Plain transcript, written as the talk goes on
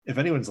if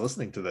anyone's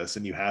listening to this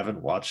and you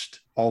haven't watched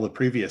all the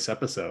previous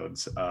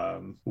episodes,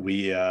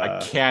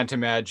 I can't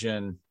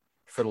imagine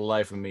for the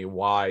life of me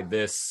why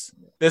this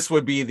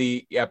would be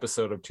the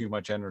episode of Too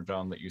Much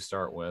Energon that you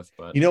start with.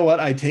 But you know what?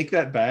 I take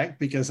that back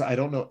because I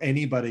don't know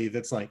anybody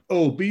that's like,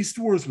 oh, Beast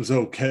Wars was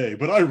okay,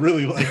 but I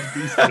really like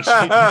Beast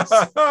Machines.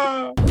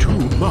 Too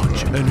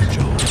Much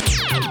Energon.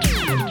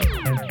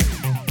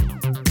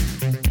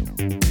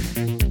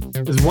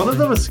 Is one of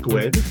them a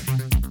squid?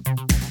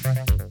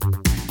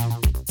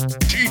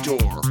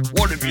 Cheetor,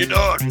 what have you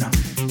done?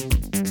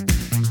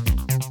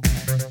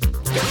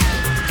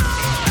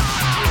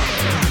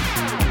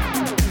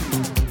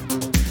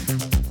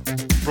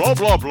 Blah,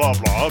 blah, blah,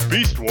 blah.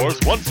 Beast Wars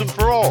once and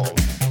for all.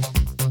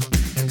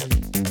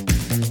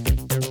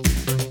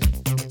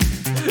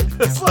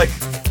 It's like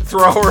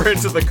throw her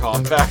into the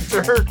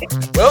compactor.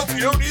 Well,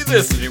 you don't need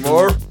this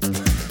anymore.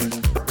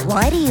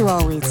 Why do you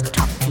always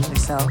talk to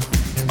yourself?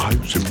 I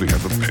simply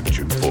have a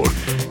penchant for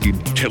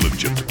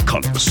intelligent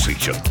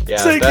conversation. Yeah,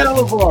 Say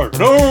Galavar!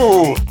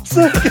 No!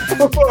 Say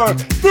Galavar!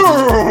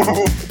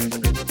 No!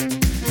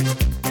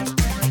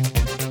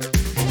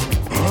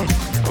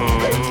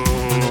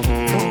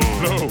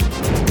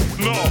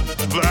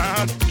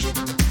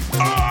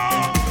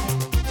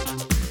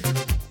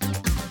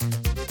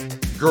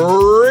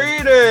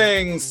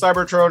 Greetings,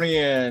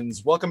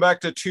 Cybertronians! Welcome back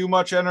to Too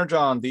Much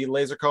Energon, the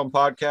Lasercomb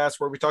podcast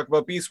where we talk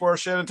about Beast Wars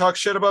shit and talk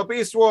shit about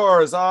Beast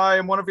Wars. I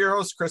am one of your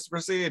hosts, Christopher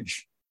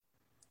Siege.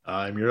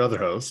 I'm your other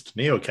host,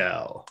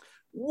 NeoCal.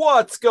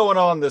 What's going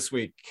on this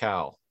week,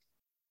 Cal?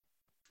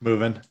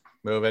 Moving.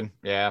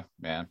 Yeah,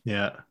 man.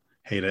 Yeah.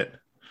 Hate it.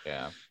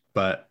 Yeah.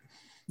 But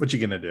what you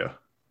gonna do?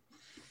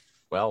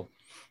 Well,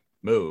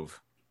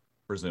 move,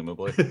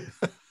 presumably.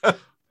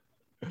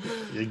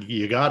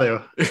 You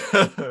gotta.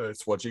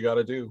 It's what you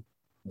gotta do.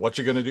 What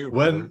you gonna do?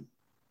 Move.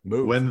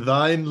 When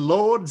thine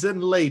lords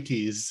and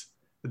ladies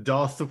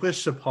doth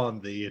wish upon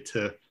thee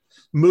to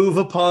move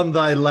upon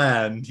thy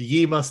land,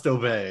 ye must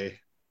obey.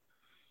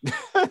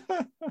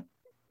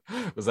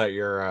 Was that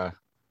your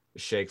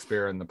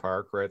Shakespeare in the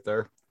Park right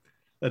there?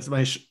 That's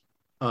my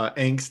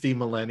angsty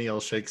millennial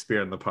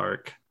Shakespeare in the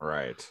Park.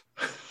 Right.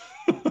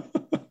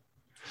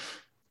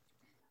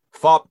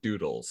 Fop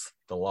doodles,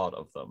 the lot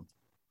of them.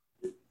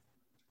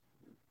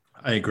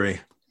 I agree.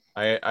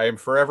 I am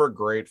forever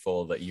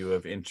grateful that you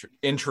have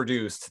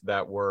introduced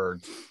that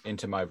word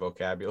into my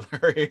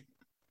vocabulary.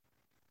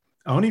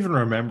 I don't even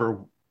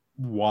remember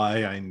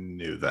why I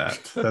knew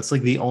that. That's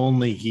like the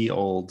only ye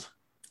old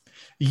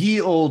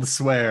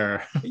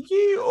swear.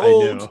 Ye I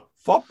old knew.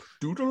 fop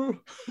doodle.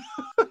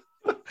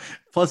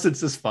 Plus,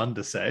 it's just fun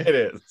to say. It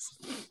is.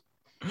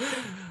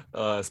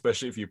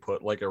 Especially if you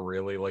put like a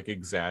really like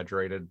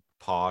exaggerated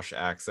posh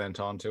accent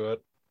onto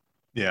it.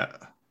 Yeah.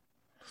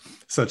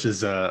 Such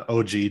as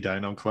OG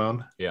Dino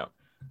Clone. Yeah.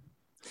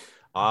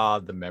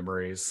 The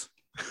memories.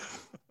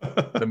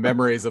 The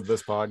memories of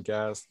this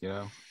podcast, you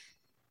know.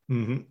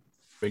 Mm-hmm.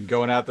 Been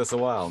going at this a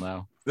while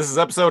now. This is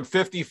episode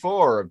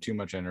 54 of Too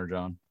Much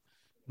Energon.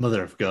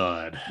 Mother of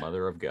God.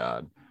 Mother of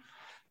God.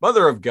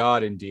 Mother of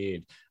God,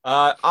 indeed.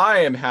 I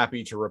am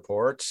happy to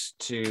report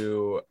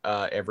to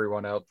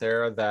everyone out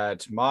there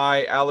that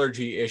my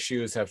allergy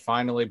issues have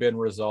finally been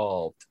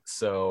resolved.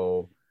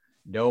 So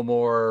no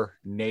more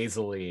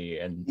nasally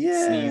and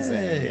sneezing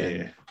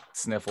and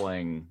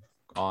sniffling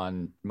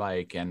on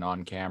mic and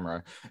on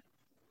camera.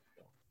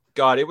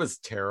 God, it was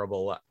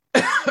terrible.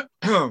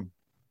 And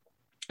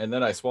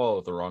then I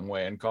swallowed the wrong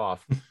way and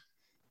cough.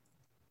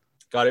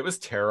 God, it was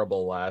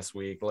terrible last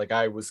week. Like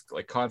I was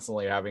like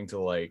constantly having to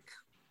like,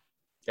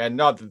 and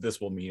not that this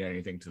will mean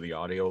anything to the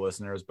audio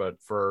listeners,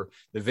 but for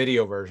the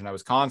video version, I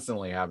was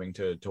constantly having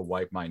to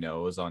wipe my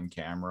nose on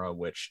camera,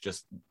 which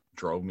just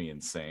drove me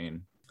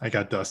insane. I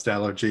got dust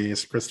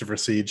allergies. Christopher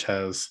Siege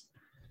has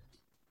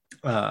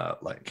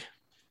like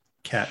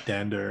cat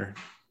dander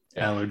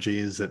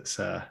allergies. It's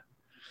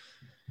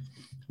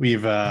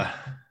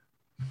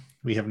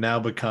we have now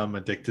become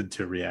addicted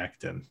to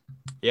Reactin.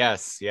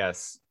 Yes.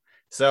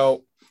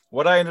 So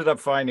what I ended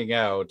up finding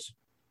out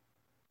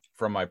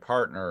from my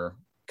partner,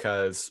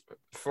 because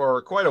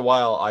for quite a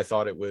while I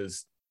thought it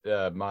was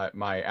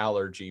my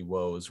allergy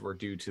woes were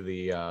due to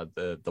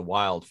the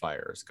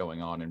wildfires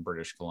going on in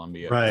British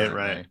Columbia.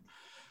 Right.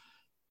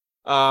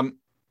 But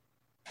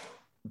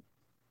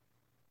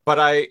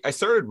I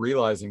started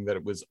realizing that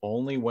it was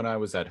only when I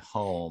was at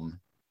home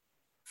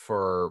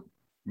for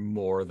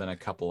more than a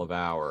couple of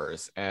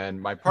hours,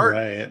 and my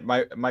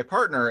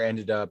partner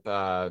ended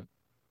up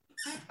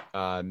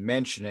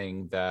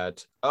mentioning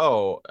that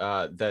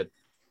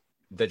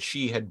that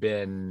she had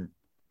been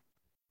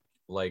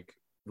like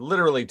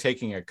literally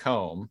taking a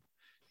comb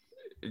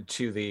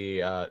to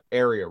the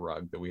area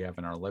rug that we have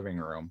in our living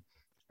room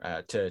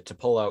to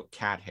pull out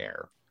cat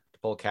hair.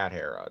 Pull cat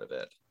hair out of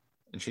it.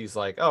 And she's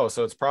like, oh,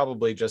 so it's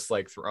probably just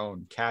like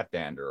thrown cat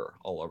dander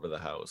all over the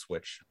house,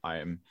 which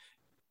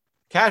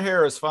cat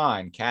hair is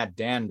fine. Cat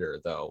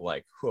dander though,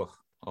 like, whew,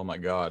 oh my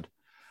God.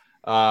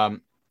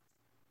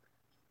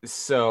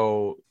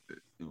 So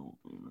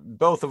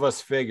both of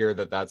us figure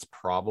that that's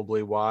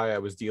probably why I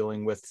was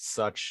dealing with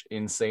such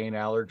insane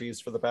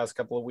allergies for the past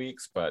couple of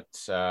weeks. But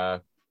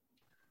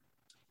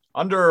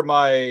under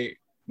my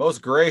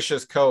most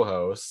gracious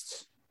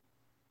co-host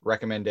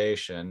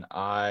recommendation,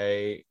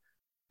 I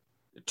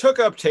took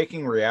up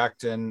taking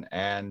Reactin,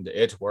 and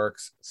it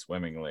works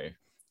swimmingly.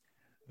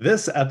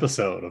 This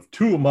episode of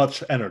Too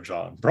Much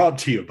Energon brought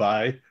to you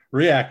by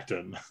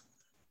Reactin.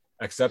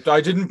 Except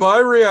I didn't buy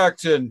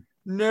Reactin.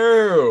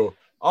 No,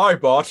 I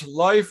bought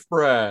Life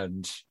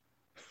Brand.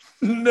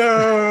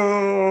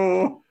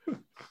 No!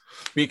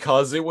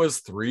 Because it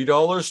was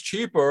 $3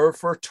 cheaper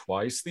for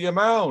twice the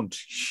amount.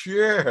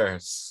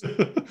 Yes.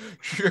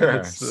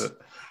 Yes.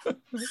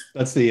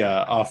 That's the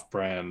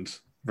off-brand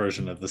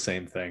version of the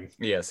same thing.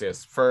 Yes.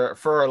 For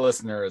our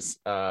listeners,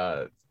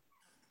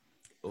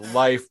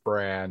 Life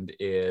Brand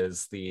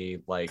is the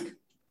like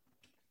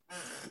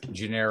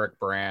generic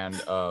brand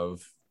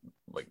of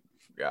like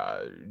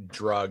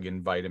drug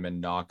and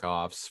vitamin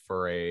knockoffs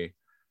for a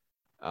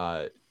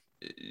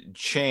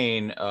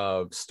chain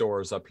of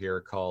stores up here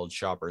called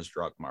Shoppers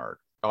Drug Mart.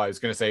 Oh, I was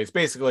going to say it's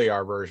basically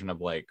our version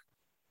of like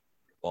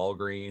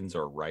Walgreens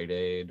or Rite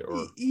Aid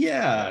or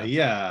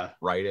yeah.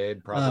 Rite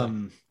Aid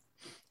probably.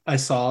 I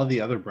saw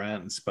the other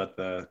brands, but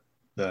the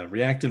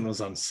Reactin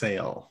was on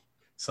sale,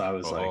 so I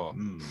was like,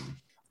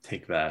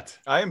 take that.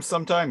 I am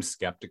sometimes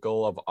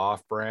skeptical of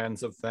off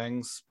brands of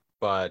things,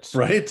 but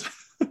right.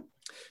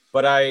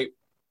 But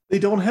they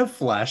don't have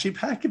flashy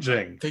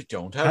packaging. They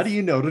don't have. How do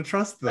you know to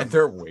trust them? And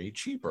they're way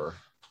cheaper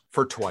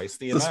for twice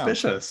the amount.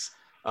 Suspicious.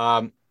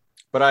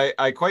 But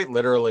I quite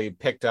literally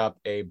picked up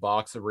a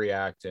box of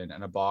Reactin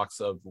and a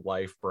box of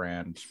Life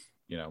Brand,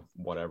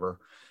 whatever,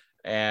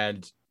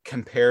 and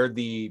compared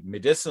the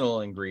medicinal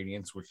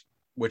ingredients,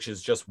 which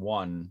is just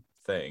one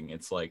thing.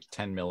 It's like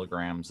 10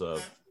 milligrams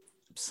of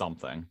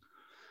something.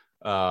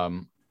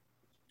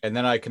 And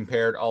then I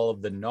compared all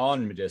of the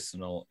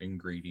non-medicinal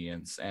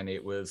ingredients, and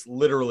it was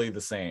literally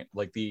the same.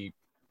 It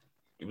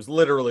was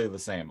literally the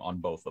same on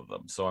both of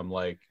them. So I'm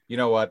like, you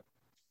know what?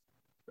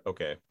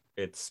 Okay,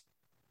 it's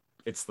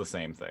the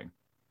same thing.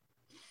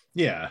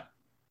 Yeah,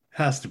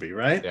 has to be,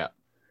 right?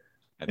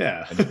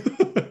 Yeah.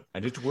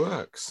 And it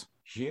works.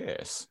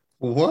 Yes.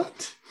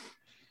 What?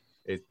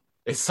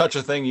 Is such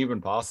a thing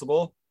even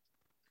possible?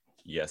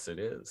 Yes, it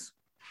is.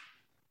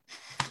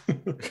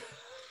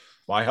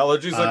 My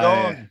allergies are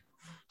gone.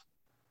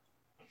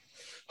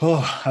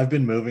 Oh, I've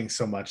been moving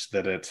so much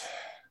that it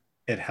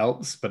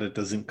helps, but it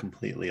doesn't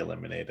completely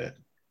eliminate it.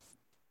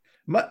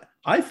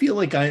 I feel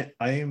like I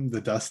am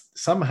the dust.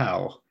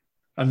 Somehow,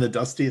 I'm the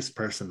dustiest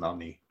person on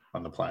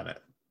the planet.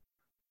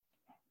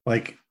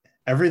 Like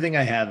everything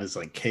I have is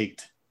like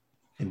caked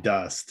in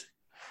dust,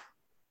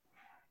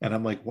 and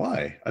I'm like,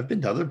 why? I've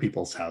been to other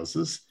people's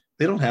houses.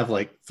 They don't have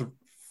like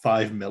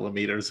 5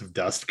 millimeters of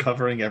dust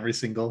covering every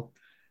single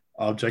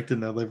object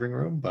in their living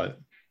room, but.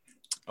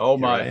 Oh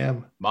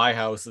my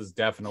house is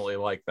definitely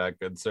like that,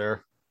 good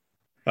sir.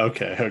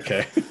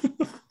 Okay.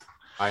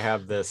 I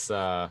have this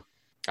I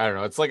don't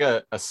know, it's like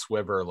a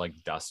Swiver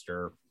like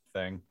duster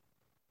thing.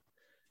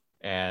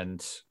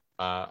 And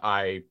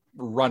I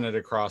run it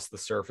across the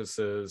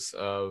surfaces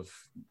of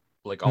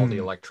like all the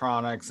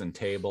electronics and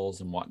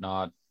tables and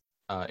whatnot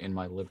in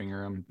my living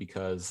room,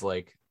 because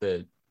like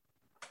the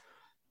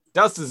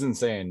dust is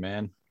insane,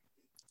 man.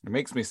 It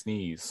makes me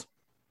sneeze.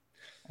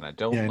 And I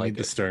don't like it. I need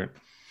to start.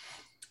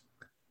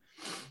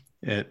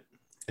 It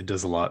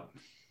does a lot.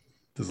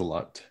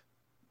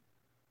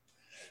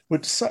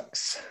 Which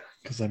sucks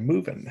because I'm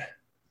moving.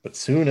 But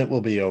soon it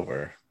will be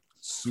over.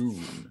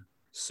 Soon.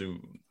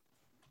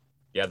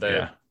 Yeah,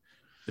 the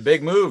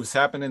big moves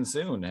happening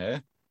soon, eh?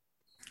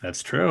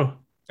 That's true.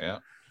 Yeah.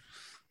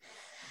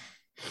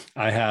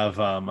 I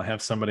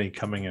have somebody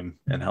coming in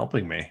and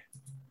helping me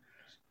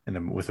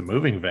with a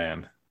moving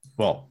van.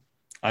 Well,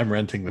 I'm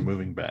renting the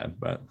moving van,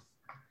 but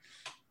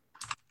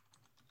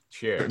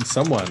sure.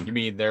 Someone. You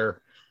mean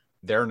they're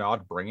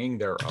not bringing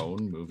their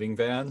own moving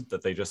van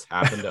that they just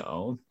happen to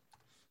own?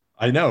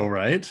 I know,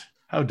 right?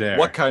 How dare.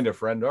 What kind of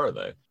friend are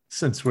they?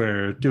 Since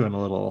we're doing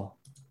a little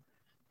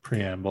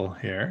preamble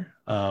here,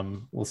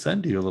 we'll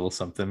send you a little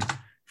something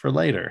for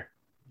later.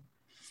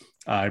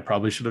 I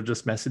probably should have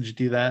just messaged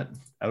you that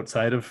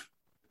outside of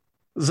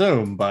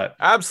Zoom, but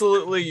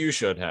absolutely you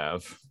should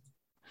have.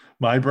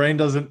 My brain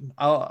doesn't.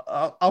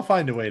 I'll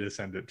find a way to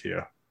send it to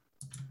you.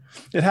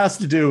 It has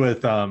to do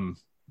with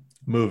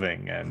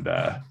moving and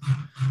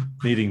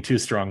needing 2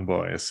 strong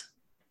boys.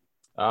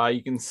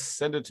 You can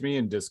send it to me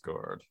in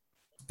Discord.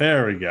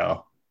 There we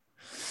go.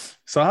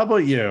 So how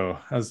about you?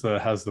 How's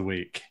the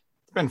week?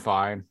 It's been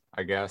fine,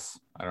 I guess.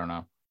 I don't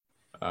know.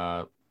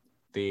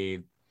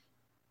 The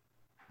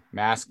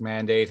mask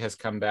mandate has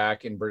come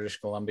back in British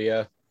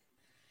Columbia.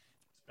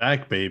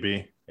 Back,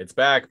 baby. It's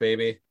back,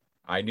 baby.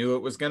 I knew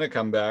it was going to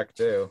come back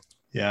too.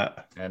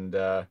 Yeah. And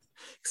and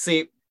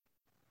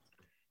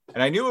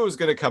I knew it was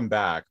going to come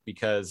back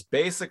because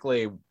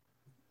basically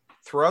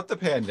throughout the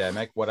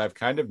pandemic, what I've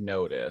kind of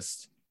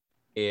noticed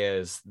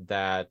is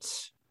that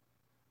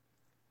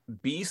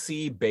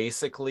BC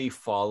basically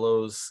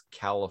follows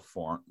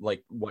California,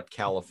 like what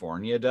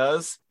California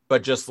does,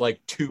 but just like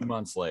 2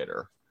 months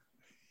later.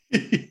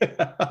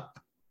 Yeah.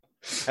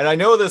 And I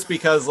know this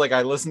because like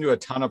I listen to a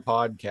ton of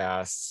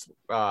podcasts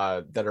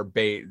that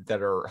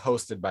are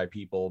hosted by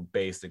people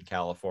based in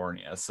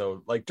California.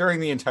 So like during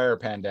the entire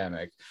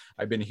pandemic,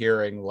 I've been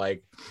hearing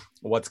like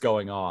what's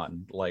going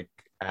on like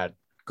at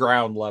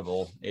ground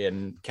level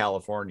in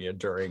California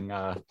during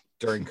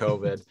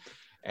COVID.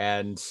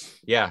 And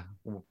yeah,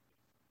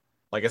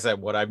 like I said,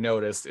 what I've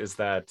noticed is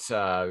that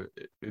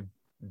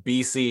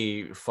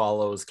BC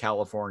follows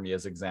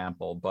California's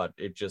example, but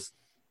it just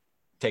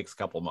takes a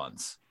couple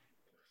months.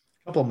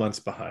 Couple months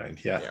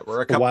behind. Yeah.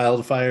 We're the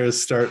wildfires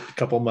start a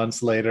couple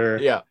months later.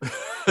 Yeah.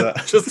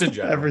 Just in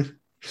general.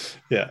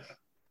 Yeah.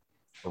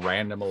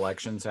 Random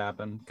elections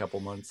happen a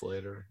couple months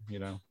later, you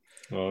know.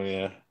 Oh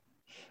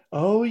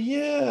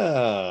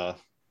yeah.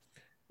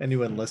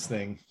 Anyone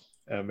listening,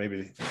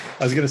 maybe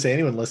I was going to say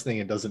anyone listening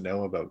and doesn't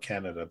know about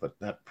Canada, but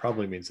that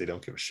probably means they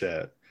don't give a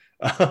shit.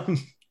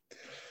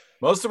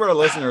 Most of our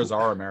listeners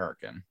are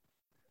American.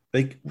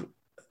 They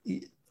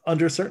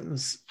under certain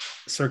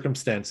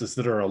circumstances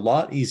that are a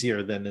lot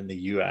easier than in the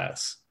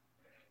US,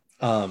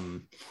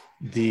 an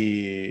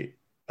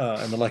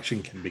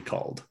election can be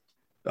called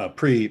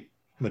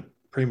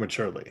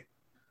prematurely.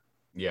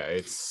 Yeah,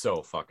 it's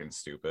so fucking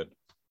stupid.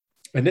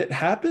 And it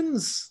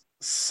happens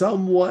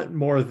somewhat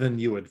more than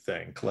you would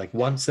think. Like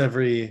happens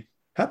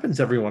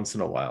every once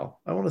in a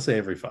while. I want to say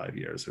every 5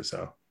 years or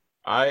so.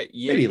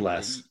 Maybe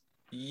less.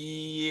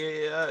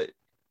 Yeah.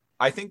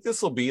 I think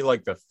this will be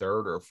like the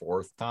third or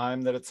fourth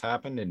time that it's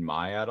happened in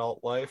my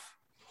adult life.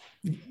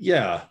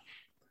 Yeah,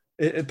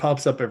 it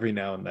pops up every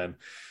now and then.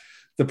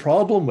 The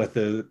problem with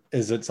it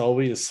is it's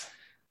always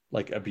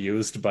like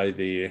abused by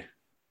the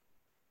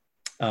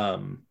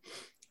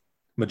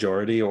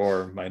majority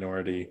or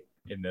minority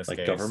in this like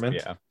case,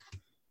 government.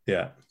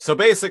 Yeah. So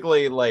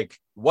basically, like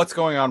what's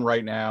going on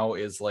right now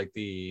is like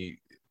the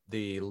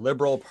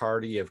Liberal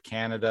Party of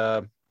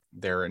Canada.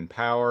 They're in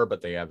power,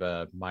 but they have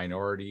a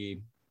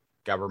minority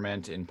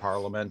government in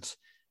parliament,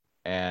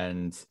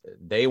 and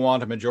they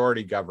want a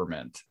majority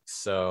government.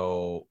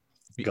 So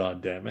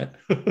god damn it.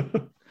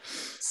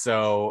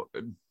 So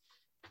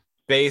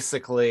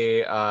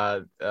basically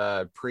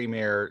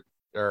premier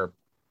or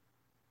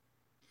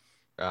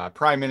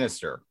prime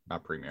minister,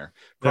 not premier,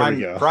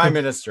 prime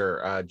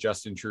minister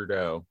Justin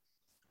Trudeau,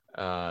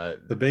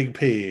 the big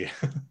P,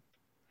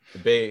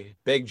 the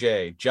big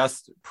J,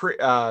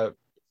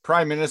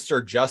 Prime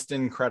Minister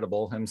Justin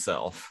Credible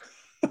himself.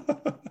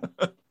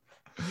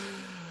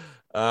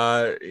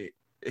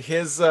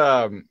 His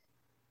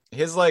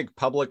like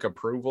public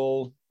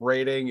approval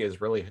rating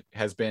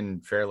has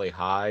been fairly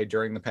high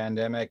during the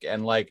pandemic,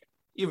 and like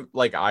even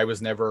like I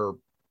was never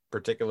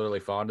particularly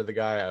fond of the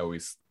guy. I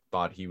always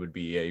thought he would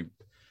be a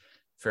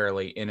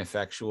fairly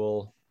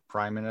ineffectual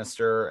prime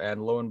minister,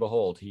 and lo and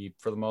behold, he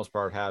for the most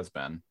part has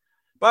been.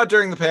 But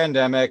during the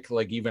pandemic,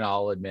 like even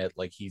I'll admit,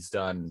 like he's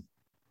done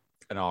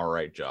an all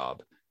right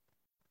job.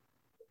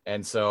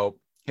 And so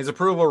his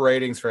approval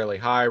rating's fairly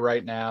high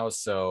right now.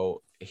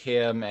 So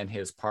him and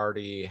his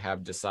party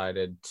have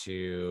decided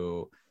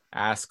to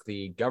ask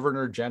the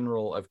Governor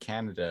General of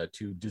Canada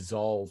to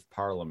dissolve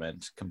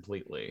Parliament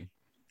completely,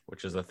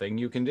 which is a thing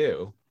you can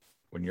do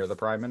when you're the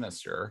Prime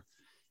Minister.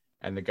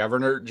 And the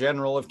Governor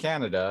General of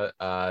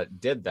Canada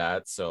did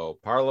that. So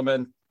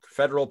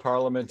federal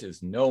Parliament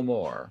is no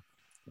more,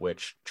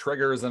 which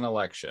triggers an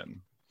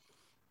election.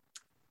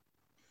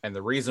 And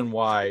the reason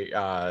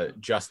why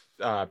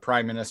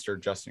Prime Minister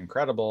Justin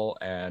Credible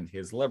and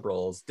his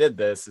Liberals did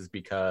this is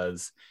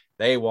because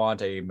they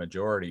want a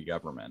majority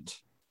government.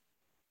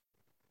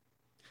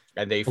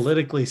 And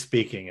politically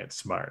speaking, it's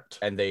smart.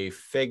 And they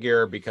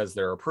figure because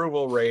their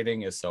approval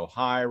rating is so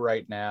high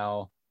right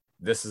now,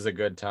 this is a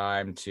good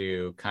time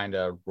to kind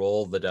of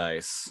roll the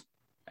dice,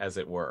 as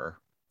it were.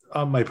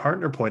 My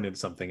partner pointed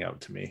something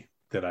out to me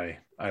that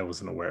I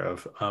wasn't aware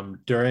of.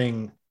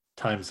 During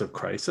times of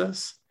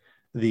crisis,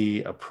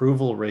 the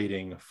approval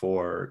rating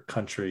for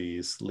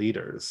countries'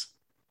 leaders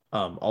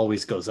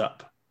always goes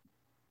up.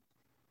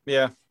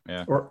 Yeah.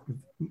 Or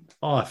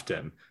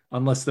often,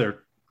 unless they're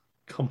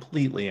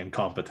completely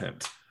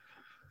incompetent.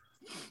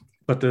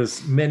 But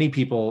there's many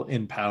people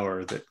in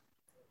power that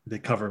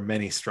cover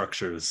many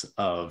structures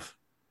of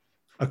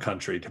a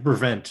country to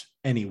prevent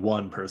any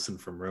one person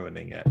from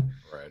ruining it.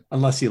 Right.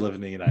 Unless you live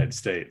in the United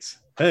States.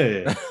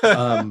 Hey.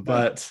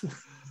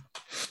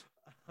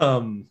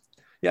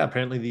 Yeah,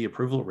 apparently the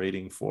approval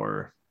rating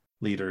for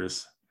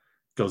leaders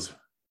goes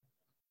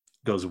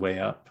way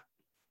up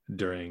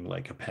during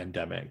like a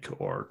pandemic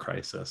or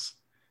crisis.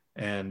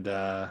 And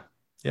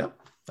yep,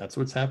 that's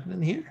what's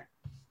happening here.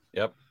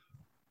 Yep.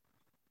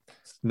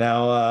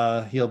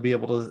 Now he'll be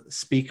able to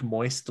speak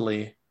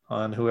moistly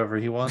on whoever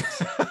he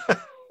wants.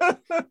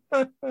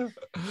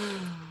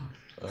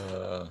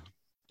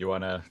 You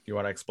wanna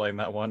explain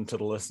that one to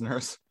the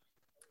listeners?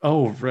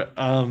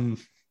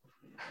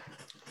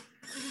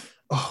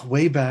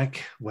 Way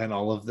back when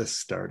all of this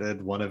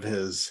started, one of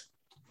his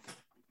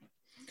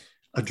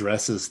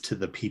addresses to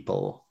the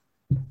people,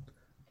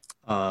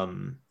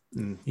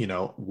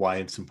 why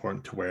it's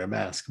important to wear a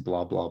mask,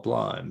 blah blah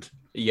blah. And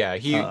yeah,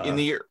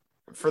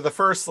 for the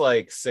first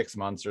like 6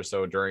 months or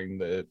so during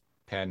the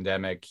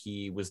pandemic,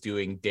 he was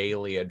doing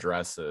daily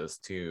addresses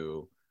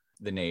to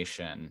the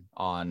nation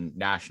on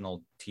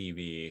national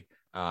TV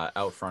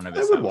out front of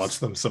his I would house. watch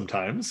them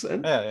sometimes,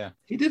 and Yeah.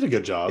 he did a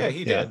good job. Yeah,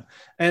 he did.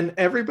 And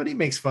everybody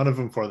makes fun of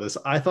him for this.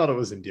 I thought it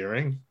was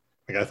endearing.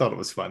 Like, I thought it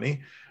was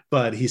funny,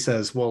 but he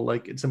says, well,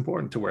 like, it's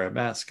important to wear a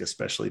mask,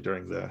 especially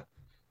during the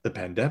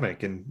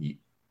pandemic. And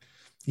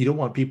you don't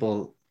want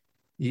people,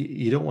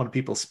 you don't want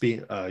people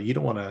speak, you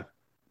don't want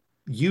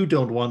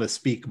to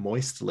speak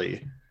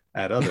moistly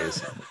at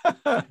others.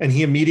 And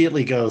he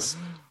immediately goes,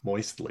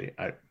 moistly.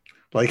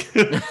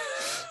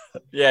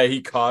 Yeah,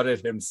 he caught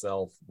it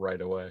himself right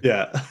away.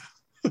 Yeah.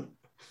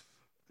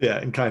 Yeah,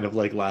 and kind of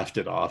like laughed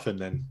it off, and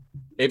then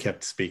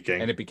kept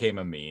speaking. And it became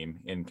a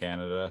meme in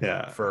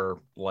Canada for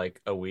like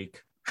a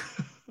week.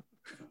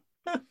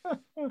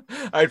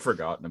 I'd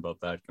forgotten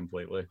about that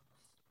completely.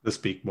 The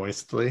speak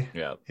moistly?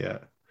 Yeah. Yeah.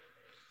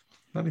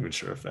 Not even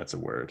sure if that's a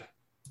word.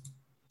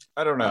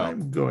 I don't know.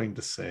 I'm going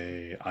to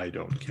say I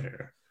don't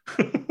care.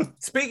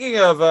 Speaking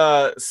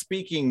of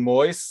speaking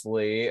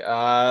moistly,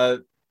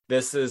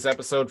 this is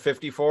episode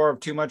 54 of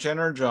Too Much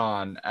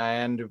Energon,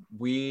 and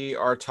we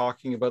are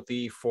talking about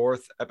the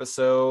 4th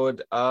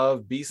episode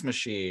of Beast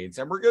Machines,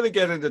 and we're going to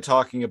get into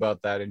talking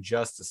about that in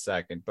just a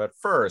second. But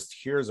first,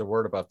 here's a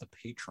word about the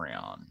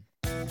Patreon.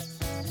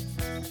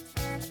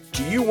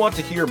 Do you want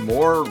to hear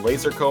more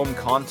Lasercomb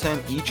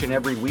content each and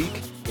every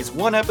week? Is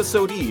one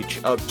episode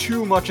each of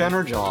Too Much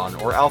Energon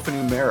or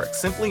Alphanumeric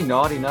simply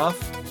not enough?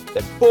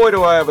 Then boy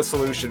do I have a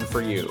solution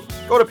for you.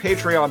 Go to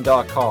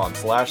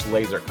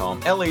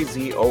patreon.com/lasercomb,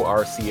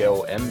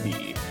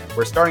 LAZORCOMB,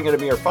 where starting at a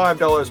mere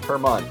 $5 per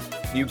month,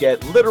 you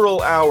get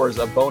literal hours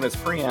of bonus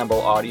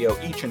preamble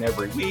audio each and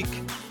every week,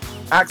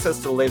 access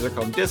to the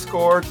Lasercomb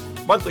Discord,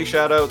 monthly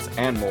shoutouts,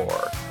 and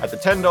more. At the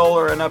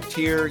 $10 and up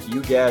tier,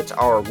 you get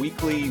our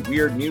weekly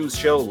weird news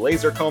show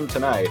Lasercomb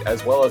Tonight,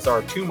 as well as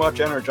our Too Much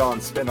Energon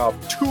spin-off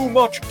Too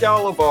Much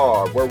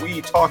Galavar, where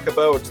we talk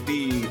about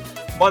the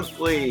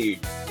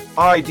monthly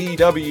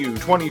IDW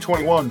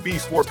 2021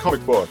 Beast Wars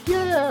comic book.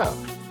 Yeah!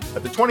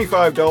 At the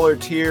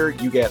 $25 tier,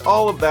 you get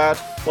all of that,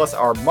 plus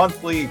our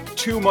monthly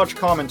Too Much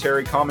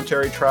Commentary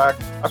track,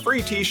 a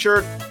free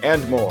t-shirt,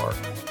 and more.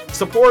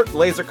 Support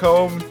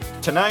Lasercomb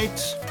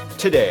tonight,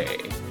 today.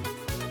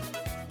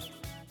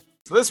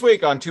 So this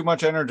week on Too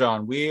Much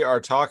Energon, we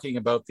are talking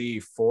about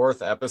the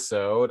 4th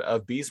episode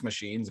of Beast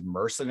Machines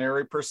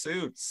Mercenary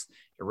Pursuits.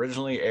 It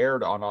originally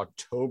aired on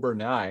October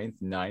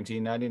 9th,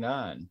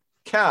 1999.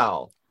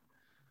 Cal,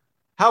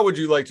 how would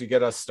you like to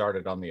get us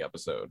started on the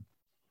episode?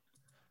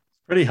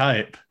 Pretty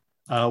hype.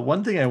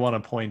 One thing I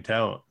want to point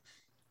out.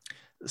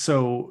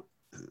 So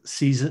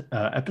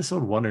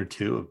episode 1 or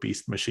 2 of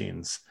Beast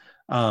Machines,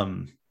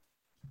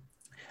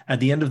 at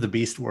the end of the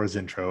Beast Wars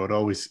intro,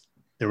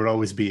 there would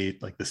always be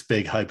like this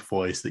big hype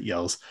voice that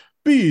yells,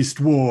 Beast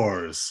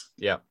Wars.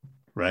 Yeah.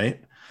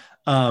 Right.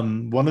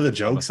 One of the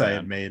jokes I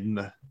had made,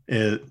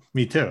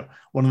 me too.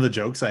 One of the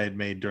jokes I had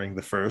made during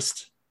the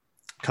first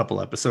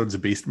couple episodes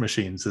of Beast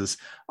Machines is,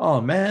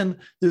 oh man,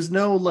 there's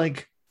no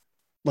like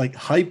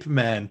hype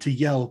man to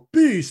yell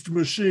Beast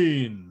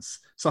Machines.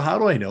 So how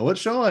do I know what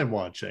show I'm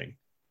watching?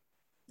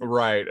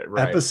 Right.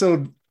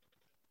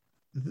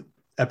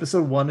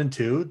 Episode 1 and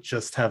 2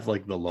 just have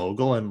like the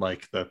logo and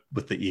like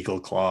with the eagle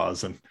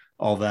claws and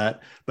all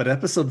that. But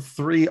episode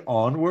 3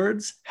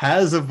 onwards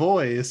has a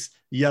voice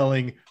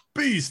yelling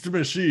Beast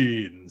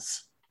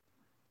Machines.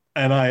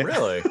 And I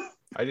really,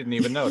 I didn't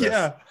even notice.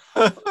 Yeah.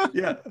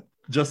 Yeah.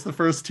 Just the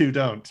first 2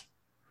 don't.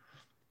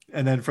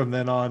 And then from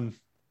then on,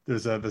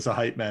 there's a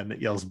hype man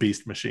that yells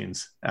Beast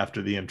Machines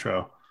after the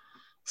intro.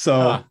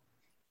 So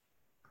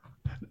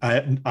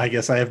I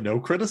guess I have no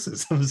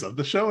criticisms of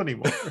the show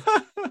anymore.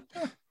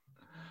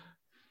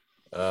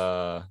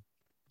 So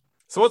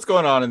what's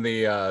going on in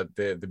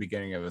the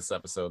beginning of this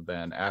episode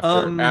then?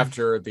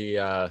 After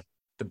the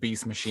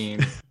Beast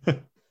Machine,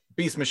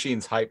 Beast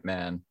Machine's hype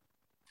man.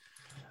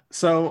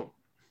 So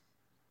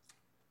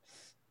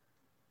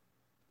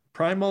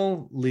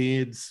Primal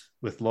leads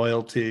with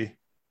loyalty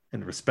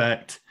and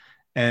respect,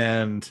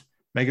 and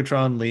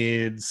Megatron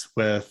leads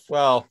with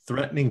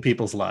threatening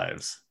people's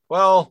lives.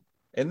 Well,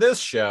 in this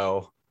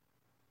show,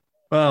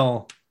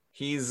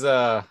 he's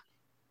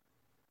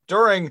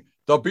during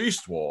the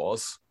Beast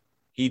Wars,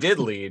 he did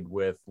lead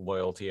with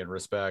loyalty and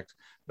respect.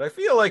 But I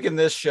feel like in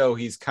this show,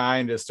 he's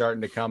kind of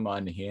starting to come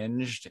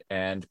unhinged,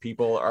 and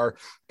people are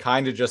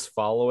kind of just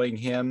following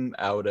him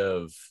out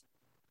of...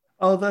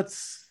 Oh,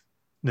 that's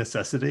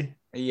necessity.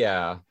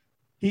 Yeah.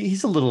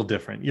 He's a little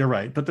different. You're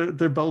right. But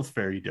they're both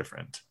very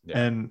different. Yeah.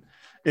 And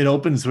it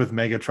opens with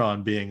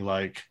Megatron being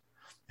like,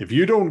 if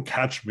you don't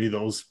catch me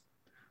those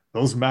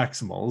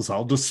Maximals,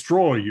 I'll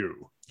destroy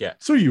you. Yeah.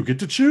 So you get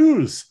to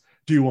choose.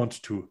 Do you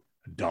want to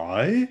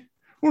die?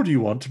 Or do you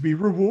want to be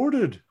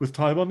rewarded with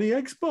time on the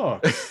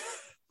Xbox?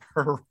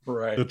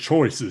 Right. The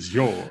choice is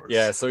yours.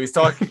 Yeah, so he's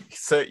talking.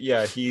 So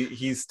yeah,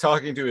 he's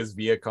talking to his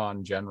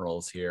Viacon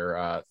generals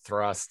here: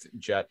 Thrust,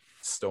 Jet,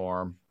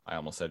 Storm. I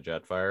almost said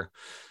Jetfire,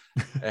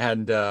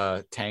 and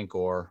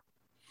Tankor.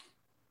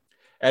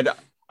 And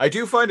I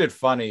do find it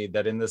funny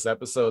that in this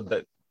episode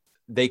that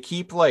they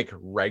keep like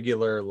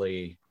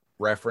regularly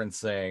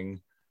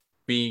referencing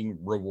being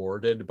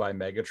rewarded by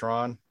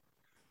Megatron.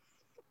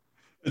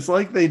 It's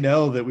like they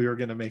know that we were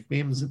going to make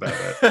memes about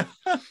it.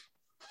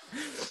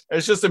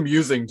 It's just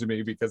amusing to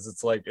me because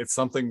it's like it's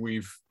something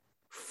we've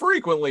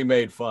frequently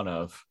made fun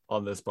of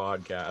on this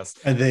podcast,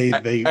 And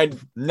they and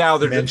now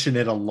they're mention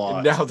it a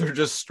lot. now they're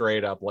just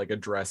straight up like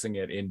addressing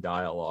it in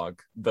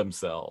dialogue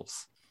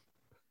themselves.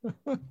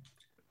 I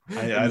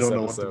don't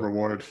know what the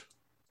reward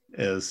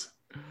is.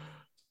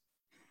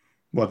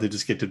 What, they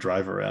just get to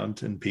drive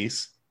around in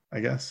peace, I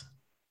guess.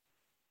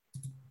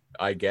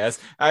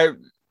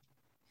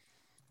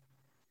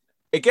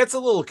 It gets a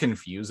little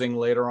confusing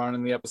later on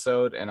in the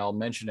episode, and I'll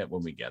mention it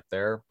when we get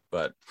there.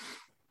 But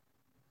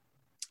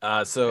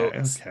so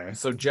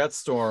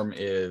Jetstorm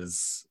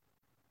is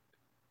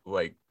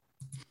like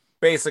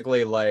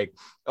basically like,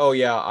 oh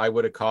yeah, I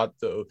would have caught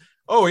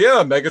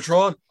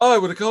Megatron, I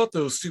would have caught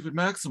those stupid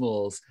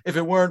Maximals if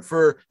it weren't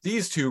for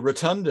these two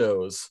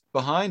rotundos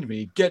behind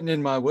me getting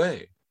in my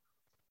way.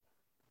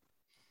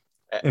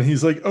 And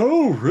he's like,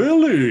 oh,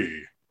 really?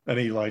 And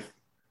he like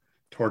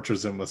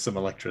tortures him with some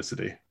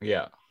electricity.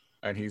 Yeah.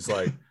 And he's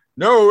like,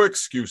 no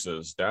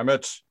excuses, damn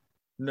it.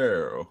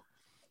 No.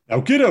 Now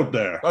get out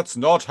there. That's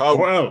not how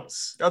Or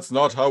else. That's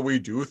not how we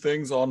do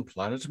things on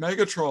Planet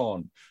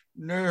Megatron.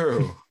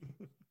 No.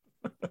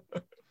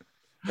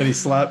 And he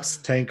slaps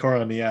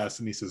Tankor on the ass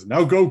and he says,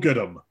 now go get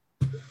him.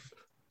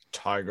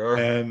 Tiger.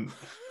 And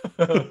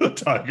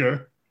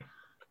Tiger.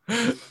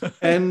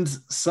 And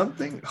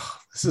something,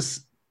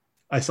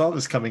 I saw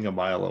this coming a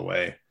mile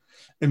away.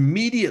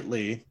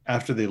 Immediately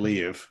after they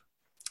leave,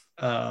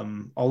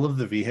 all of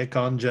the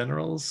Vihicon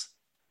generals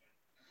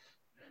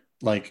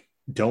like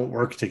don't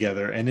work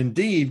together, and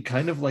indeed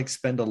kind of like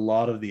spend a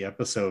lot of the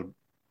episode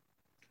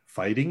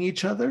fighting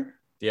each other.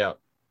 Yeah.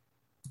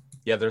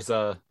 There's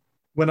a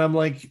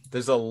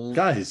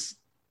guys,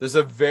 there's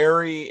a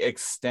very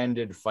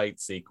extended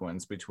fight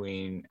sequence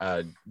between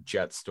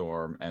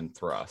Jetstorm and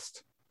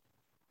Thrust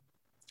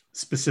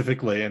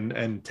specifically,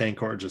 and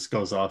Tankor just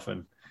goes off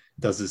and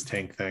does his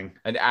tank thing.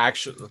 And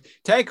actually,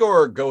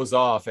 Tankor goes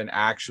off and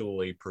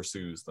actually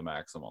pursues the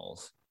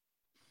Maximals.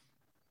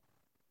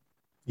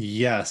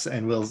 Yes,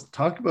 and we'll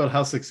talk about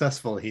how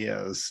successful he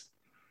is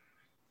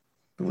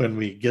when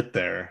we get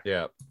there.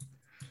 Yeah.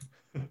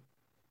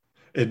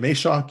 It may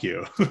shock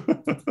you.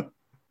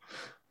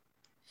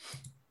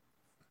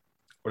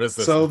 What is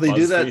this? So they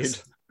do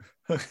BuzzFeed?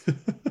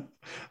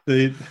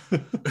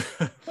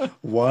 that.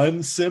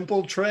 One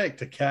simple trick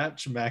to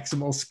catch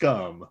Maximal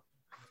Scum.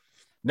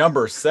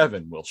 Number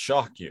 7 will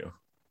shock you.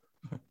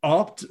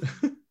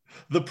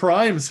 The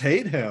Primes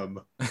hate him.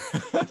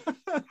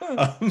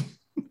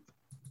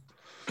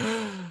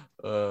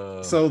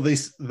 So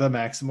the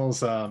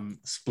Maximals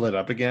split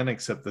up again,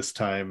 except this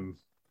time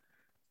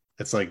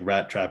it's like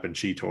Rat Trap and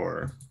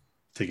Cheetor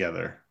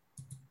together.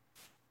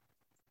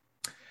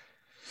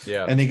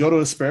 Yeah. And they go to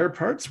a spare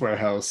parts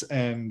warehouse,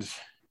 and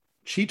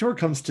Cheetor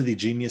comes to the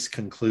genius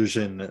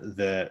conclusion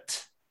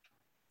that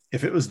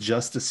if it was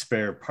just a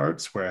spare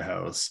parts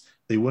warehouse,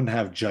 they wouldn't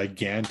have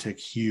gigantic,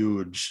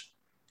 huge,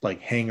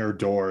 like hangar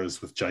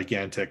doors with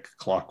gigantic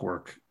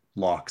clockwork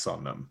locks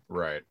on them.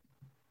 Right.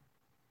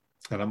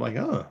 And I'm like,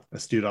 oh,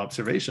 astute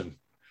observation.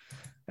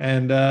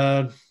 And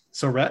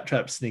so Rat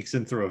Trap sneaks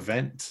in through a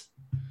vent.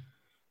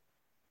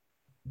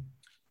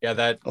 Yeah,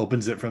 that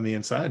opens it from the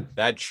inside.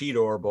 That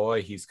Cheetor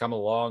boy, he's come a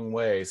long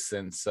way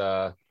since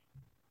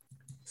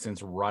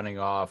running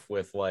off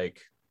with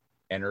like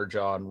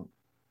Energon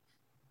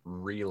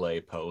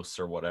relay posts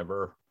or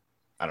whatever.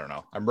 I don't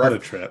know. I'm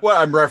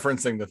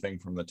referencing the thing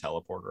from the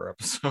teleporter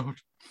episode.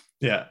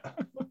 Yeah,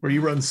 where you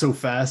run so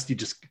fast you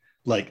just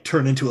like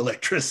turn into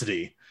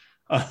electricity.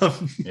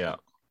 Yeah.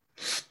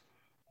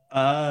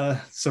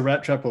 So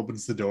Rat Trap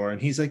opens the door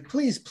and he's like,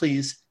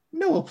 please,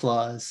 no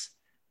applause.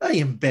 I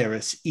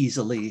embarrass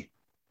easily.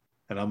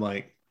 And I'm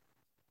like,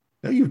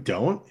 no, you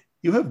don't.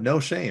 You have no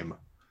shame.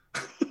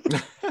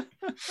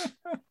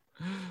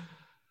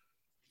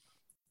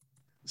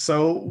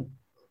 So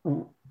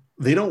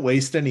they don't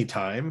waste any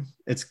time.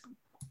 It's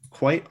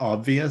quite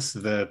obvious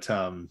that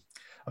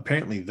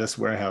apparently this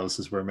warehouse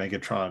is where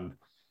Megatron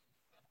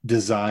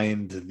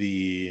designed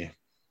the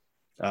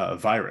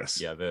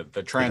virus. Yeah,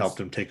 the helped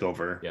him take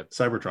over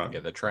Cybertron. Yeah,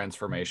 the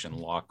transformation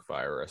lock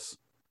virus.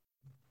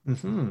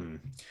 Mm-hmm.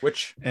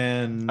 Which,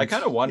 and I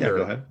kind of wonder. Yeah,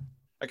 go ahead.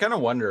 I kind of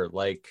wonder,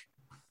 like,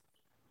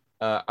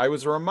 I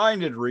was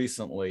reminded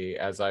recently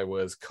as I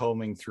was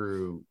combing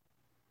through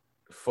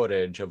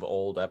footage of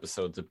old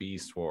episodes of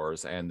Beast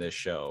Wars and this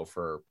show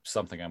for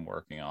something I'm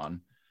working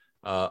on,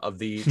 of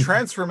the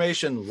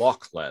transformation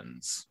lock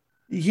lens.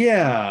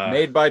 Yeah.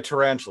 Made by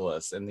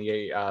Tarantulas in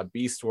the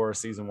Beast Wars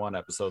season 1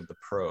 episode, The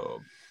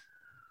Probe.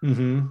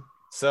 Mm-hmm.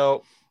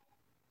 So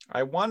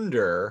I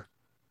wonder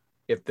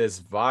if this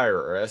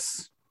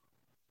virus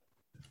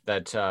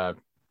that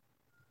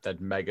that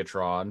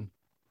Megatron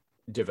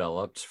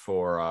developed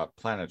for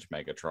Planet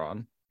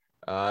Megatron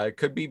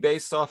could be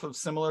based off of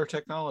similar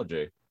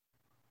technology.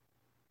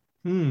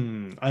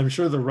 I'm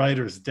sure the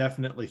writers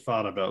definitely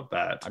thought about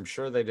that. I'm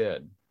sure they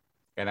did.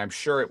 And I'm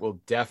sure it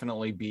will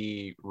definitely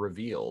be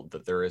revealed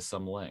that there is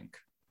some link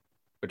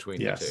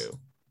between the two.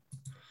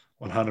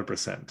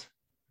 100%.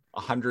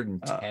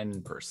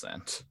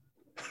 110%.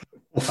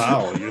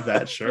 Wow, you're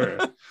that sure.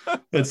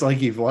 It's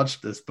like you've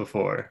watched this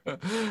before.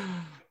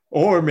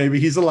 Or maybe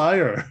he's a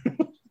liar.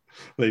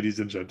 Ladies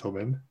and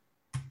gentlemen.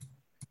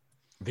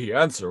 The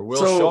answer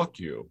will shock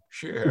you.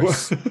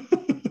 Cheers.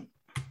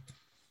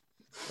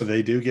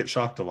 They do get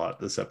shocked a lot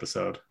this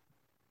episode.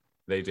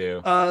 They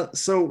do.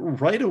 So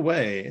right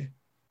away,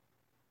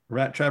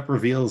 Rat Trap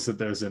reveals that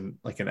there's an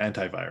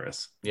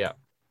antivirus. Yeah.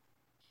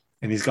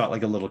 And he's got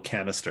like a little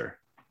canister.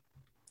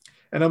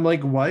 And I'm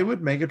like, why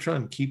would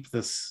Megatron keep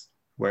this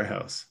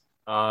warehouse?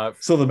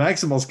 So the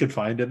Maximals could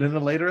find it in a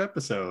later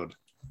episode.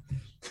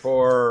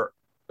 For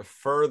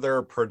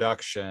further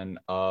production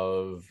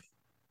of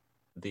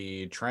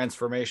the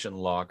transformation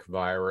lock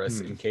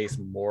virus in case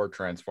more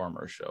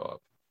Transformers show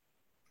up.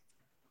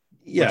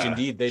 Yeah. Which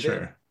indeed they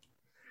did.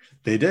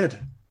 They did.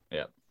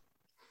 Yeah.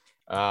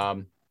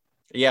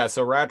 Yeah,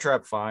 so Rat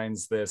Trap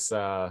finds this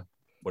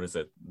what is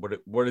it?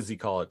 What does he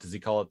call it? Does he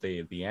call it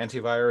the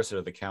antivirus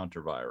or the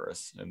counter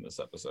virus in this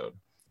episode?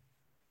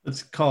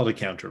 Let's call it a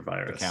counter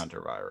virus. The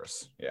counter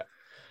virus. Yeah.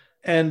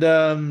 And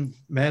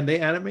man, they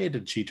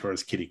animated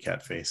Cheetor's kitty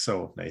cat face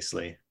so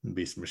nicely in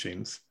Beast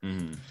Machines.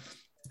 Mm-hmm.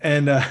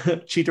 And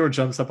Cheetor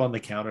jumps up on the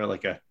counter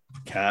like a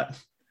cat.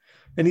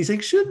 And he's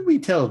like, shouldn't we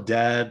tell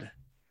Daddy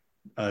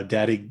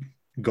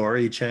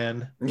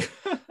Gory-chan?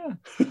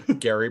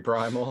 Gary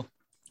Primal.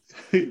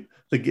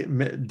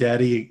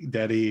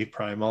 Daddy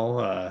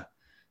Primal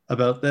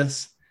about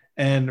this.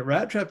 And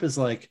Rat Trap is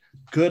like,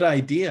 good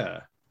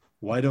idea.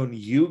 Why don't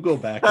you go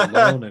back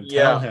alone and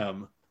tell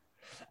him?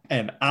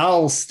 And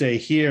I'll stay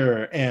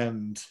here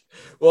and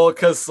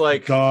because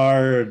like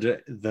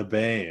guard the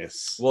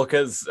base. Well,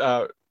 because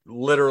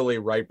literally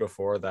right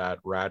before that,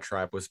 Rat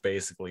Trap was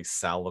basically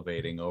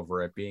salivating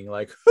over it, being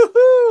like,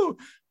 hoo-hoo,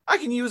 I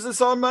can use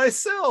this on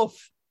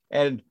myself.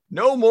 And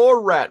no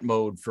more rat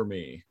mode for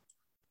me.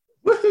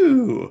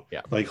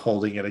 Yeah. Like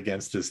holding it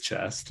against his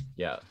chest.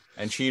 Yeah.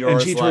 And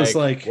Cheetor's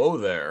like, whoa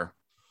there.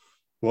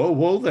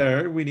 Whoa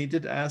there. We need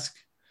to ask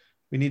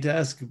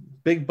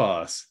Big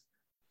Boss.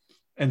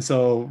 And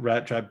so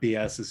Rat Trap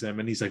BS's him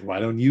and he's like, why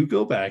don't you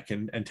go back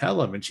and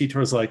tell him? And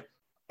Cheetor's like,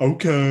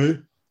 okay.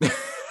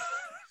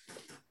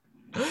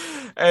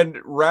 And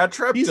Rat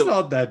Trap, he's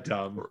not that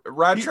dumb.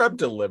 Rat Trap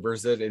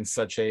delivers it in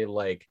such a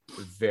like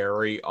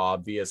very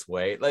obvious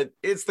way. Like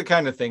it's the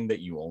kind of thing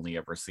that you only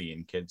ever see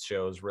in kids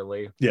shows,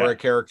 really, where a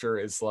character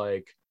is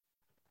like,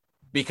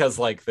 because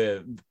like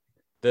the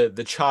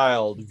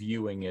child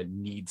viewing it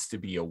needs to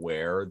be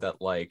aware that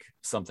like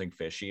something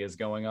fishy is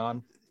going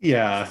on.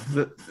 Yeah.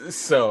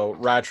 So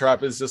Rat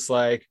Trap is just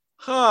like,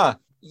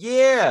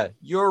 yeah,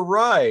 you're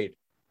right.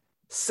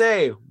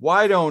 Say,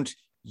 why don't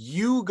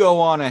you go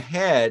on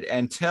ahead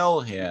and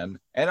tell him,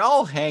 and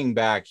I'll hang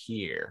back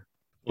here.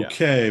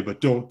 Okay, but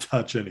don't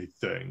touch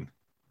anything.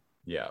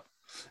 Yeah.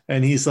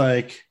 And he's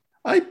like,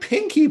 I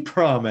pinky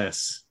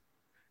promise.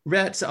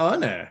 Rat's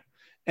honor.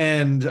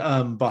 And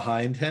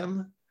behind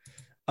him,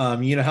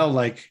 you know how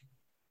like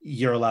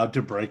you're allowed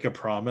to break a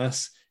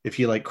promise if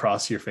you like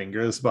cross your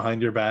fingers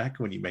behind your back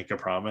when you make a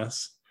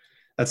promise?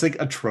 That's like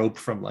a trope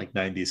from like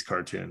 90s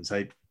cartoons.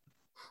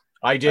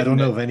 I don't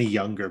know of any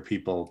younger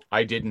people.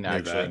 I didn't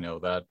actually know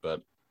that,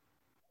 but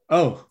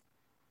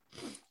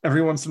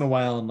every once in a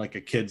while in like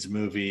a kid's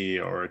movie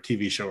or a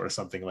TV show or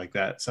something like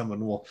that,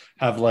 someone will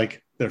have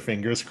like their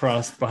fingers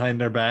crossed behind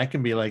their back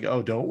and be like,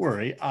 oh, don't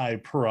worry, I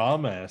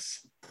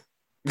promise.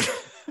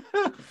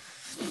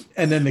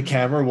 And then the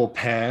camera will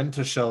pan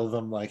to show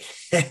them like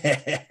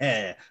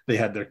they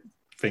had their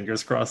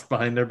fingers crossed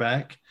behind their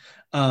back.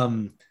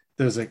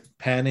 There's a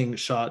panning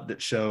shot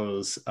that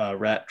shows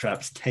Rat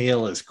Trap's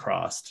tail is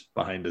crossed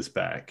behind his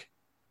back.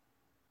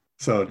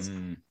 So it's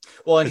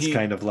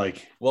kind of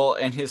like,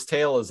 and his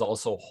tail is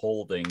also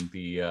holding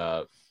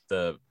the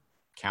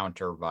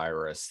counter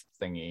virus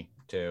thingy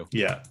too.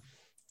 Yeah.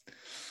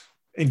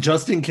 And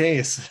just in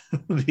case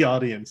the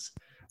audience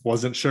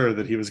wasn't sure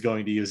that he was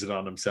going to use it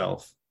on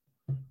himself.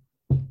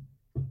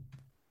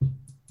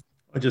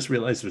 I just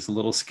realized there's a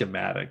little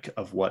schematic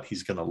of what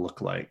he's going to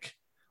look like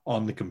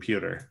on the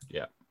computer.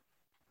 Yeah.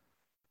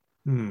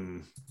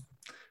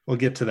 We'll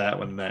get to that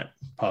when that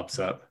pops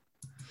up.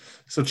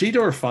 So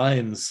Cheetor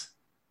finds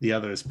the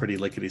others pretty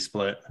lickety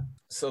split.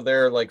 So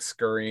they're like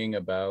scurrying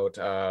about.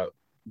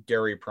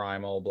 Gary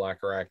Primal,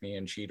 Black Arachne,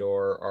 and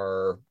Cheetor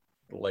are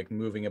like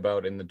moving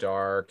about in the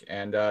dark,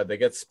 and they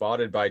get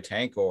spotted by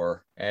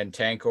Tankor. And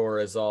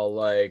Tankor is all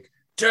like,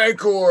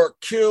 Tankor,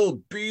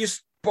 kill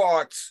beast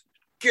bots,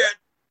 get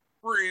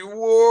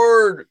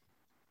reward.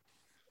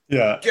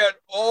 Yeah. Get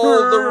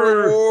all the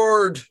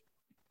reward.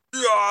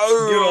 Get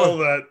all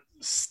that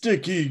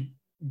sticky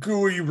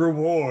gooey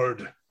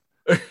reward.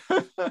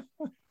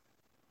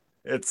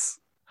 It's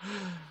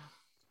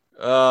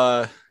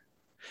remember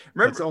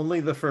It's only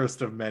the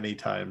first of many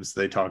times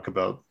they talk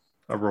about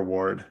a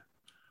reward.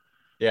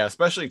 Yeah,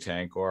 especially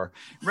Tankor.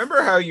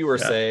 Remember how you were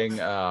Yeah. saying,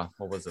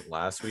 what was it,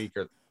 last week?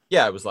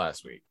 Yeah, it was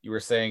last week. You were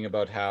saying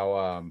about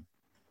how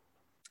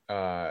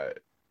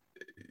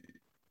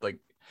like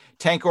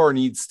Tankor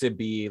needs to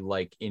be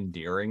like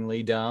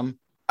endearingly dumb.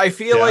 I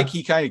feel Yeah. like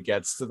he kind of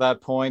gets to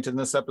that point in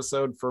this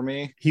episode for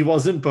me. He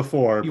wasn't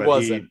before, He but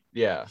wasn't.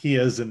 Yeah. he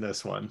is in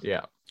this one.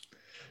 Yeah.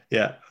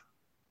 Yeah.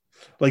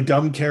 Like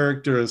dumb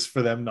characters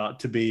for them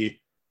not to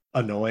be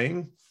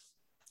annoying.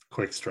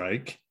 Quick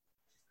strike.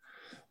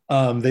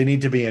 They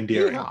need to be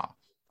endearing. Yeah.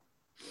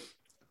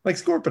 Like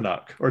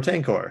Scorponok or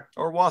Tankor.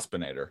 Or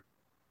Waspinator.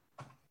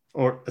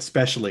 Or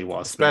especially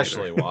Waspinator.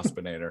 Especially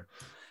Waspinator.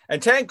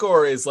 And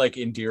Tankor is like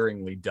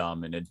endearingly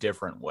dumb in a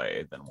different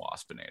way than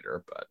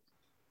Waspinator, but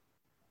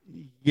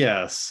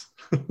Yes.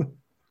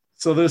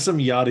 So there's some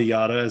yada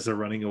yada as they're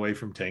running away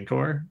from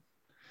Tankor.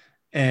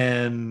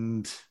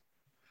 And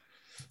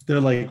they're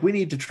like, we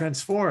need to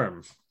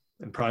transform.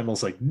 And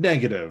Primal's like,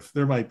 negative.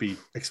 There might be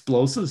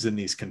explosives in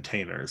these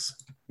containers.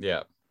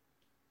 yeah.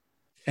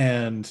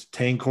 And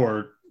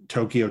Tankor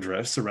Tokyo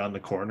drifts around the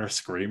corner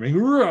screaming,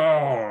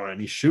 "Roar!"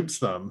 And he shoots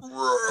them.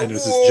 And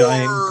there's this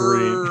giant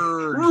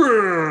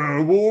green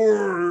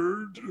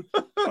reward.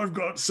 I've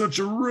got such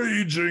a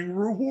raging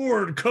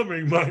reward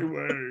coming my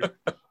way.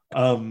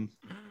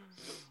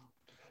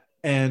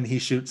 And he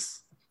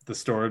shoots the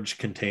storage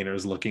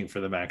containers looking for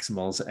the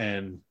Maximals,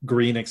 and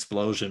green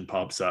explosion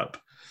pops up.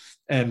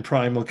 And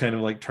Primal kind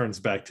of like turns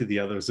back to the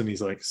others and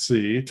he's like,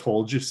 see,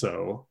 told you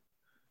so.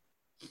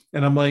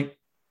 And I'm like,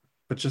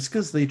 but just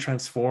because they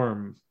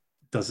transform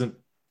doesn't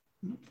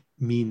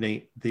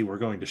mean they were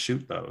going to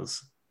shoot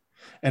those.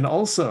 And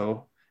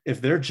also,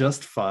 if they're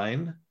just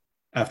fine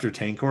after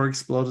Tankor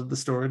exploded the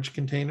storage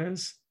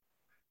containers,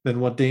 then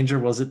what danger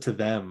was it to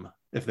them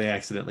if they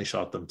accidentally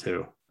shot them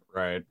too?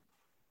 Right.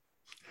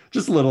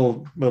 Just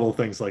little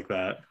things like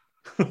that.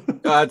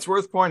 It's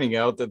worth pointing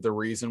out that the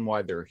reason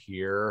why they're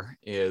here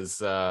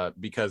is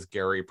because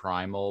Gary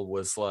Primal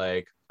was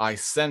like, I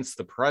sense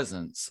the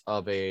presence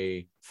of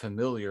a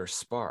familiar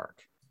spark.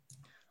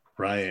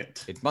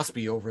 Right. It must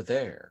be over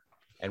there.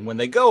 And when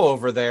they go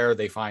over there,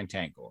 they find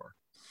Tankor.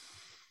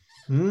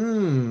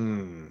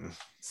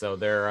 So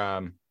they're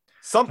I'm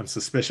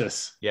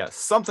suspicious. yes,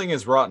 something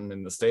is rotten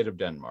in the state of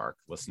Denmark,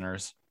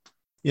 listeners.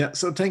 Yeah,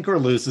 so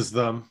Tankor loses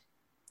them.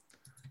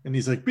 And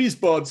he's like,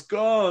 Beastbot's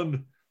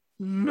gone.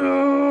 No.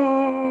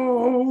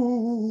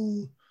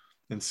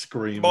 And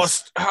screams.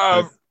 Must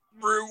have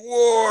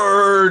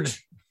reward.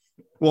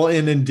 Well,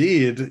 and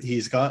indeed,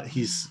 he's got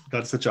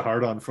such a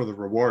hard on for the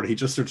reward. He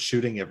just starts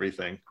shooting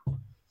everything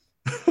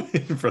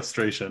in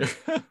frustration.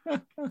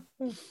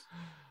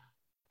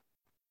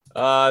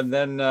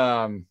 Then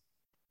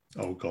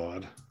Oh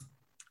God.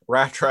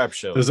 Rat Trap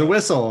shows. There's a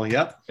whistle.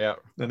 Yep. Yeah.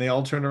 Then they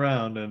all turn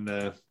around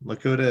and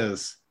look who it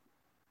is.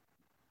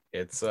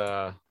 It's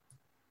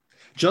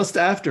Just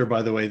after,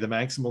 by the way, the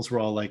Maximals were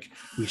all like,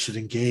 we should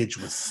engage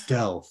with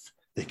stealth.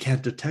 They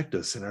can't detect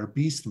us in our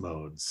beast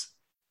modes.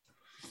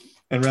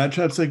 And Rat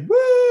Trap's like,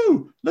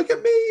 woo, look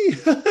at me.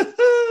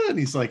 And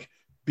he's like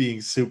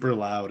being super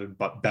loud and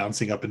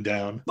bouncing up and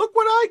down. look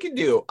what I can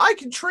do. I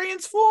can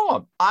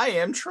transform. I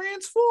am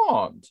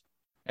transformed.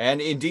 And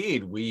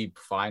indeed, we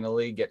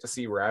finally get to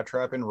see Rat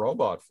Trap in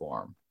robot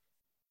form.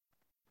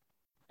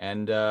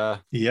 And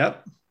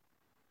Yep.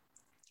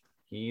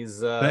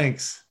 he's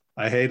Thanks.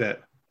 I hate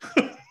it.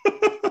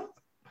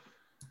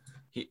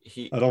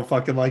 he I don't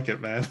fucking like it,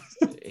 man.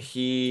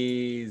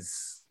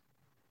 he's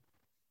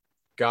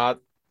got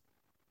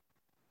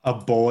A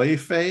boy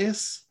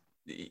face?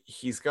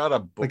 he's got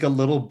a Like a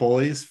little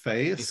boy's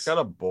face? he's got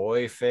a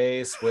boy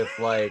face with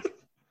like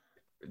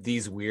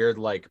these weird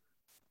like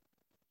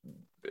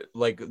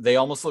they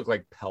almost look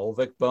like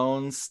pelvic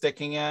bones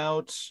sticking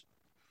out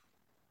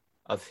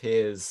of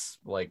his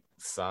like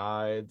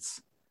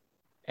sides,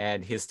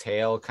 and his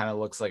tail kind of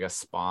looks like a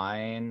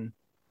spine,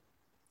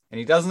 and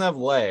he doesn't have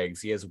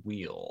legs, he has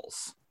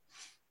wheels.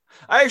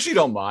 I actually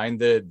don't mind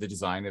the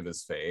design of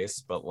his face,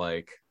 but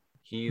like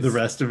The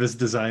rest of his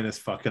design is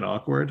fucking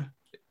awkward.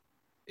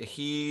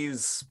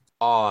 he's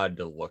odd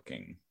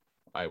looking,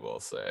 I will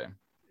say.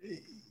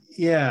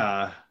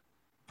 Yeah.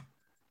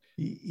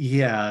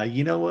 Yeah.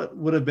 You know what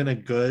would have been a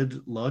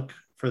good look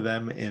for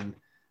them in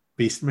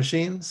Beast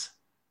Machines,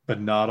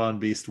 but not on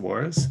Beast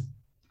Wars?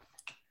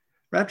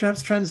 Rat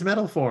Trap's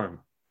transmetal form.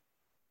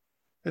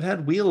 It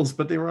had wheels,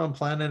 but they were on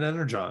planet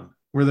Energon,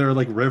 where there were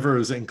like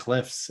rivers and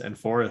cliffs and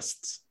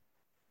forests.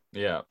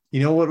 Yeah.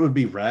 You know what would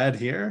be rad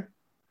here?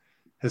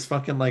 His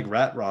fucking like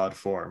rat rod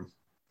form.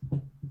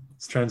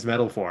 It's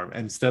transmetal form.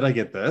 Instead, I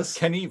get this.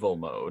 Knievel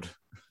mode.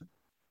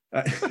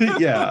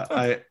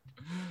 Yeah,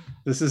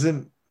 this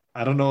isn't,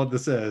 I don't know what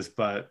this is,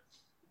 but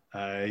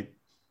I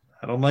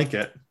don't like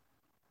it.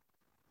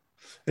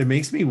 It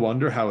makes me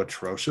wonder how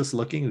atrocious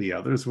looking the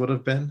others would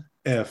have been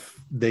if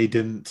they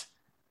didn't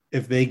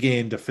if they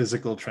gained a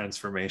physical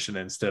transformation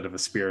instead of a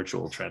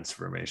spiritual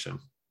transformation.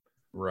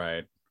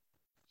 Right.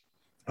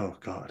 Oh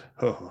God.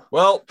 Oh.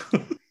 Well,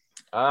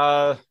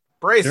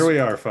 brace. Here we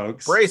are,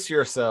 folks. Brace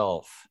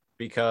yourself,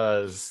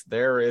 because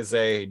there is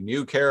a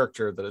new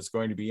character that is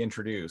going to be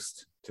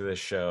introduced to this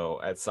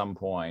show at some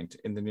point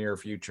in the near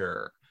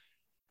future.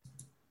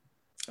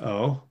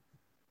 Oh.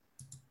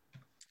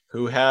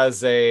 Who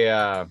has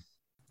a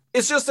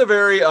it's just a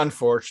very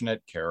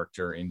unfortunate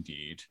character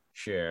indeed.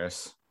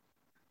 Cheers.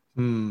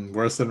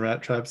 Worse than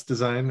Rat Trap's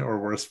design, or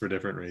worse for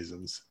different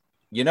reasons?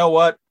 You know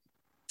what?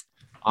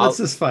 Let's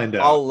just find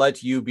out. I'll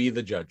let you be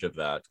the judge of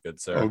that, good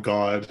sir. Oh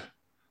God.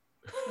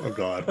 Oh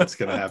God, what's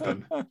gonna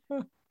happen?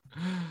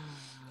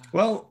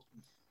 Well,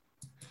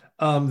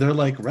 they're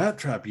like, Rat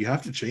Trap, you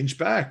have to change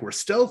back. We're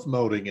stealth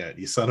moding it,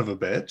 you son of a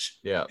bitch.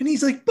 Yeah. And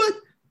he's like,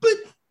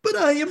 but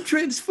I am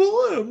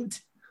transformed.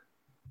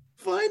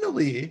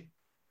 Finally.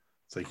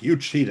 It's like, you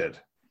cheated,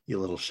 you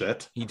little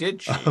shit. He did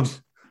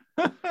cheat.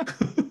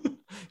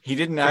 He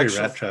didn't Very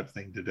actually. Rat Trap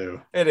thing to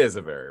do. It is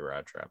a very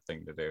Rat Trap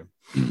thing to do.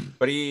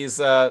 But he's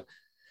so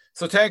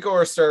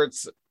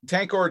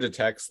Tankor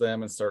detects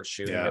them and starts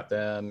shooting at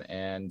them,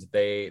 and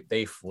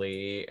they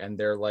flee, and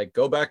they're like,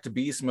 go back to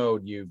beast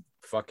mode, you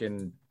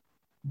fucking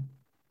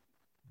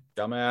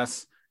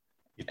dumbass.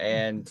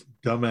 And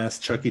dumbass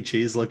Chuck E.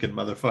 Cheese looking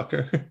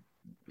motherfucker.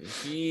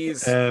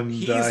 He's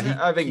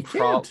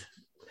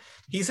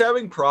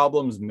having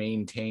problems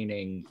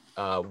maintaining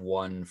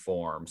one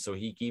form, so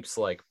he keeps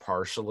like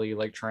partially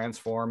like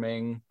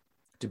transforming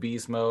to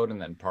beast mode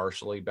and then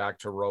partially back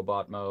to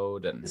robot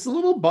mode, and it's a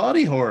little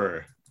body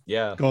horror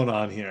going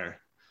on here.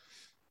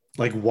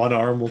 Like one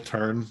arm will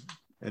turn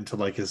into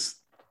like his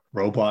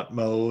robot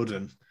mode,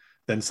 and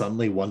then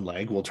suddenly one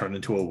leg will turn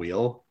into a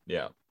wheel.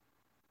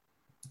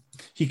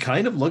 He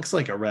kind of looks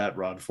like a rat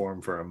rod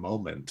form for a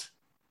moment,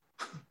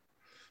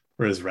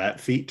 where his rat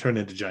feet turn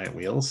into giant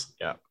wheels.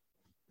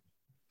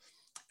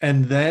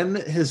 And then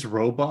his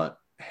robot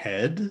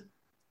head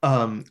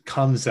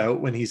comes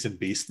out when he's in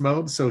beast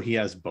mode. So he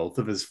has both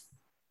of his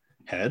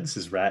heads,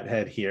 his rat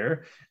head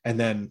here, and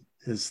then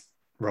his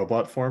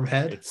robot form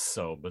head. It's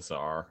so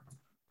bizarre.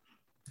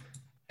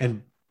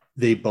 And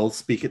they both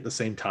speak at the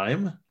same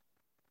time.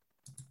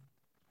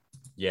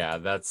 Yeah,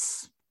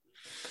 that's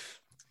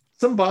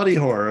some body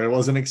horror I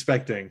wasn't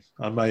expecting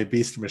on my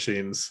beast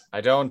machines.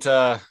 I don't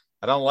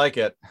like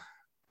it.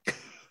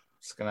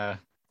 Just gonna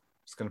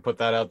put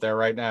that out there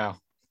right now.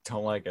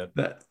 Don't like it.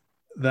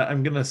 That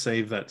I'm gonna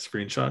save that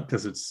screenshot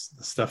because it's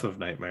the stuff of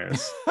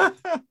nightmares.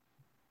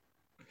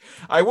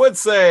 I would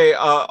say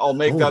I'll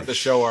make that the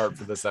show art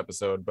for this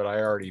episode, but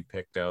I already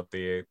picked out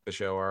the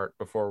show art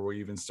before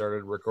we even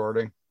started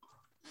recording.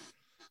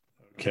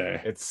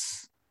 Okay.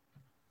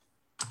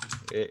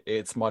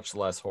 It's much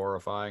less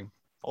horrifying.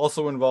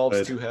 Also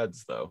involves two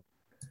heads, though.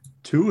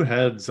 Two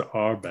heads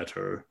are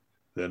better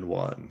than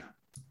one,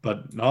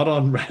 but not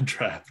on Rat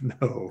Trap.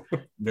 No.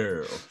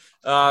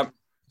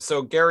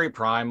 So Gary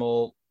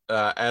Primal,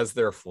 as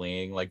they're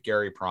fleeing, like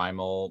Gary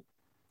Primal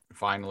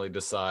finally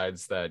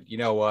decides that, you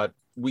know what,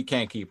 we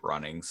can't keep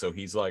running. So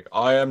he's like,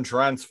 I am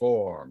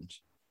transformed.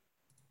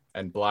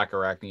 And Black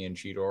Arachne and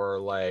Cheetor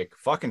are like,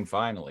 fucking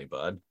finally,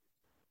 bud.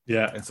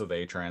 Yeah. And so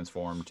they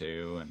transform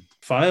too. And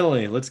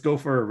finally, let's go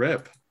for a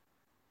rip.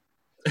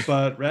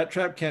 But Rat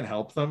Trap can't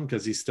help them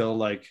because he's still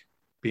like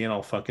being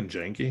all fucking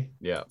janky.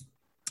 Yeah.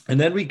 And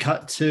then we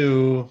cut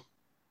to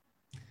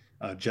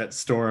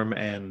Jetstorm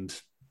and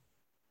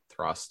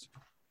Thrust,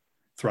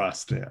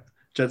 yeah.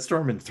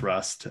 Jetstorm and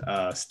Thrust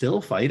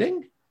still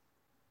fighting.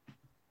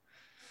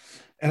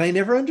 And I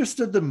never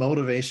understood the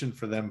motivation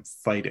for them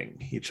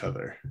fighting each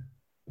other.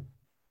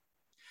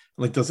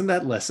 Like, doesn't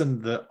that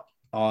lessen the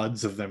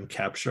odds of them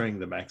capturing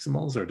the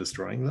Maximals or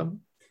destroying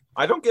them?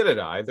 I don't get it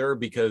either,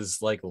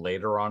 because like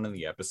later on in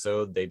the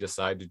episode, they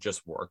decide to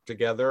just work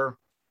together.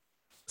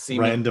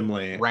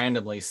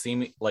 Randomly,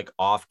 seeming like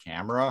off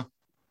camera.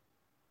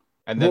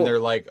 And then they're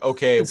like,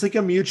 okay. It's like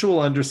a mutual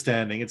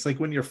understanding. It's like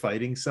when you're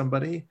fighting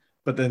somebody,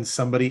 but then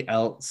somebody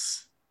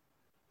else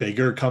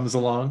bigger comes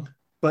along.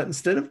 But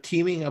instead of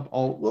teaming up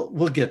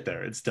we'll get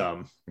there. It's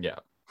dumb. Yeah.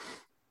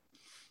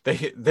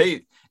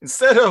 They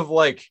instead of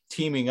like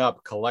teaming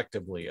up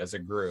collectively as a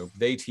group,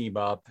 they team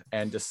up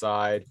and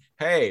decide,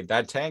 hey,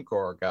 that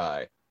Tankor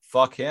guy,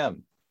 fuck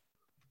him.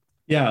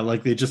 Yeah,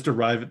 like they just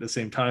arrive at the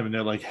same time and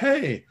they're like,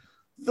 hey,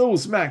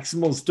 those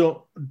Maximals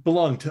don't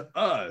belong to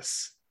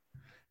us.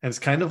 And it's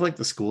kind of like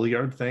the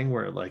schoolyard thing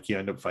where like you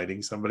end up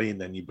fighting somebody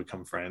and then you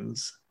become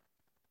friends,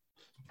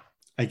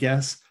 I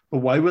guess. But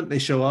why wouldn't they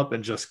show up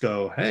and just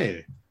go,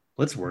 hey,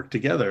 let's work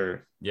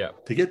together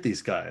to get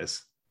these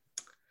guys?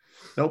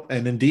 Nope.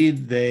 And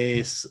indeed,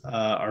 they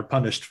are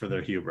punished for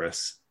their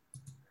hubris.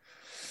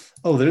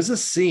 Oh, there's a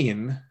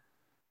scene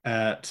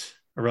at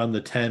around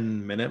the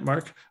 10-minute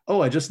mark.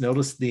 Oh, I just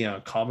noticed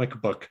the comic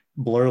book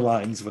blur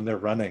lines when they're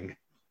running.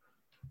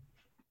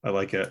 I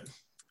like it.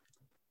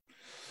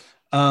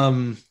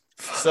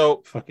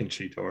 So fucking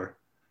Cheetor.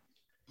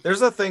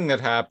 There's a thing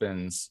that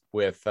happens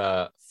with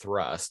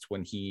Thrust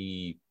when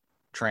he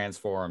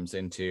transforms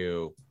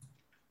into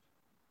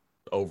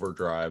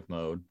overdrive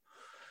mode.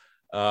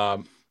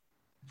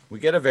 We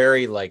get a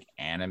very like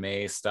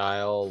anime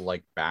style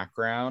like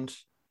background,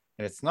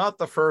 and it's not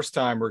the first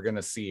time we're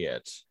gonna see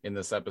it in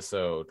this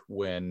episode.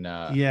 When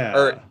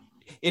or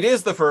it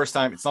is the first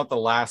time. It's not the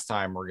last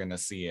time we're gonna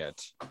see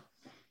it.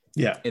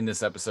 Yeah, in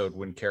this episode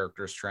when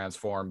characters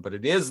transform, but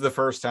it is the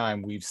first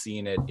time we've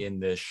seen it in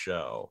this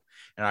show,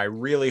 and I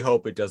really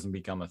hope it doesn't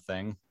become a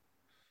thing.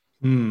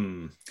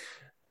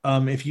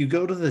 If you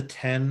go to the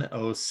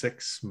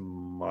 10:06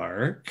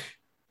 mark,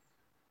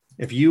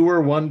 if you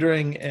were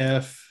wondering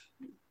if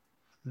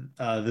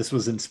this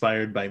was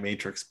inspired by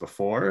Matrix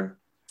before,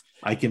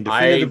 I can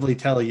definitively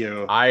tell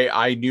you.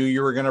 I knew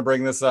you were going to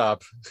bring this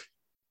up.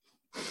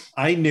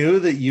 I knew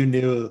that you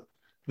knew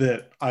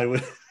that I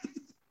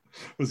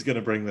was going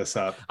to bring this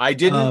up. I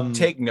didn't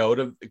take note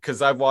of,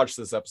 because I've watched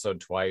this episode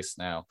twice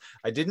now.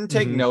 I didn't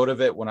take note of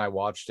it when I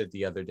watched it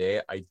the other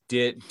day. I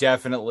did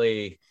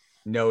definitely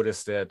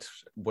noticed it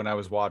when I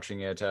was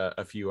watching it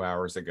a few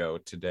hours ago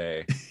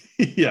today.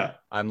 Yeah.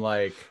 I'm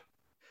like,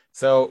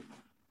 so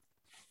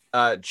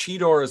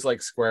Cheetor is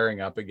like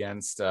squaring up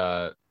against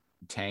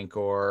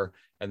Tankor,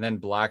 and then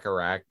Black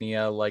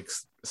Arachnia like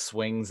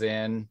swings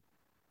in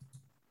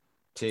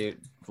to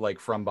like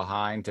from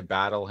behind to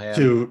battle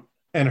him.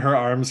 And her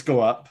arms go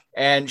up.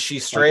 And she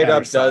straight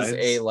up does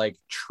a like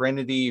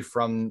Trinity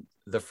from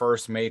the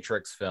first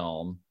Matrix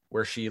film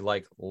where she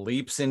like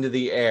leaps into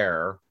the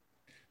air.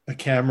 A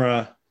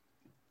camera.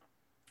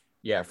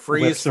 Yeah,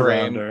 freeze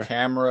frame,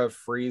 camera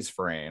freeze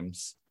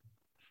frames.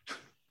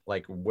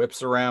 Like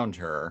whips around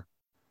her,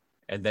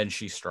 and then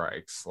she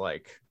strikes.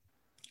 Like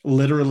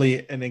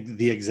literally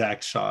the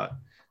exact shot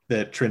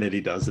that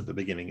Trinity does at the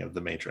beginning of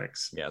the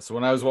Matrix. Yeah, so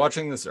when I was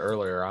watching this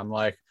earlier, I'm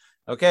like,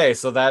 okay,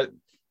 so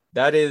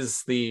that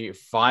is the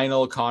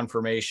final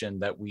confirmation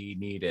that we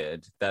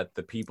needed, that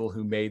the people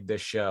who made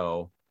this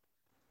show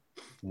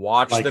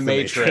watched like the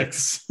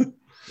Matrix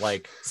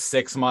like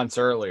 6 months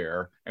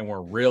earlier and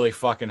were really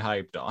fucking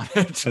hyped on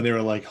it. And they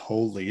were like,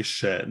 holy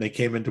shit. And they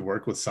came into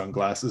work with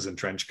sunglasses and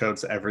trench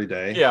coats every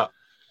day. Yeah.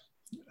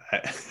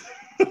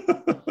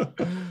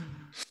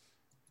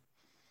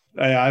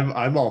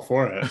 I'm all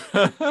for it.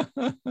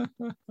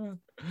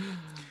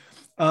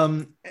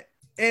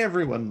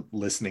 Everyone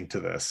listening to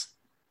this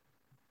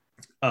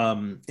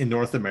in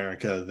North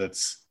America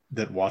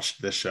that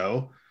watched this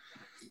show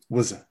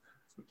was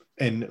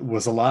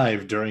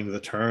alive during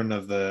the turn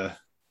of the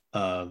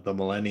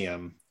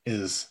millennium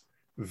is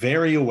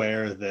very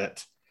aware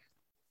that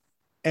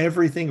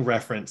everything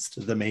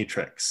referenced the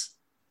Matrix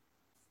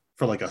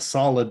for like a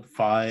solid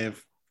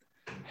 5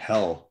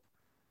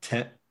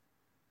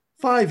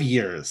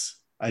 years,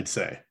 I'd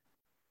say.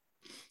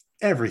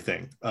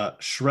 Everything,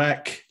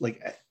 Shrek,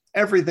 like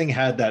everything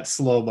had that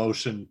slow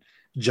motion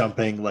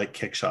jumping like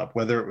kick shop,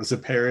 whether it was a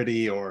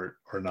parody or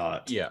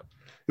not. Yeah,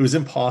 it was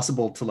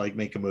impossible to like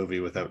make a movie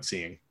without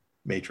seeing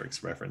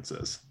Matrix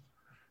references.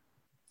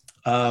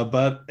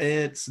 But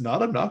it's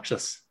not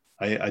obnoxious.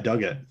 I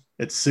dug it.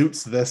 It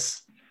suits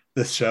this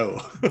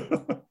show.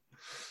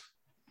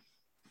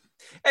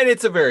 And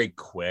it's a very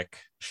quick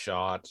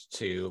shot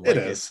too. Like it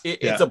is.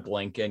 It's a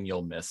blink and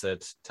you'll miss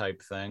it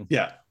type thing.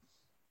 Yeah.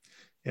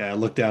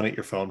 Look down at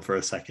your phone for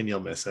a second, you'll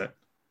miss it.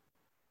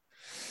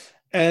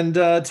 And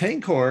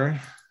Tankor,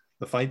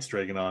 the fight's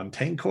dragging on.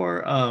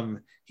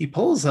 Tankor, he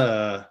pulls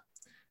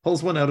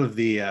one out of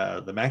the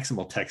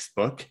Maximal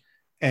textbook,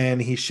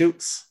 and he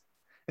shoots.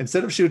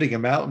 Instead of shooting a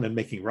mountain and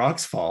making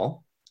rocks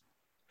fall,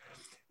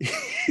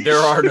 there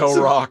are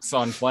no rocks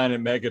on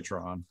planet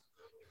Megatron.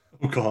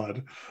 Oh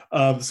God.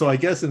 So I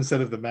guess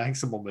instead of the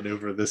Maximal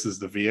maneuver, this is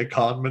the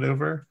Viacom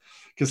maneuver,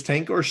 because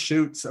Tankor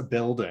shoots a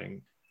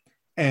building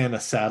and a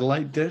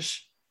satellite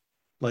dish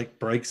like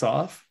breaks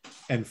off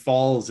and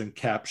falls and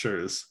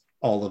captures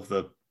all of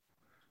the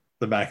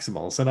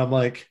Maximals. And I'm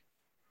like,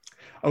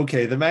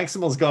 okay, the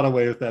Maximals got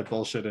away with that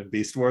bullshit in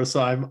Beast Wars,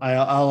 so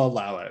I'll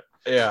allow it.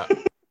 Yeah.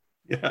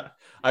 Yeah.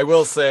 I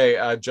will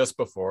say, just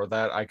before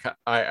that,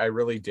 I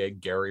really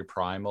dig Gary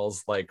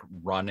Primal's like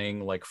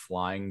running, like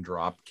flying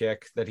drop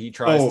kick that he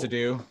tries to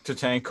do to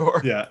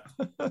Tankor. Yeah.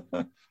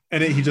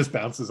 And he just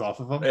bounces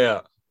off of him.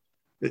 Yeah.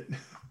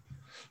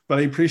 But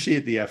I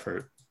appreciate the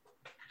effort.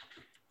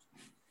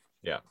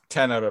 Yeah.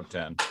 10 out of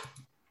 10.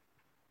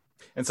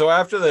 And so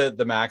after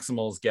the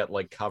Maximals get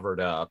like covered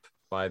up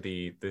by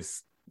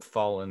this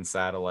fallen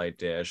satellite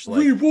dish, like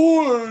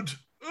reward.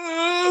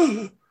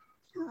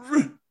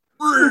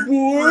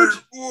 Reward,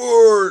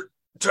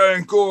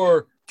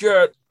 Tankor,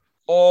 get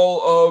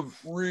all of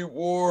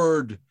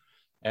reward.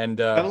 And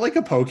kind of like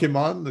a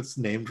Pokemon that's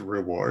named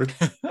Reward.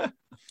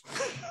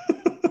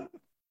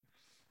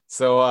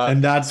 So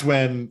and that's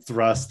when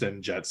Thrust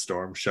and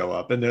Jetstorm show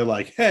up, and they're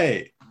like,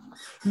 hey,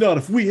 not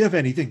if we have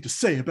anything to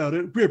say about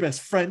it, we're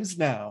best friends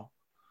now.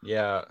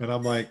 Yeah. And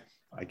I'm like,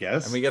 I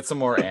guess. And we get some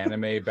more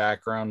anime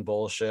background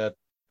bullshit.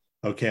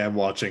 Okay, I'm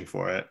watching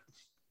for it.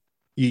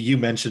 You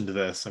mentioned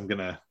this. I'm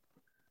gonna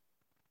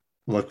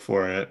look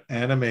for it.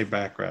 Anime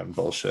background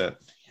bullshit.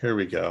 Here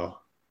we go.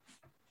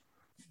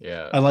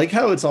 Yeah. I like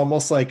how it's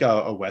almost like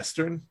a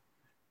Western.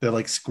 They're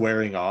like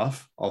squaring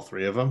off, all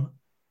three of them.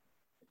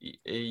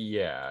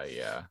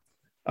 Yeah.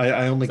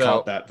 I only So,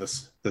 caught that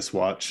this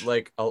watch.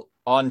 Like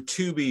on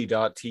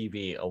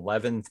Tubi.tv,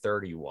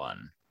 11:31.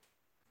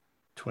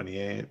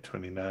 28,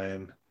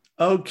 29.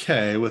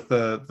 Okay, with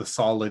the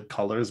solid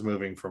colors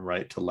moving from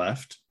right to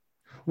left.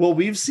 Well,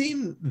 we've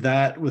seen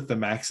that with the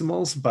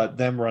Maximals, but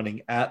them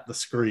running at the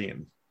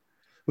screen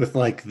with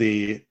like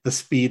the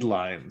speed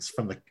lines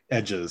from the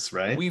edges,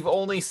 right? We've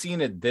only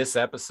seen it this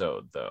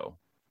episode, though.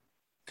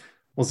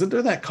 Wasn't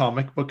there that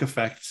comic book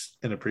effect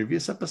in a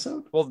previous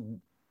episode? Well,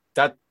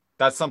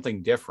 that's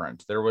something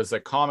different. There was a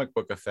comic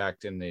book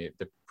effect in the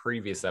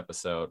previous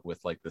episode with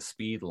like the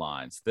speed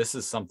lines. This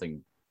is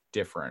something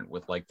different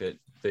with like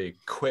the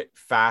quick,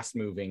 fast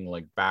moving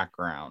like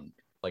background,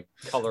 like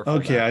colorful.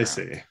 Okay, background. I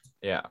see.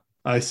 Yeah.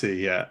 I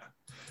see, yeah.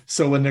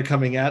 So when they're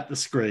coming at the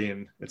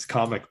screen, it's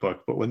comic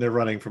book, but when they're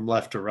running from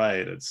left to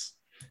right, it's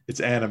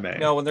anime.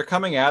 No, when they're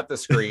coming at the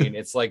screen,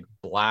 it's like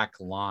black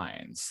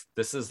lines.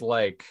 This is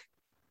like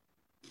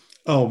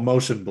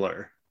motion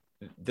blur.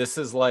 This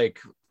is like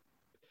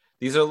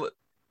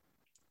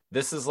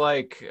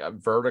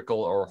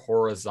vertical or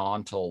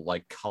horizontal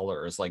like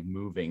colors like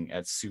moving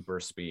at super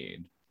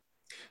speed.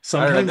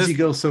 Sometimes you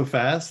go so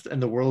fast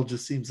and the world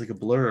just seems like a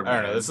blur.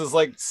 I don't know. This is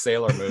like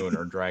Sailor Moon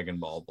or Dragon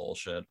Ball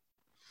bullshit.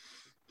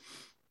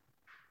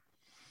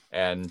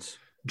 And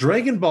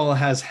Dragon Ball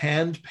has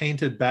hand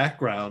painted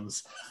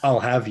backgrounds. I'll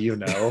have you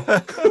know.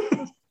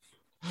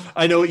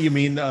 I know what you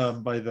mean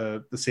by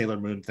the Sailor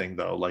Moon thing,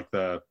 though, like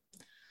the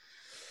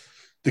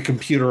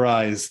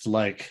computerized,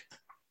 like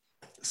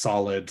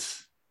solid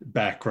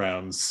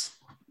backgrounds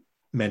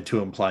meant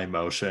to imply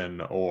motion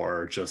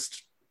or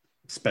just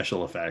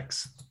special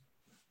effects.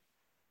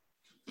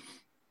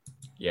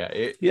 Yeah,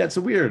 it's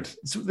a weird.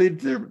 So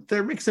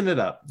they're mixing it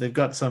up. They've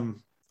got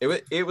some.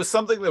 It was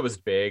something that was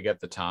big at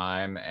the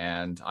time,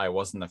 and I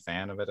wasn't a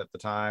fan of it at the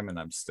time, and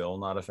I'm still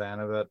not a fan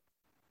of it.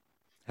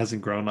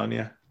 Hasn't grown on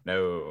you?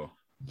 No.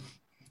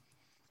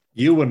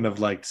 You wouldn't have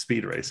liked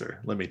Speed Racer,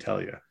 let me tell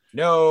you.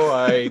 No,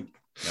 I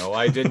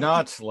did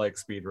not like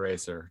Speed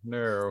Racer.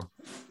 No.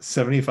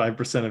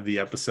 75% of the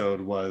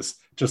episode was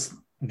just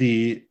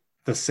the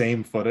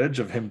same footage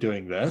of him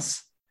doing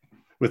this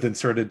with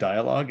inserted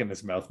dialogue and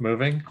his mouth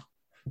moving,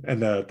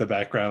 and the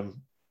background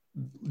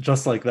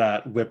just like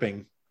that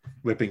whipping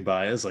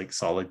by as like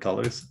solid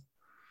colors.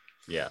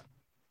 Yeah.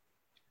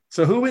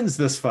 So who wins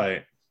this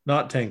fight?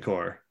 Not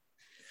Tankor.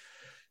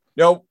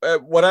 No,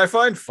 what I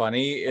find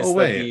funny is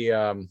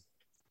that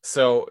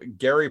so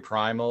Gary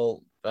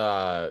Primal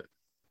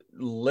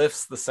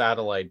lifts the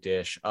satellite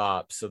dish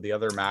up so the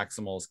other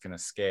Maximals can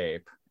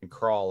escape and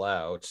crawl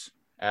out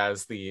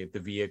as the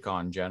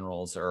Viacon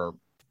generals are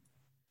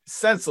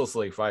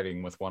senselessly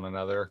fighting with one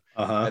another.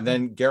 And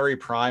then Gary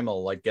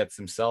Primal like gets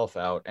himself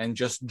out and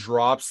just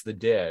drops the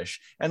dish,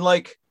 and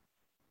like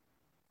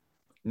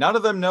none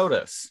of them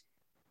notice.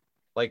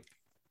 Like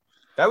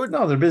that would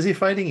they're busy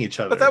fighting each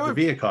other. But that would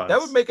that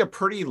would make a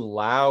pretty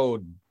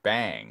loud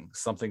bang,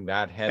 something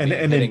that heavy.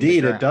 And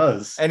indeed it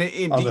does. And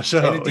indeed, on the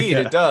show.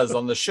 It does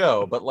on the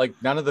show, but like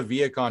none of the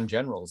Viacon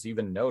generals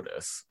even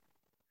notice.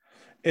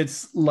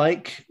 It's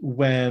like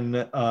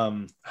when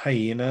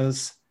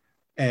hyenas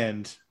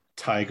and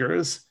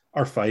tigers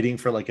are fighting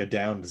for like a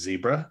downed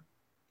zebra,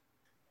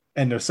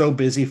 and they're so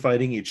busy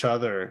fighting each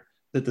other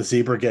that the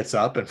zebra gets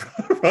up and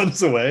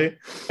runs away,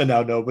 and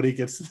now nobody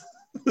gets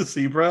the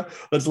zebra.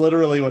 That's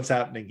literally what's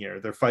happening here.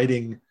 They're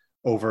fighting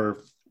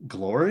over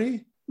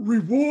glory,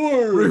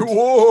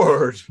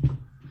 reward.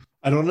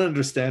 I don't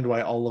understand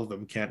why all of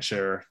them can't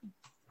share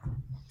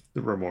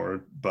the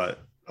reward, but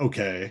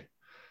okay.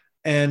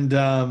 And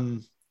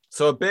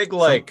so a big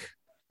like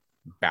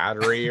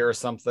battery or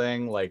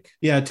something, like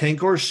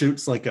Tankor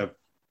shoots like an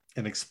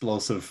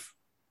explosive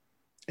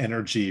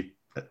energy,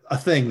 a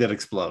thing that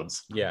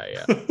explodes.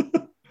 Yeah.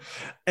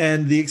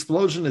 And the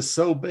explosion is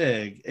so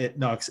big it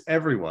knocks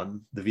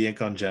everyone, the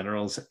Viacon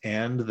generals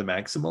and the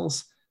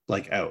Maximals,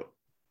 like out,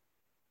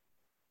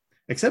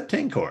 except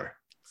Tankor.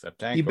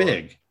 He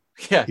big.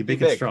 Yeah, he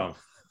big and strong.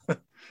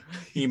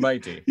 He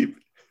mighty.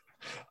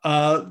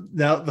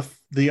 Now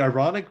the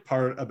ironic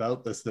part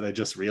about this that I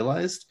just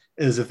realized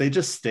is if they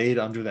just stayed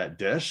under that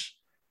dish,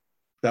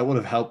 that would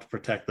have helped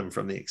protect them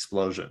from the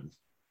explosion.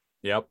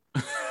 Yep.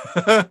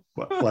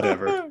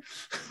 Whatever.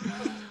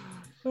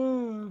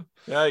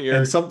 Yeah,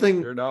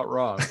 you're not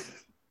wrong.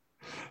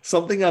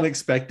 Something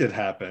unexpected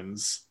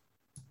happens.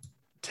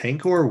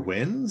 Tankor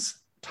wins,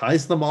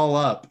 ties them all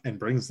up, and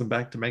brings them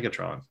back to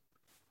Megatron.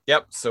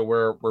 Yep. So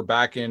we're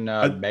back in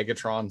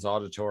Megatron's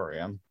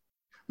auditorium.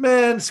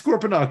 Man,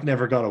 Scorponok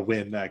never got a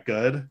win that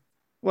good.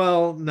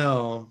 Well,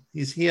 no,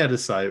 he had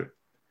his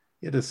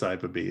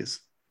Cyber Bees.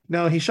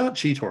 No, he shot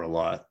Cheetor a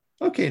lot.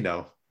 Okay,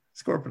 no,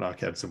 Scorponok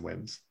had some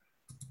wins.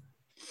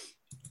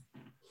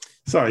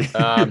 Sorry,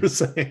 you were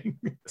saying.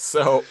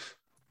 So,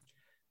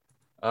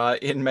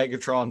 in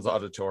Megatron's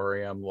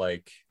auditorium,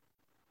 like,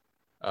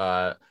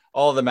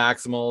 all the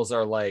Maximals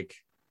are like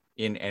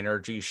in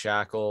energy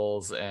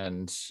shackles,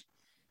 and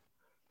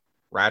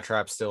Rat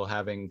Trap's still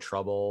having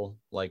trouble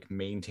like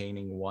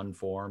maintaining one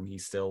form.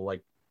 He's still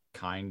like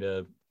kind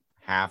of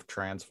half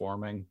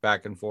transforming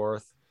back and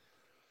forth.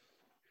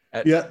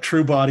 Yeah,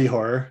 true body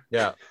horror.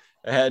 Yeah.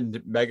 And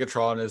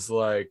Megatron is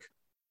like,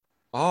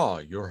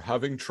 you're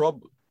having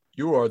trouble.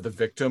 You are the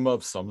victim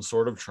of some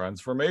sort of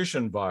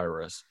transformation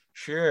virus.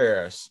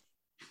 Cheers.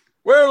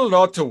 Well,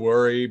 not to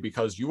worry,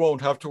 because you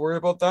won't have to worry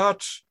about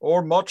that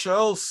or much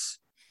else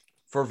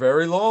for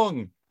very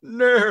long.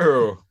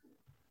 No.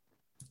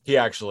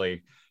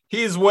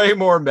 He's way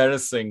more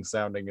menacing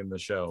sounding in the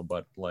show,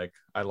 but like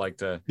I like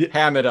to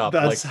ham it up.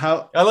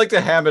 I like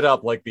to ham it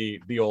up like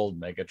the old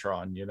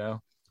Megatron, you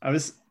know? I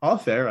was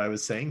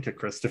saying to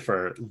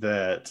Christopher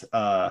that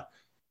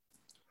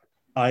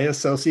I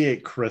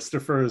associate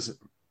Christopher's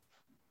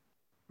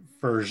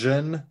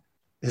version,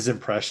 his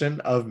impression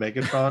of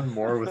Megatron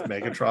more with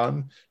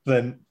Megatron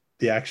than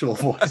the actual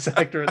voice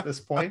actor at this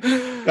point.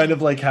 Kind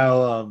of like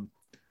how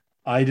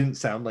I didn't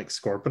sound like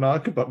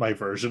Scorponok, but my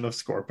version of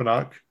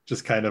Scorponok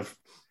just kind of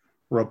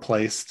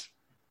replaced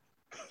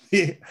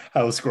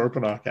how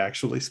Scorponok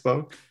actually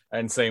spoke.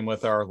 And same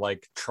with our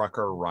like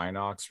Trucker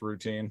Rhinox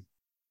routine.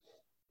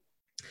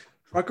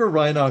 Trucker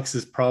Rhinox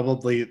is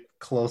probably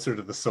closer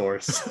to the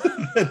source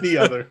than the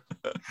other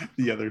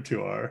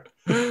two are.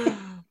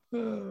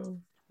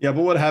 Yeah,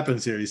 but what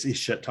happens here? He's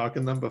shit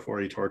talking them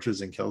before he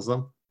tortures and kills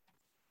them.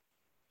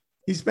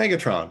 He's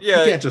Megatron.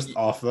 Yeah, he can't just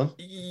off them.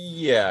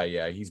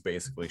 Yeah, he's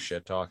basically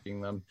shit talking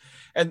them.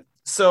 And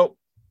so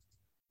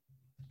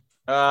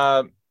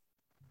Tankor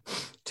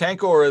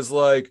is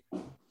like,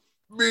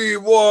 "Me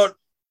want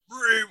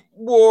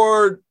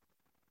reward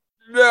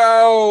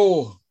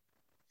now."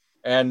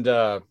 And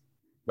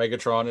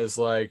Megatron is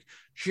like,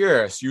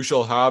 "Yes, you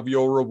shall have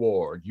your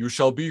reward. You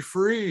shall be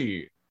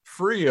free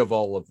of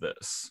all of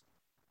this."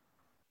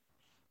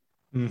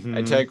 Mm-hmm.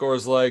 And Tankor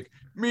is like,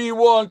 "Me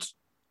want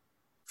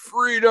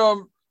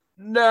freedom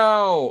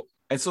now."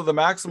 And so the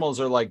Maximals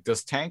are like,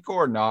 does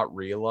Tankor not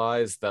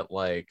realize that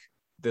like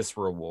this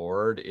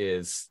reward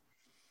is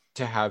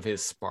to have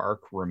his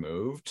spark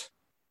removed?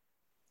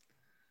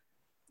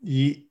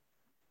 Yeah.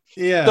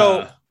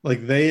 So,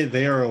 like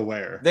they are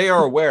aware. They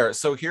are aware.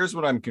 So here's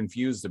what I'm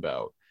confused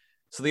about.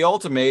 So the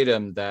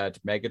ultimatum that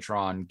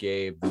Megatron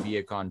gave the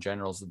Viacon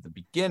generals at the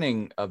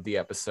beginning of the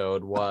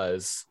episode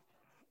was,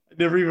 I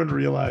never even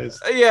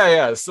realized. So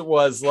it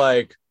was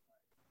like,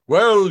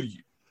 well,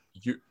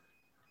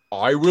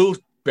 I will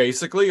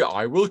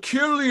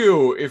kill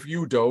you if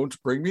you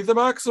don't bring me the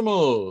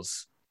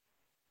Maximals.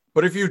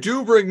 But if you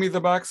do bring me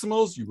the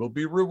Maximals, you will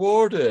be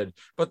rewarded.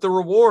 But the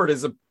reward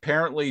is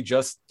apparently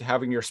just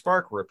having your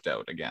spark ripped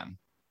out again.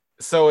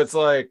 So it's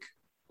like,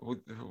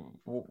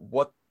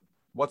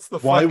 what's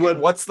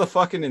the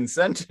fucking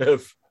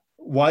incentive?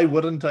 Why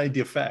wouldn't I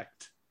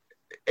defect?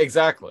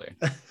 Exactly.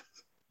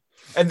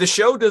 And the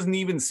show doesn't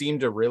even seem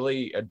to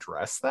really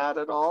address that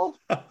at all.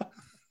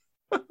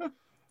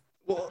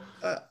 Well,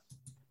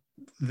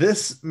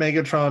 this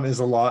Megatron is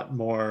a lot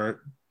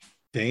more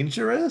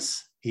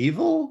dangerous,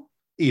 evil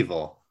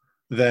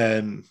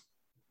than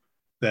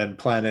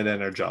Planet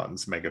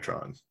Energon's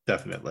Megatron.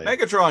 Definitely.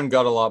 Megatron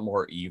got a lot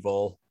more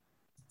evil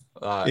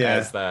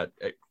as that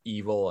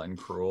evil and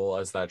cruel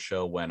as that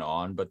show went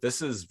on. But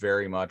this is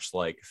very much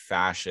like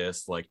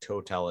fascist, like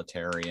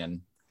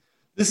totalitarian.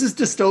 This is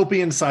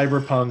dystopian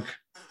cyberpunk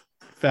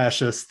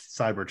fascist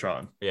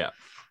Cybertron. Yeah.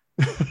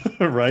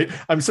 Right?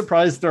 I'm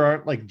surprised there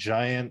aren't like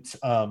giant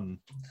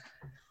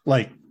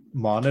like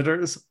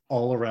monitors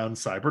all around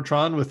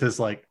Cybertron with his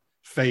like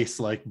face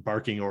like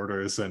barking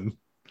orders and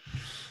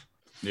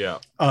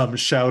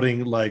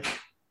shouting like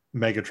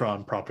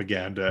Megatron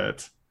propaganda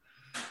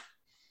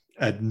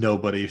at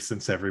nobody,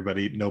 since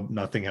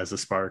nothing has a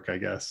spark, I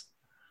guess.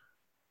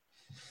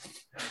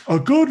 A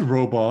good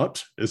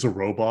robot is a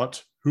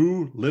robot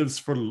who lives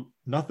for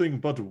nothing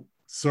but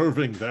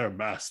serving their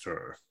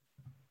master.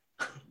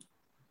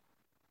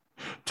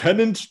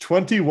 Tenant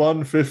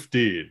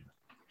 2115.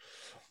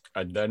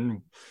 And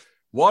then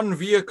one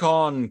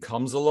Viacon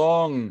comes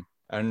along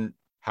and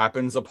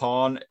happens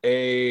upon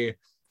a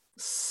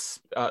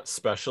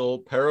special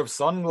pair of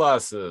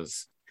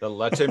sunglasses that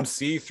let him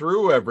see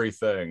through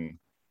everything.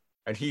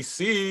 And he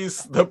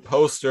sees the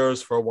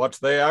posters for what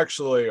they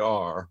actually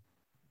are.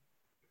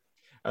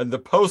 And the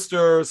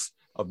posters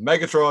of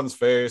Megatron's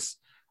face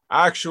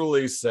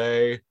actually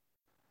say,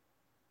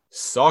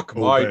 "Suck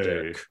my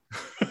dick."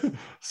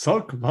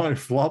 Suck my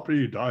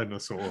floppy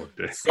dinosaur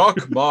dick.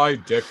 Suck my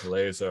dick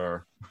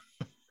laser.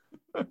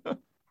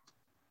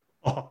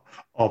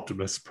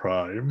 Optimus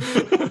Prime.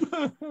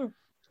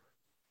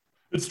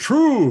 It's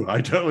true,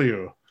 I tell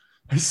you.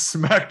 I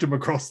smacked him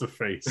across the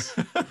face.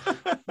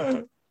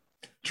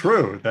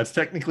 True, that's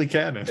technically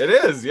canon. It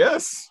is,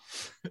 yes.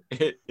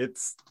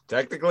 It's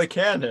technically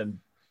canon.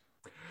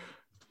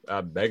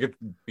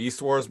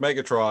 Beast Wars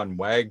Megatron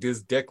wagged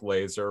his dick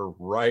laser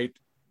right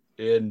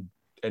in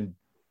and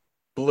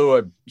blew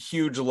a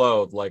huge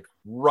load, like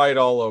right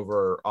all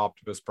over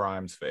Optimus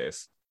Prime's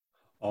face.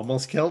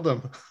 Almost killed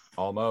him.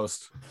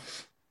 Almost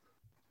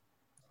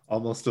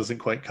doesn't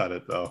quite cut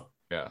it though.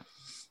 Yeah.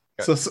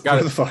 So Got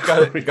where the fuck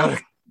got are we?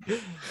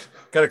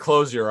 Got to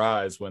close your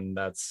eyes when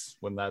that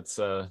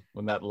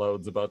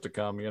load's about to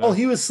come. You know. Oh,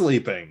 he was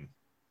sleeping.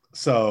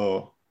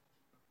 So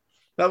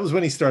that was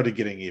when he started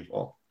getting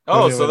evil.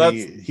 Oh, When so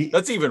he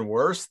that's even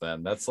worse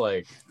then. That's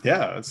like,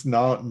 yeah, it's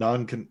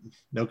no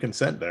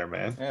consent there,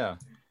 man. yeah,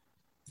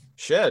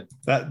 shit.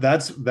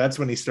 That's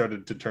when he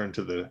started to turn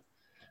to the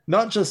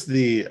not just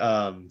the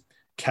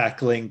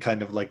cackling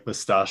kind of like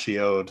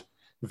mustachioed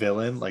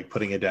villain, like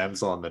putting a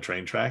damsel on the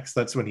train tracks.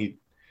 That's when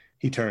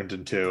he turned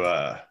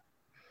into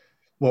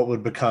what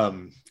would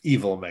become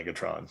evil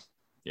Megatron.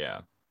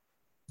 Yeah.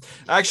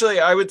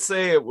 Actually, I would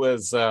say it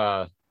was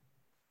it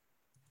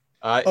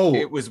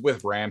was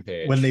with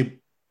Rampage. When they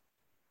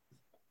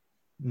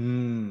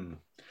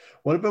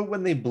what about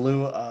when he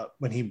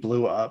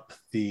blew up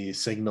the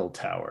signal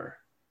tower?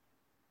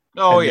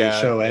 Oh, and yeah.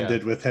 The show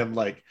ended with him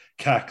like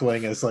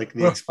cackling as like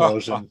the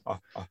explosion.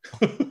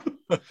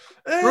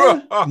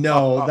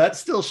 No, that's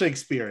still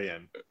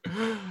Shakespearean.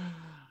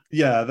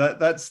 Yeah,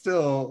 that's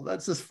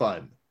just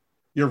fun.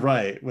 You're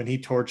right. When he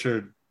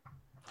tortured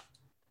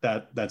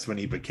that's when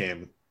he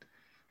became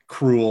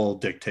cruel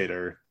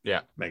dictator.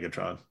 Yeah,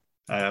 Megatron.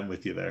 I am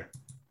with you there.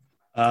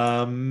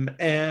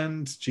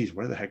 And geez,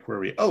 where the heck were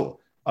we? Oh,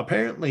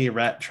 apparently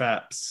Rat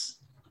Trap's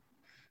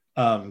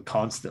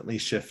constantly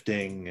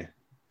shifting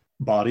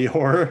body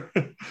horror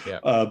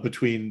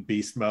between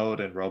beast mode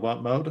and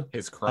robot mode.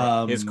 His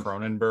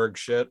Cronenberg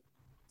shit.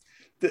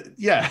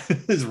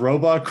 His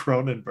robot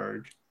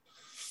Cronenberg.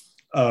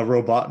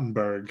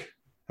 Robotenberg.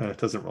 It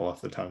doesn't roll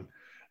off the tongue.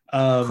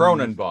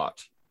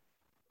 Cronenbot.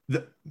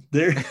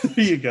 There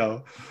you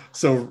go.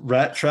 So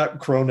Rat Trap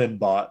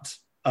Cronenbot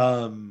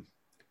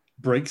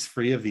breaks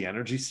free of the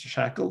energy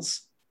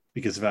shackles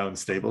because of how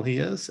unstable he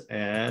is.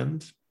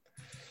 And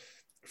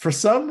for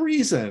some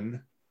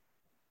reason,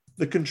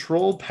 the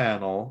control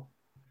panel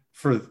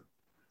for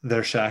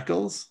their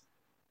shackles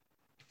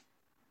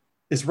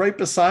is right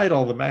beside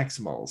all the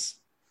Maximals.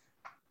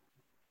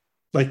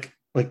 Like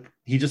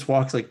he just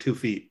walks like 2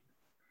 feet.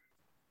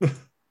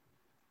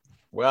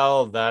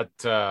 Well,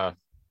 that's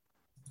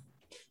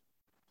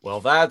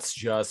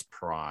just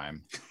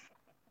Prime.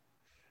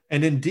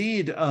 And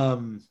indeed,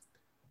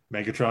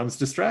 Megatron's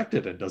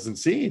distracted and doesn't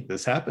see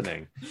this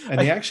happening.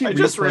 And he actually I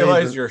just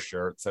realized your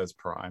shirt says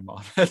Prime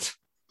on it.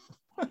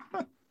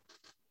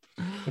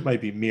 It might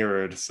be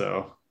mirrored,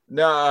 so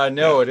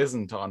no, it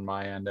isn't on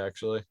my end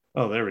actually.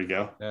 Oh, there we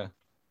go. Yeah.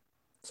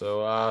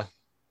 So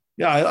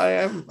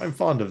yeah, I'm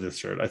fond of this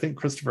shirt. I think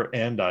Christopher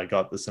and I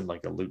got this in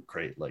like a loot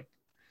crate like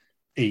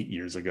 8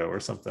 years ago or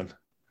something.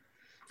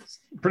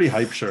 Pretty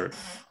hype shirt.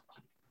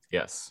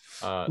 Yes.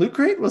 Loot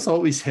crate was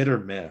always hit or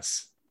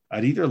miss.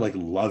 I'd either like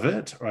love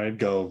it or I'd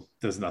go,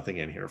 there's nothing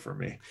in here for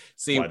me.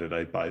 See, why did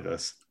I buy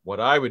this?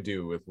 What I would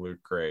do with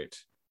Loot Crate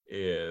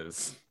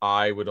is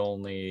I would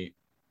only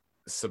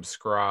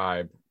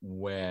subscribe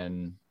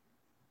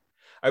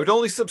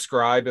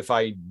if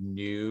I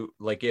knew,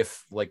 like,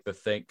 if like the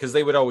thing, because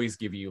they would always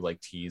give you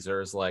like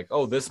teasers like,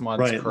 oh, this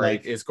month's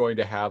crate is going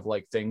to have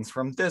like things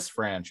from this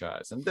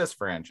franchise and this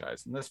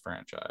franchise and this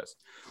franchise.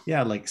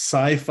 Yeah, like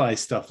sci-fi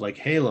stuff like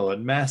Halo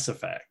and Mass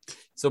Effect.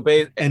 So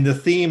and the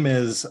theme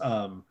is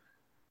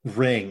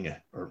Ring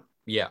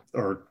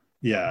or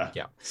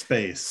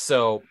space.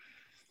 So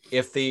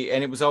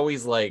and it was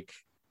always like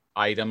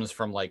items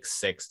from like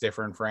 6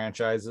 different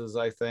franchises,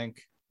 I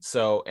think.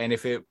 So, and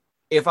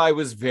if I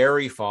was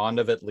very fond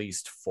of at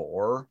least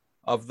 4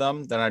 of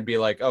them, then I'd be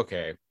like,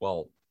 okay,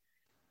 well,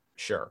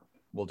 sure,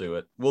 we'll do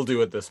it. We'll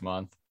do it this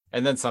month.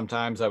 And then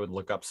sometimes I would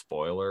look up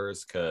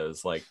spoilers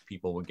because like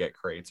people would get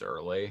crates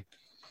early.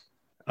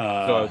 So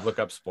I would look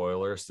up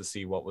spoilers to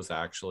see what was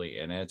actually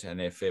in it. And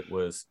if it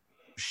was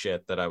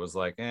shit that I was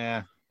like,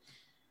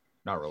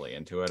 not really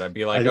into it, I'd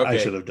be like, okay, I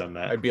should have done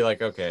that. I'd be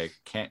like, okay,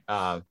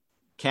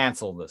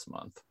 cancel this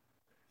month.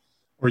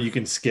 Or you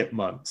can skip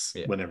months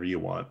whenever you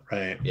want,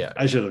 right? Yeah.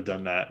 I should have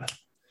done that.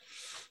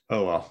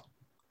 Oh, well.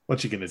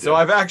 What you going to do? So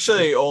I've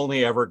actually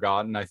only ever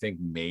gotten, I think,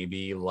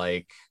 maybe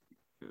like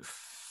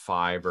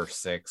 5 or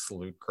 6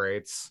 loot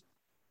crates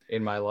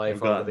in my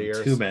life over the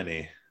years. Too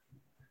many.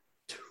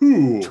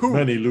 Too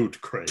many loot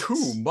crates.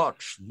 Too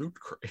much loot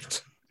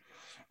crate.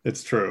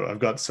 It's true. I've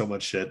got so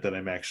much shit that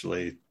I'm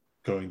actually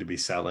going to be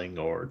selling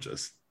or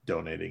just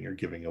donating or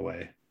giving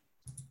away.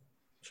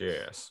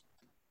 Cheers.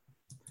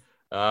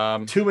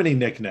 Too many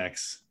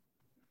knickknacks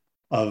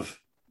of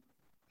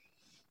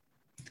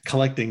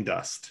collecting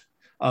dust.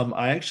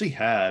 I actually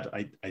had,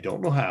 I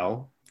don't know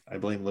how, I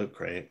blame Loot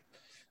Crate.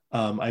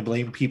 I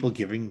blame people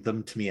giving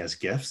them to me as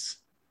gifts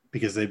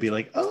because they'd be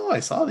like, oh, I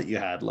saw that you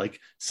had like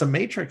some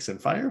Matrix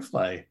and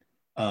Firefly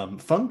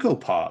Funko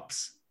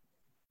Pops.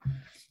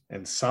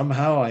 And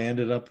somehow I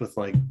ended up with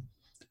like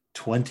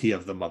 20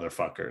 of the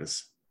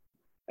motherfuckers.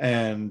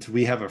 And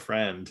we have a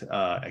friend,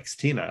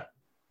 Xtina,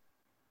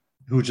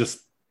 who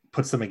just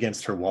puts them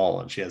against her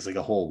wall, and she has like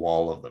a whole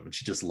wall of them, and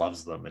she just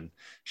loves them and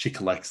she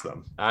collects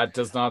them. That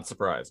does not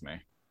surprise me.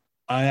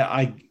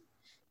 I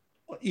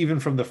even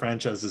from the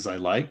franchises I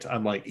liked,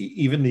 I'm like,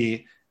 even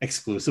the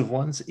exclusive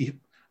ones,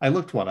 I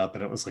looked one up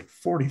and it was like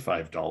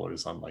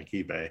 $45 on like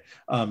eBay.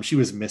 She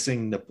was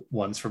missing the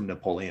ones from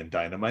Napoleon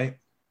Dynamite,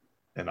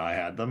 and I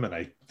had them, and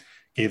I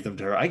gave them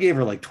to her. I gave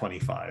her like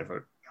 25,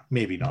 or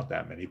maybe not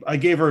that many. I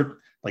gave her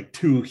like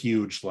 2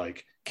 huge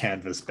like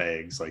canvas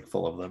bags like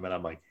full of them, and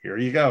I'm like, here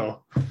you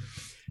go.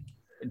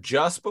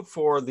 Just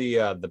before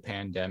the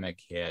pandemic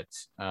hit,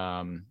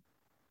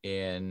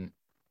 in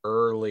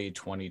early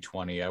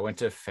 2020, I went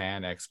to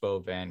Fan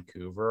Expo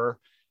Vancouver,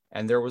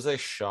 and there was a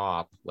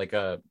shop, like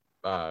a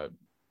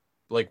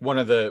like one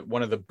of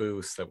the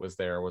booths that was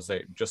there was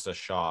just a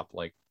shop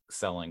like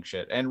selling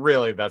shit. And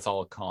really that's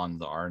all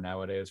cons are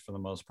nowadays for the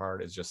most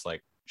part, is just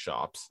like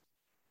shops,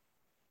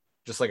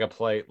 just like a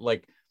play,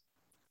 like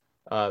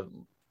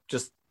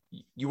just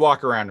you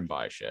walk around and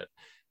buy shit.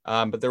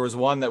 But there was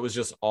one that was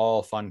just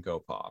all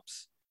Funko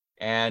Pops,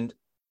 and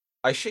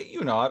I shit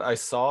you not, I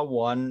saw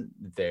one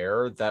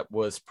there that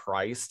was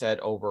priced at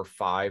over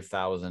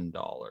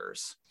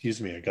 $5,000. Excuse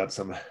me, I got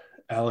some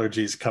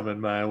allergies coming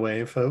my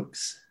way,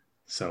 folks.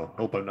 So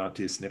hope I'm not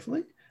too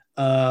sniffly.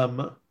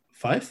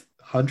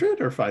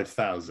 500 or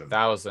 5,000?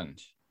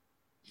 1,000.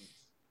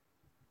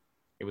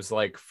 It was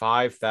like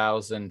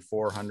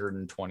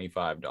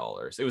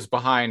 $5,425. It was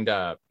behind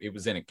it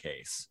was in a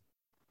case.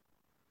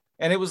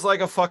 And it was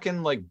like a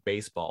fucking like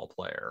baseball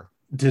player.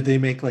 Did they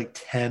make like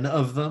 10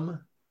 of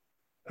them?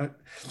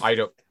 I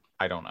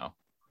don't know.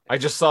 I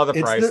just saw the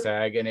price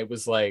tag, and it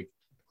was like,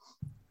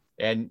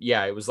 and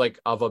yeah, it was like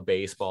of a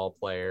baseball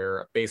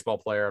player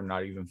I'm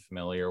not even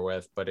familiar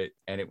with, but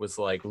it was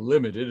like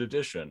limited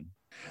edition.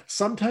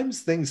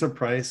 Sometimes things are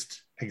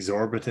priced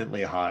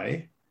exorbitantly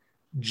high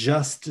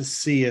just to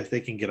see if they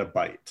can get a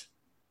bite,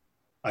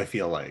 I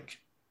feel like.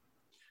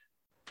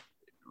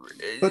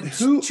 But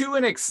to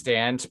an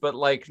extent, but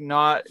like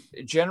not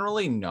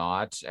generally,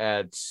 not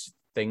at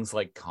things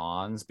like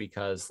cons,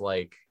 because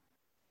like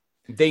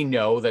they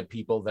know that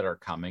people that are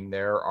coming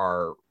there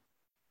are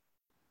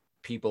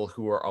people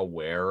who are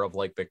aware of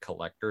like the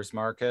collector's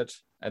market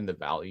and the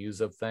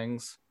values of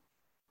things.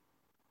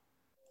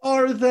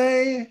 Are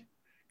they?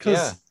 Because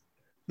yeah.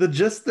 The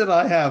gist that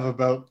I have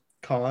about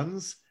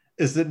cons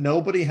is that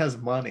nobody has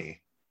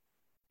money.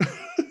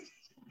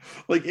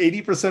 Like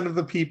 80% of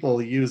the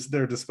people use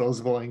their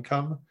disposable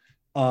income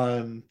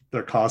on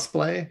their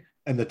cosplay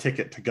and the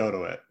ticket to go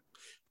to it.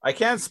 I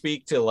can't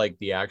speak to like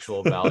the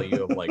actual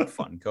value of like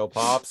Funko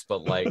Pops,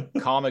 but like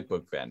comic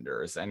book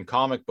vendors and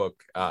comic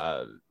book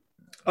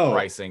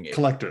pricing.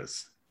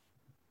 Collectors.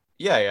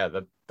 Yeah.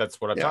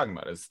 That's what I'm talking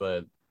about, is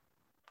the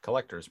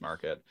collector's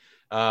market.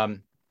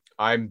 I'm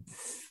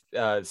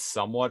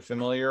somewhat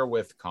familiar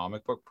with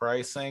comic book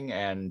pricing,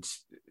 and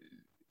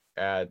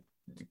at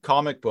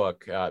comic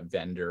book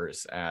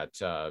vendors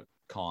at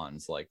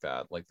cons like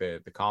that, like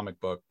the comic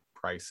book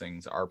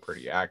pricings are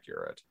pretty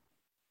accurate.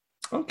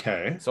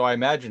 Okay. So I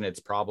imagine it's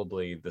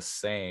probably the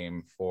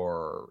same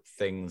for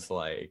things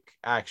like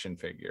action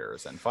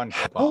figures and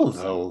Funko Pops. Oh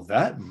no,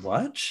 that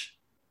much?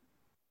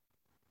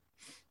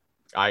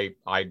 I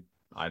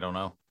don't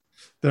know.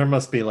 There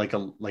must be like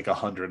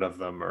 100 of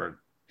them. Or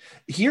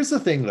here's the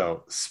thing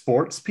though,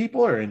 sports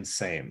people are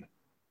insane,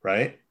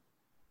 right?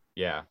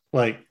 Yeah.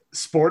 Like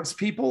sports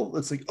people,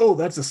 it's like, oh,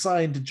 that's a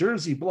signed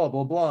jersey, blah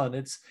blah blah, and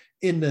it's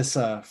in this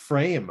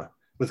frame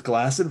with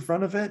glass in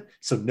front of it,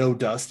 so no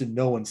dust and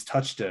no one's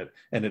touched it,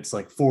 and it's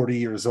like 40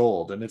 years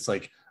old, and it's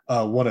like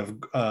one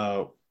of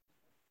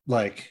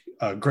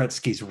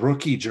Gretzky's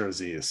rookie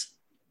jerseys.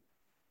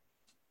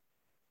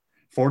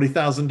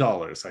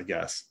 $40,000, I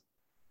guess.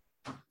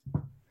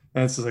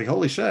 And it's just like,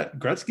 holy shit,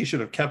 Gretzky should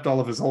have kept all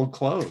of his old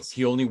clothes.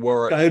 He only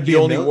wore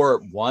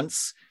it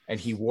once, and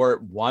he wore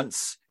it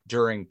once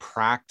during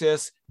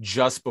practice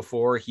just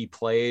before he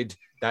played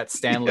that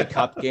Stanley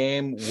Cup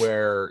game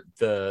where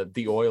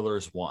the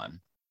Oilers won.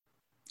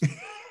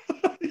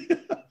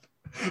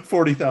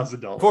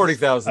 $40,000.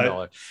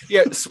 $40,000.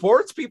 Yeah,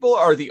 sports people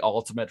are the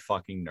ultimate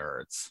fucking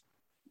nerds.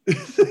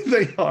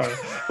 They are.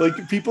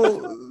 Like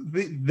people,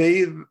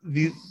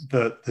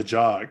 the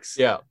jocks.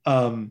 Yeah.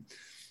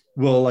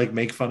 Will like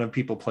make fun of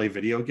people play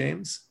video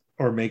games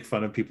or make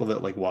fun of people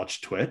that like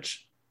watch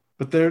Twitch,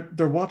 but they're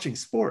watching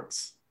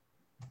sports.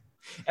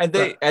 And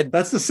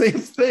that's the same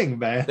thing,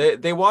 man.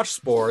 They watch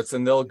sports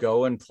and they'll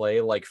go and play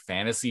like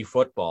fantasy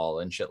football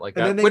and shit like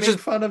that. And then they make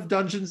fun of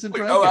Dungeons and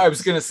Dragons. Oh, I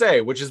was gonna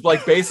say, which is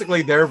like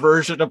basically their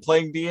version of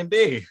playing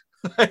D&D.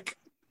 Like,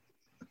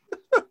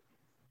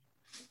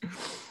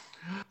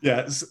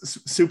 yeah,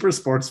 super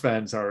sports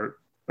fans are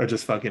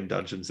just fucking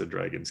Dungeons and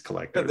Dragons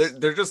collectors.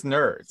 They're just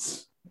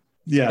nerds.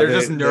 Yeah, they're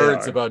just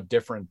nerds about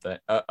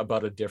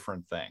about a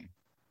different thing.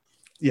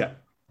 Yeah.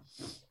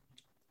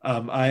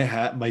 I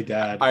had my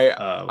dad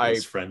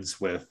was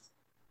friends with.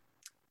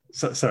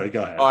 Sorry,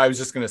 go ahead. Oh, I was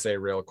just gonna say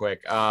real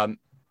quick.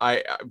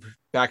 I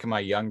back in my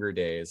younger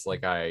days,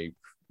 like I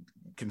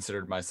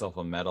considered myself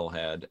a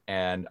metalhead,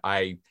 and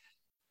I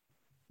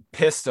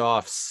pissed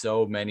off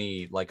so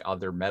many like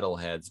other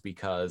metalheads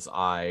because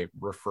I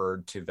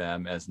referred to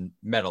them as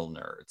metal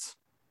nerds,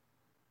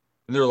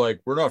 and they're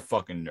like, "We're not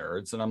fucking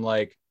nerds," and I'm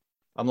like,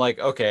 I'm like,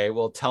 okay,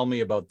 well, tell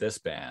me about this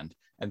band.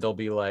 And they'll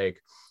be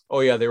like, oh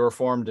yeah, they were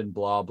formed in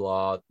blah,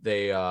 blah.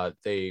 They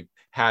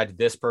had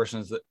this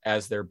person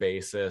as their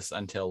bassist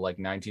until like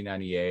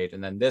 1998.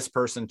 And then this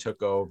person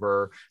took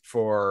over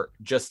for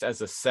just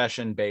as a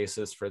session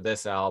bassist for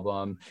this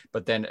album,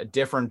 but then a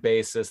different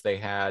bassist they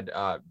had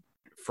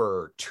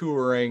for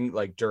touring,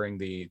 like during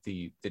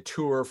the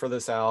tour for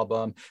this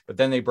album. But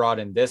then they brought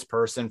in this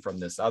person from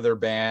this other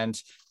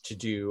band to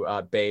do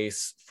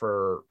bass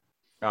for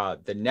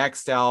the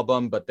next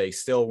album, but they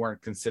still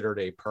weren't considered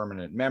a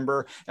permanent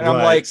member. And right.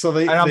 I'm like, so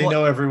they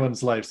know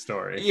everyone's life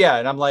story. Yeah.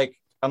 And I'm like,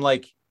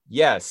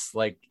 yes,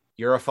 like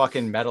you're a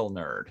fucking metal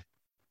nerd.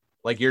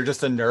 Like you're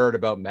just a nerd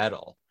about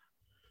metal.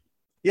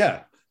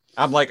 Yeah.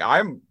 I'm like,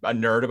 I'm a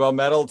nerd about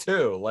metal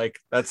too. Like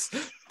that's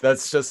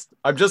just,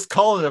 I'm just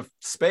calling a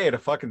spade a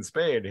fucking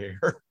spade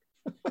here.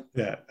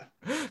 Yeah.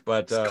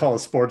 But just call a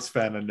sports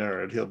fan a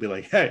nerd. He'll be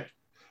like, hey,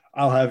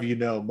 I'll have you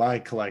know my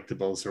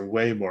collectibles are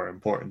way more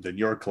important than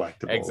your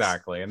collectibles.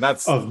 Exactly. And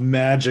that's of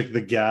Magic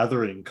the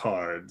Gathering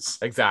cards.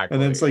 Exactly.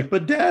 And then it's like,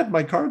 but Dad,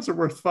 my cards are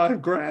worth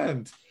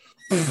 $5,000.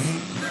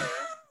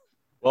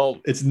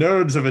 Well, it's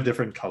nerds of a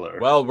different color.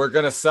 Well, we're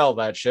gonna sell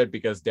that shit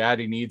because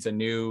Daddy needs a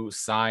new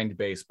signed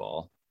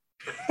baseball.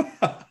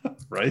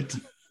 Right?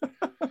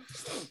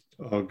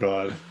 Oh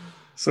God.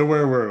 So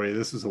where were we?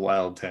 This was a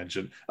wild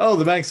tangent. Oh,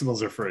 the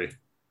Maximals are free.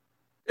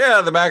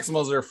 Yeah, the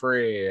Maximals are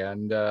free,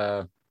 and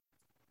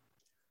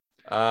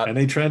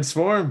they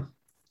transform.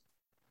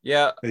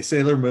 Yeah, they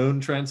Sailor Moon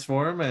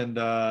transform, and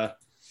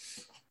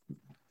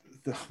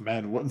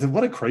man,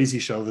 what a crazy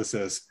show this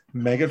is.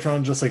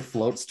 Megatron just like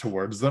floats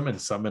towards them and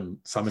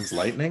summons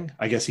lightning.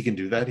 I guess he can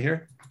do that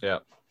here. Yeah.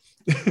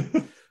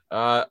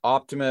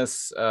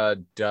 Optimus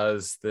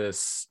does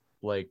this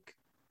like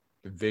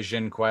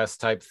Vision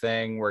Quest type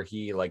thing where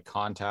he like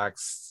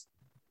contacts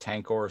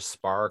Tankor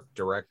Spark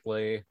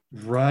directly.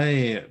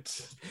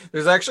 Right.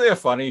 There's actually a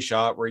funny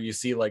shot where you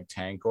see like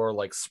Tankor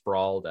like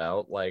sprawled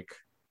out, like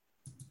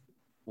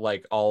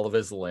all of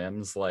his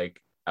limbs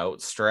like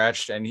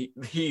outstretched, and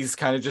he's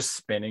kind of just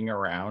spinning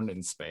around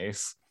in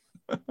space.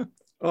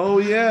 Oh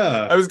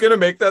yeah. I was gonna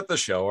make that the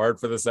show art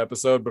for this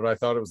episode, but I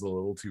thought it was a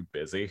little too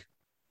busy.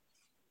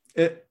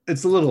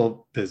 It's a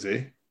little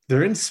busy.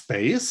 They're in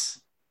space.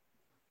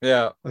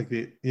 Yeah.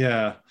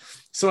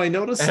 So I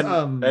noticed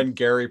and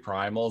Gary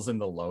Primal's in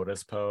the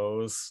lotus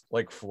pose,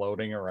 like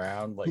floating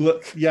around, like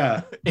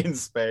in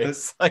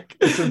space. Like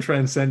it's some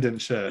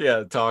transcendent shit.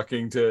 Yeah,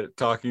 talking to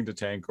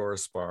Tankor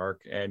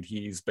Spark, and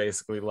he's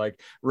basically like,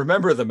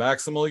 remember the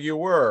Maximal you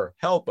were,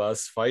 help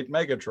us fight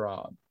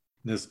Megatron.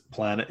 This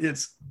planet,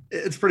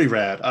 it's pretty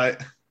rad.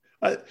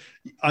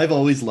 I've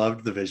always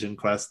loved the Vision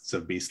Quests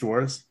of Beast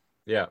Wars.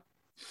 Yeah.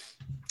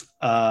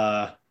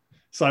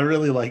 So I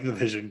really like the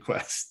Vision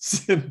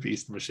Quests in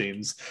Beast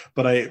Machines,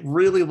 but I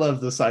really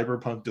love the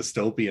cyberpunk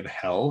dystopian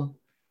hell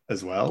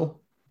as well.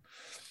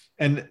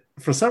 And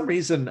for some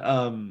reason,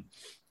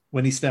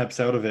 when he snaps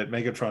out of it,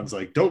 Megatron's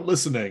like, "Don't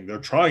listening. They're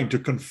trying to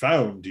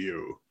confound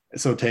you."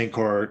 So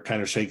Tankor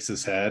kind of shakes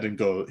his head and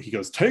he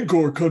goes,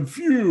 "Tankor,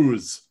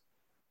 confuse!"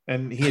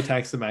 And he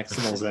attacks the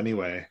Maximals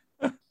anyway.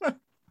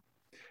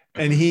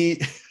 And he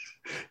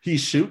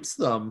shoots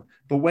them,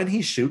 but when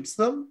he shoots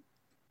them,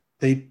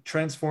 they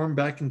transform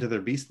back into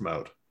their beast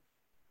mode.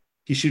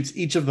 He shoots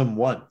each of them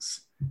once.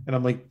 And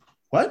I'm like,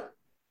 what?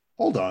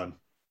 Hold on.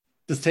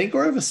 Does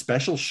Tankor have a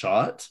special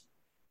shot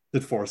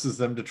that forces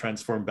them to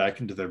transform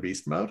back into their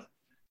beast mode?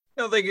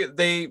 No,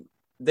 they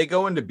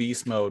go into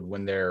beast mode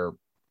when they're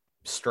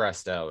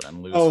stressed out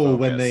and lose focus.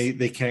 When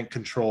they can't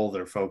control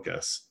their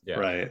focus. Yeah.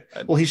 Right.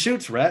 Well, he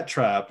shoots Rat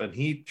Trap and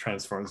he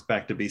transforms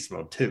back to beast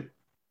mode too.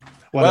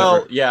 Whatever.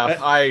 Well, yeah,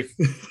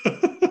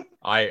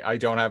 I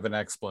don't have an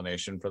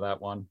explanation for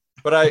that one.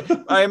 But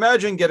I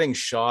imagine getting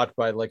shot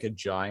by like a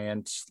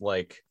giant,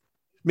 like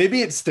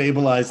maybe it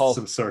stabilized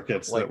some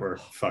circuits that were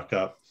fucked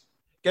up.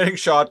 Getting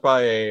shot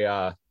by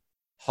a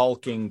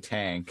hulking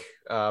tank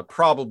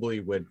probably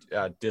would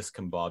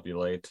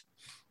discombobulate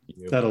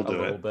you. That'll do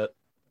a little bit.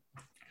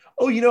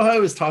 Oh, you know how I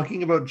was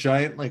talking about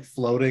giant like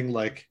floating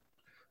like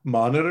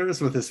monitors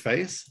with his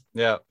face?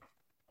 Yeah.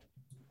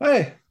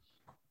 Hey.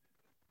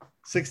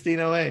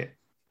 1608.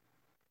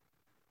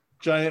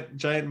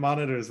 Giant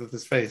monitors with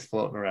his face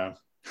floating around.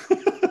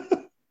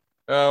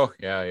 Oh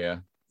yeah.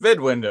 Vid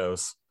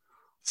windows.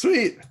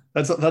 Sweet.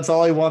 That's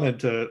all I wanted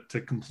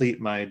to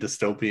complete my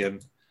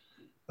dystopian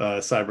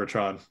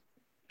Cybertron.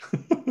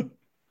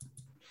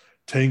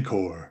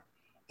 Tankor,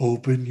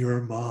 open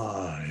your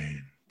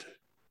mind.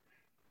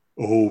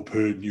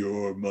 Open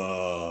your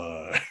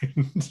mind.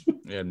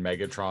 And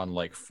Megatron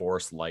like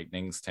force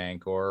lightnings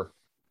Tankor.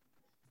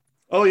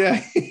 Oh yeah,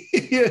 he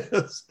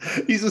is.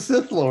 He's a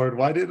Sith Lord.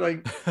 Why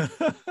didn't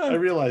I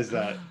realize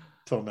that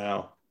till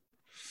now?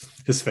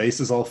 His face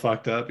is all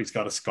fucked up. He's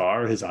got a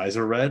scar. His eyes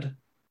are red.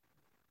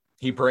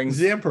 He's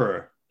the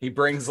Emperor. He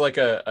brings like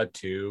a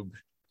tube.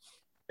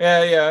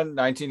 Yeah,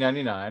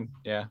 1999.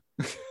 Yeah.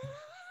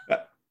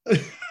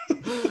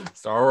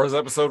 Star Wars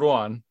Episode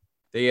 1.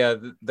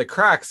 The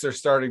cracks are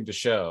starting to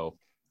show.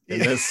 in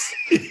this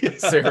Yeah.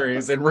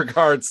 series in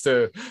regards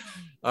to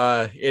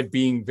it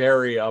being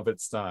very of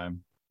its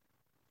time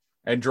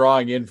and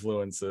drawing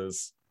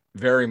influences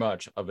very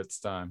much of its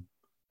time.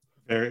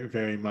 Very,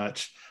 very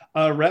much.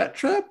 Rat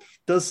Trap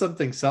does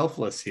something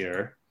selfless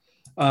here.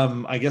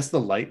 I guess the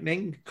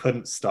lightning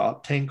couldn't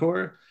stop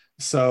Tankor,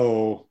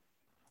 so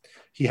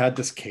he had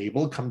this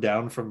cable come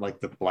down from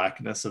like the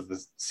blackness of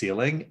the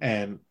ceiling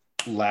and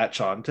latch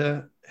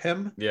onto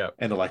him Yeah.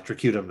 and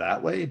electrocute him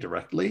that way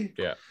directly.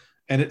 Yeah.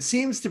 And it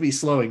seems to be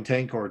slowing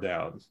Tankor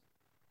down.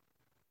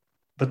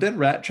 But then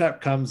Rat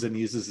Trap comes and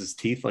uses his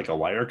teeth like a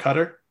wire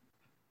cutter,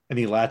 and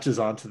he latches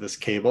onto this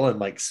cable and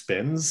like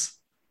spins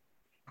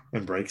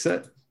and breaks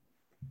it.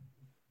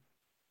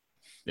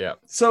 Yeah.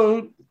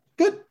 So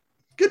good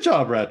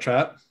job, Rat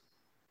Trap.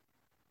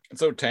 And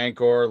so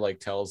Tankor like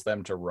tells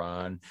them to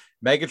run.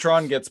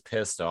 Megatron gets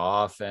pissed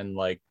off and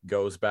like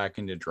goes back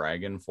into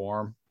dragon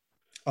form.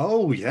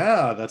 Oh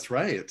yeah, that's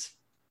right.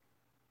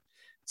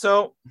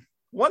 So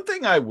one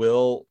thing I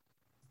will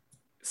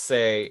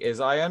say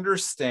is I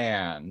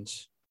understand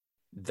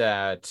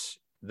that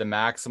the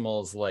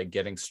Maximals like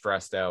getting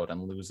stressed out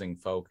and losing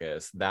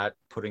focus, that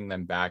putting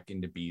them back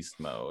into beast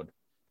mode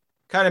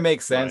kind of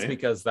makes sense, Right.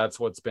 because that's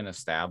what's been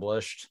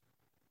established.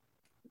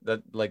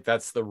 That like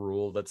that's the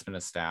rule that's been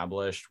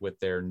established with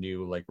their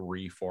new like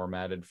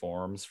reformatted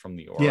forms from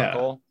the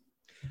Oracle.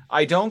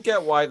 I don't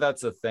get why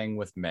that's a thing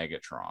with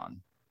Megatron,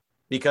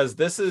 because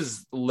this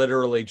is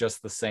literally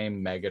just the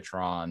same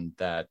Megatron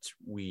that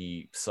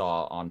we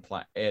saw on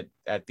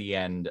at the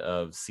end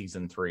of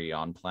season 3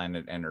 on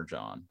Planet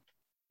Energon.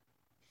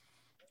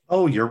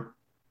 Oh, you're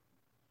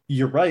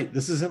right.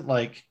 This isn't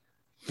like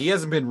He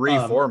hasn't been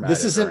reformatted.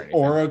 this or isn't anything.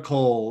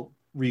 Oracle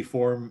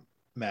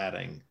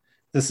reformatting.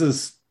 This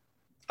is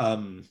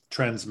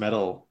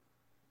Transmetal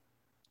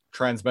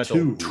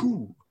Transmetal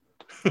 2.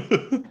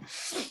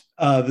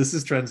 This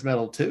is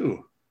Transmetal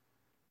 2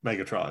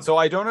 Megatron. So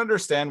I don't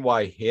understand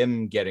why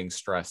him getting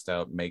stressed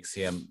out makes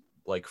him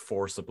like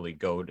forcibly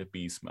go to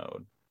beast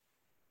mode.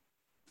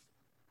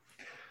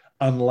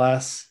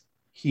 Unless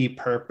he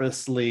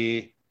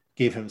purposely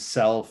gave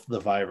himself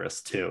the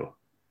virus too,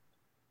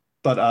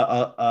 but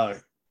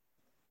a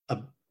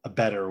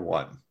better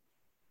one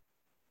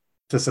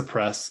to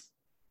suppress.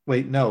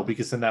 Wait, no,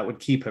 because then that would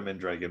keep him in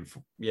dragon.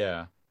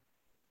 Yeah.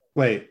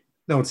 Wait,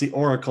 no, it's the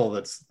Oracle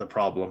that's the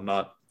problem,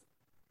 not.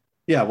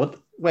 Yeah, what?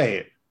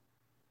 Wait.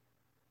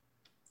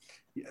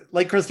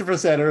 Like Christopher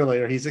said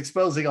earlier, he's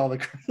exposing all the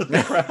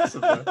cracks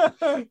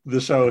of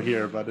the show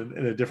here, but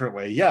in a different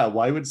way. Yeah,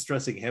 why would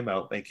stressing him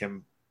out make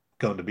him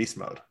go into beast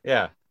mode?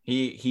 Yeah.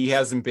 He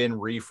hasn't been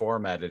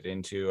reformatted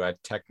into a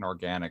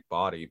technorganic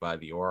body by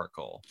the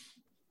Oracle.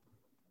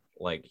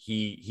 Like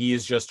he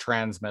is just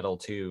Transmetal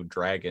 2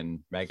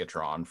 Dragon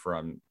Megatron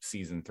from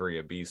season 3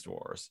 of Beast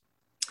Wars.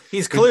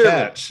 He's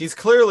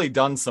clearly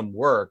done some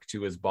work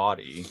to his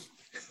body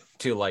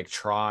to like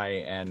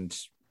try and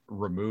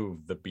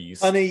remove the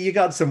beast. Honey, you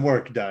got some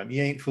work done.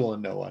 You ain't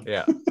fooling no one.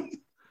 Yeah.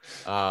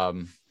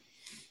 But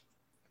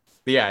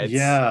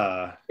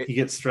yeah, he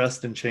gets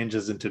stressed and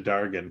changes into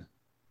Dargan.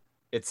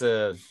 It's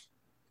a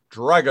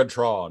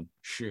Dragatron.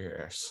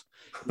 Cheers.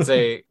 It's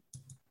a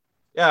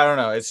I don't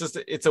know.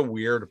 It's a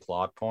weird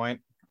plot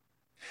point.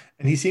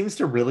 And he seems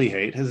to really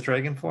hate his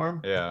dragon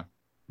form. Yeah.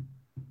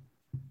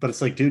 But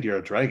it's like, dude, you're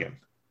a dragon.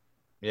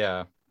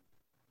 Yeah.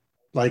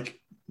 Like,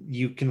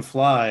 you can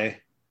fly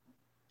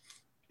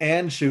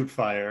and shoot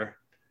fire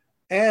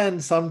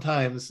and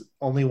sometimes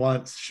only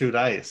once shoot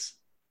ice.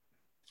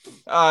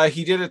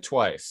 He did it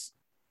twice.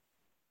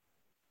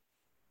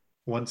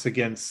 Once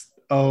against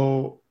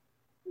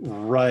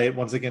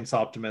once against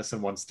Optimus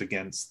and once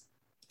against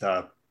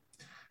the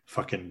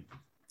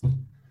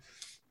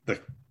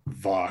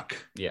Vok.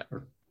 Yeah.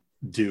 Or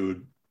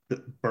dude,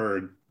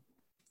 bird,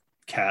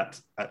 cat.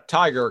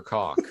 Tiger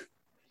cock.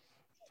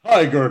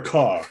 Tiger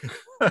cock.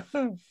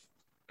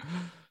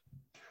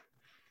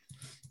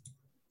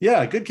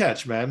 Yeah, good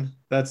catch, man.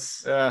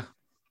 That's yeah.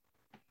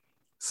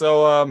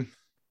 So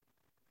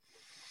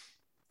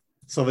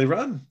so they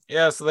run.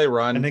 Yeah, so they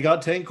run. And they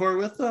got Tankor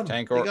with them.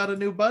 Tankor. They got a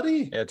new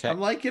buddy. Yeah, I'm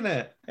liking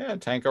it. Yeah,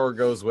 Tankor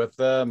goes with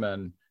them,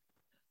 and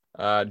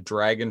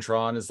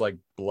Dragantron is like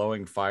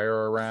blowing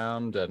fire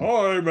around, and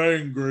I'm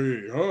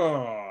angry.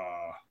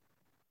 Ah.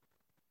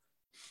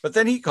 But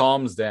then he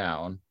calms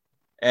down,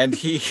 and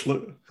he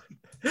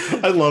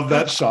I love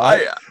that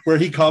shot where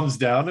he calms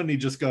down and he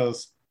just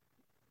goes.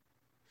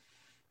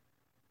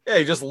 Yeah,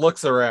 he just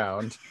looks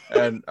around,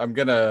 and I'm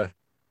gonna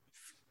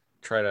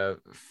try to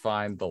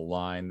find the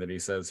line that he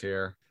says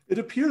here. It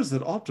appears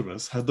that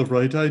Optimus had the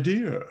right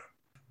idea.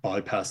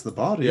 Bypass the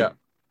body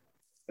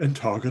and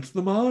target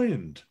the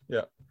mind.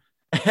 Yeah.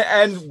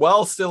 And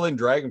while still in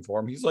dragon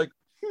form, he's like,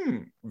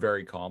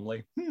 very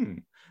calmly,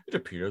 it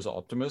appears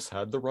Optimus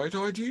had the right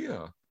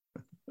idea.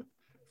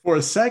 For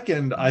a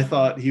second, I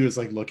thought he was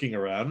like looking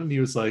around and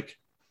he was like,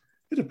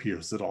 it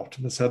appears that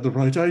Optimus had the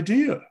right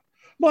idea.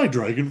 My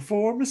dragon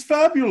form is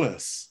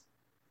fabulous.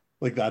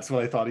 Like, that's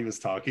what I thought he was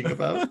talking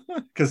about.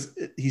 Because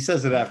he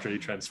says it after he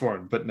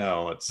transformed, but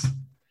no,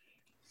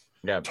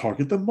 Yeah.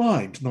 Target the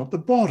mind, not the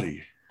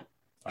body.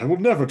 I will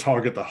never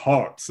target the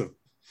hearts of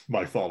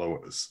my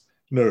followers.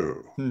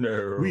 No,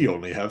 No. we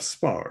only have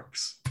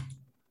sparks.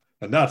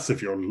 And that's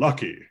if you're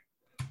lucky.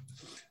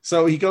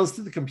 So he goes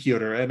to the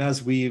computer, and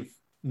as we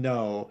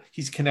know,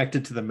 he's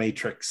connected to the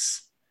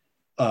Matrix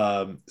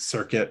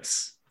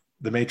circuits.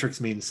 The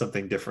Matrix means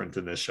something different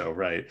in this show,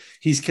 right?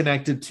 He's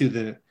connected to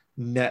the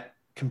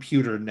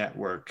computer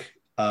network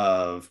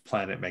of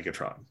Planet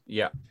Megatron.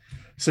 Yeah.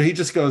 So he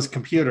just goes,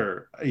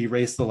 computer,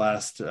 erase the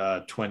last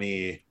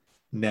 20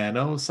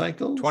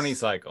 nanocycles? 20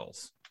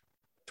 cycles.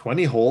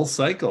 20 whole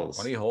cycles.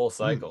 20 whole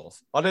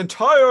cycles. An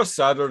entire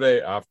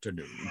Saturday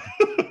afternoon.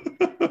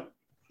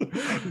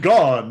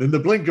 Gone in the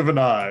blink of an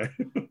eye.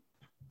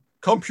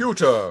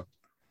 Computer,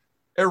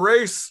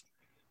 erase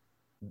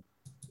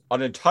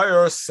an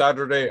entire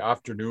Saturday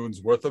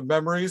afternoon's worth of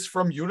memories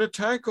from Unit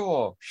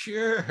Tankor.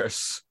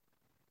 Yes.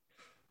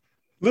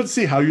 Let's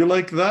see how you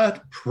like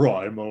that,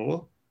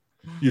 Primal.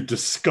 You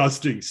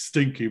disgusting,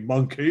 stinky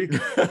monkey.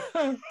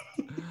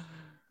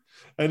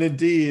 And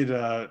indeed,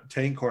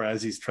 Tankor,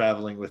 as he's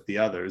traveling with the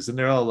others, and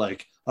they're all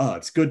like, oh,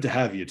 it's good to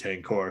have you,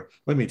 Tankor.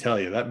 Let me tell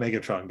you, that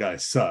Megatron guy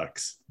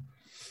sucks.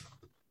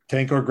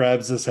 Tankor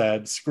grabs his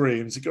head,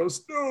 screams, he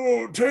goes,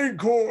 no,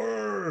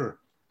 Tankor!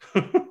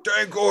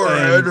 Tankor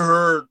head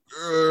hurt.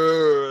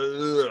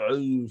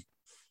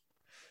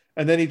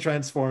 And then he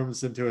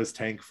transforms into his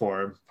tank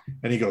form,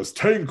 and he goes,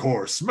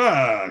 Tankor,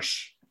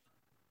 smash!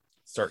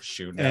 Start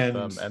shooting at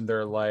them, and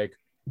they're like,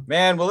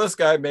 man, will this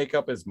guy make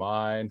up his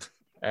mind?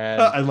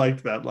 And I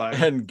liked that line.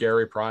 And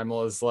Gary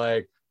Primal is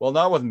like, well,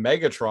 not with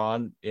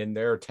Megatron in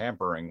there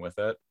tampering with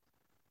it.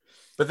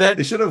 But then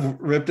they should have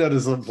ripped out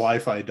his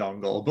Wi-Fi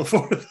dongle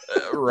before,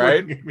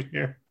 right?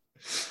 Here.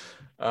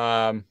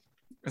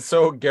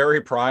 So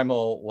Gary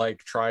Primal like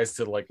tries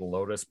to like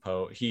lotus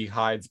pose. He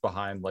hides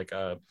behind like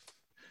not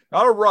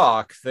a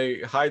rock.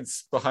 They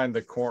hides behind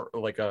the corner,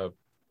 like a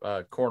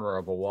corner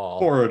of a wall,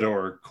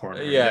 corridor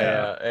corner.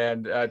 Yeah.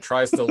 And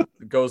tries to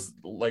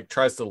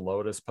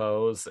lotus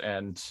pose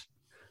and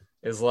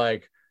is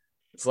like,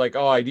 it's like,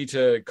 oh, I need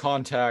to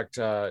contact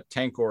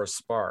Tankor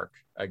Spark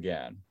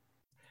again.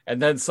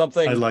 And then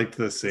something I liked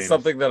this scene.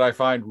 Something that I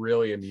find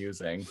really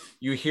amusing.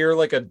 You hear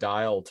like a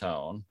dial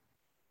tone.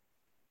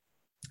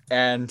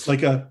 And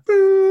like a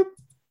boop,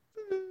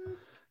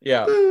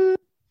 yeah. Boop.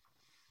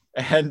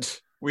 And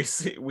we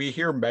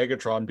hear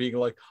Megatron being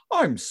like,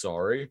 I'm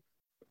sorry.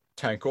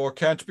 Tankor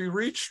can't be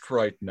reached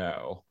right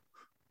now.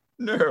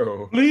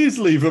 No. Please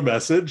leave a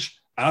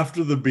message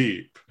after the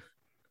beep.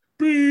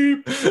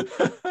 Beep.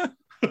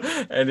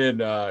 And in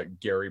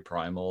Gary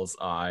Primal's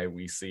eye,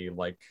 we see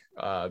like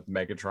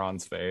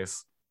Megatron's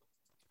face.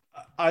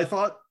 I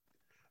thought,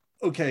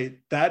 okay,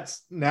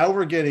 now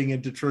we're getting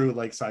into true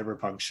like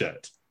cyberpunk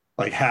shit,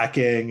 like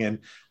hacking, and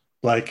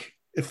like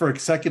for a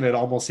second it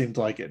almost seemed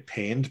like it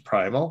pained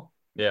Primal,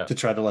 to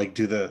try to like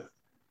do the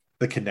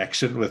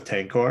connection with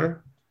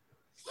Tankor.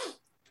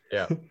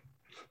 Yeah.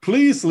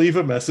 Please leave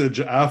a message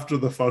after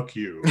the fuck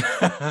you.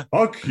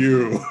 Fuck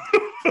you.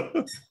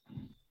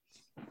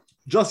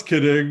 Just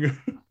kidding.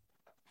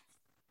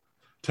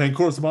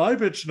 Tankor's my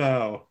bitch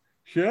now.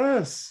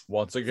 Yes.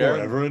 Once again.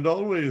 Forever and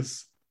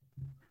always.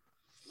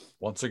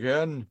 Once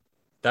again.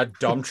 That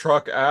dump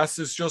truck ass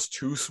is just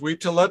too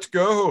sweet to let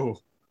go.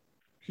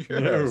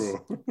 Yes.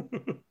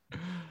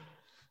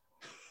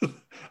 No.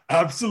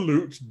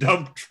 Absolute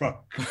dump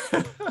truck.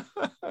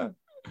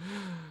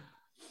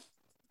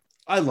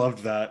 I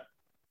loved that.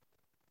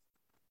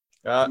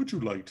 Would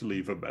you like to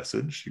leave a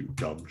message, you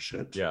dumb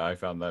shit? Yeah, I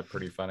found that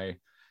pretty funny.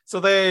 So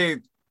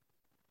they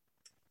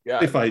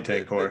fight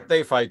Tankor.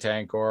 They fight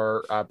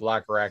Tankor.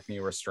 Black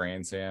Arachne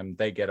restrains him.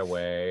 They get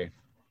away.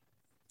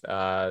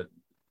 Jetstorm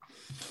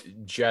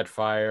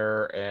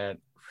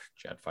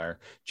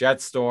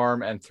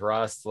and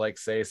Thrust like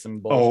say some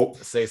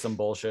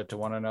bullshit to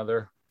one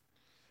another.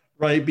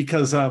 Right,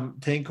 because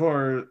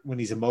Tankor, when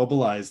he's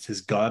immobilized,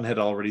 his gun had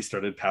already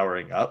started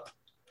powering up.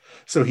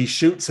 So he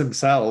shoots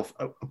himself,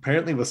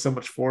 apparently with so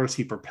much force,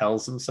 he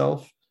propels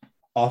himself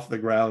off the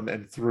ground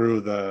and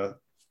through the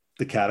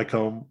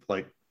catacomb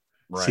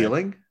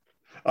ceiling.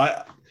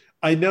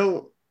 I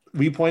know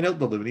we point out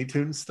the Looney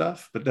Tunes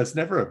stuff, but that's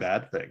never a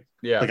bad thing.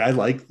 Yeah. Like I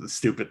like the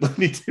stupid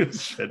Looney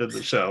Tunes shit in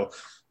the show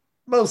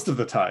most of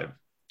the time.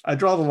 I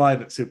draw the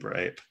line at Super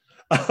 8.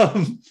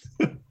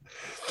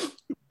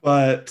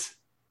 But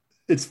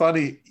it's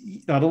funny,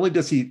 not only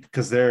does he,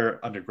 because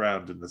they're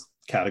underground in the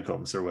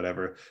catacombs or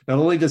whatever, not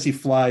only does he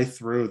fly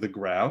through the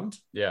ground,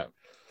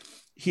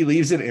 he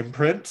leaves an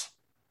imprint,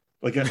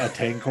 like a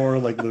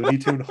Tankor, like Looney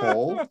Tune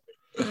hole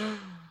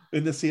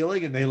in the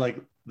ceiling, and they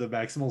the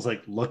Maximals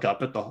look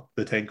up at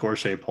the Tankor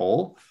shaped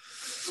hole.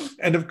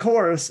 And of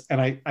course,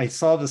 and I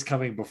saw this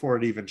coming before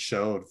it even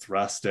showed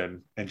Thrust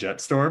and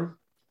Jetstorm.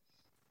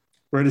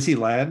 Where does he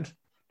land?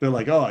 They're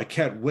like, oh, I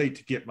can't wait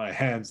to get my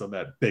hands on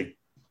that big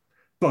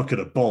bucket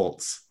of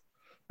bolts.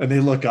 And they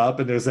look up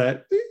and there's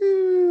that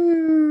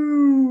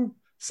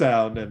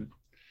sound and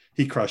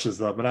he crushes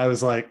them. And I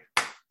was like,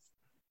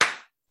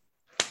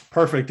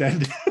 perfect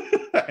ending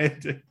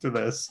to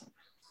this.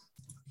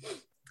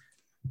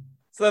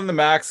 So then the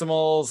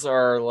Maximals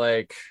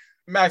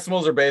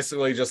are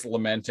basically just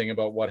lamenting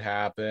about what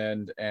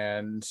happened,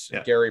 and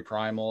Gary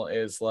Primal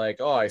is like,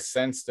 oh, I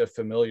sensed a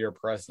familiar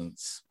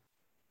presence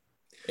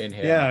in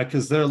him. Yeah,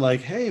 because they're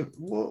like, hey,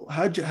 well,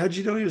 how'd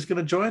you know he was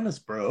gonna join us,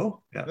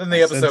 bro? Yeah, then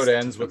the episode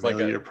ends with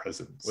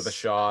presence. with a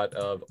shot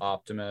of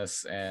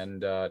Optimus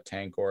and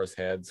Tankor's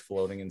heads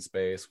floating in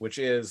space, which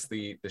is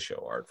the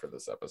show art for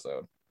this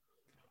episode.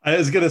 I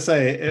was gonna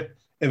say,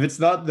 if it's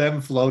not them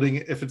floating,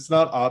 if it's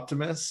not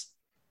Optimus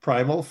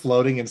Primal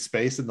floating in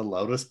space in the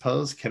lotus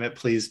pose, can it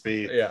please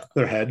be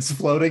their heads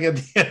floating at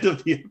the end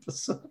of the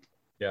episode?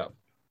 Yeah.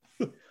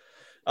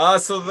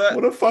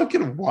 What a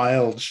fucking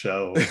wild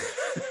show.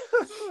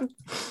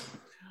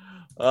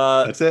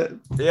 That's it.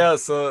 Yeah,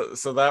 so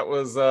that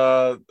was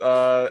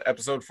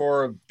episode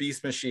 4 of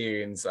Beast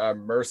Machines,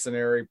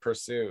 Mercenary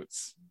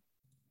Pursuits.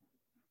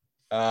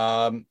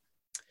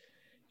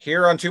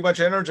 Here on Too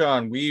Much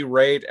Energon, we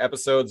rate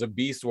episodes of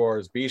Beast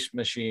Wars, Beast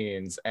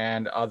Machines,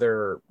 and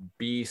other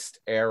Beast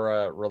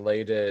era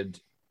related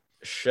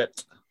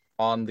shit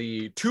on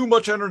the Too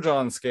Much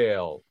Energon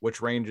scale, which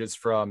ranges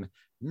from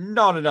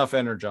not enough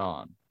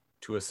Energon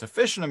to a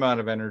sufficient amount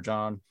of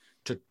Energon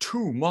to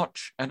too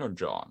much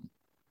Energon.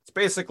 It's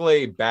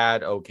basically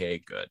bad,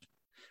 okay, good.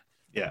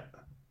 Yeah.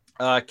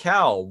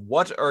 Cal,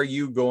 what are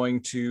you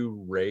going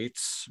to rate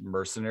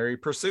Mercenary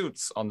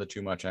Pursuits on the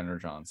Too Much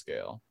Energon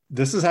scale?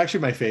 This is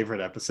actually my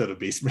favorite episode of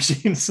Beast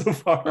Machines so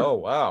far. Oh,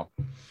 wow.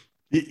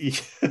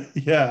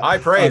 Yeah. I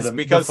praise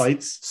because the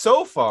fights.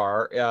 So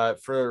far,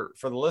 for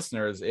the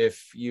listeners,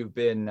 if you've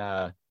been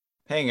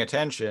paying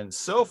attention,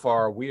 so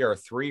far we are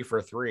 3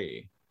 for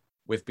 3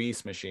 with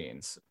Beast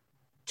Machines.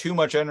 Too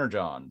Much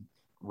Energon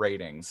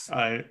ratings.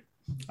 I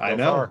so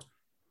know. Far.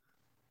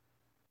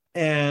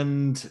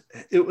 And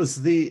it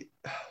was the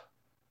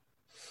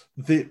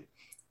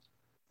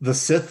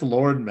Sith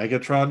Lord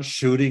Megatron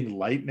shooting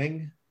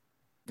lightning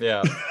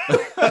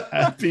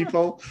at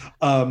people.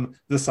 The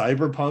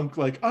Cyberpunk,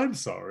 like, I'm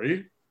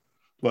sorry,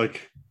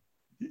 like,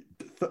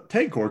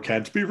 Tankor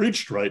can't be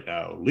reached right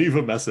now, leave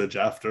a message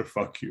after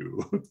fuck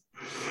you.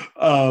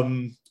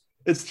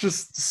 It's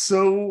just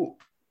so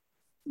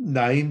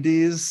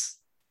 90s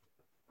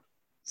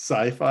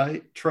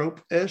sci-fi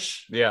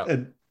trope-ish.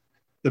 And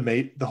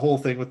the whole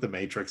thing with the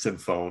Matrix and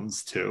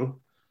phones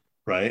too,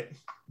 right?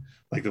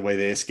 Like the way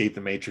they escape the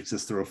Matrix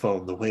is through a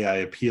phone. The way I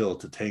appeal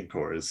to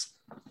Tankor is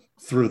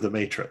through the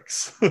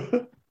Matrix.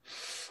 They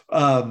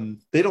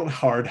don't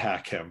hard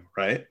hack him,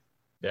 right?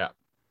 Yeah.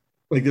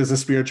 Like there's a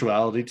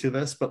spirituality to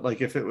this, but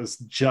like if it was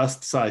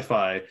just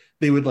sci-fi,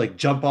 they would like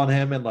jump on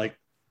him and like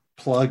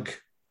plug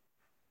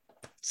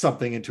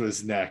something into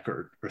his neck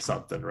or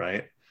something,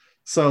 right?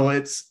 So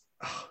it's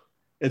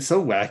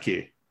so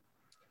wacky.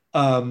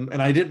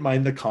 And I didn't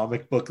mind the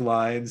comic book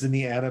lines and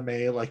the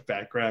anime like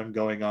background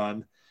going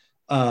on.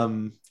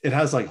 It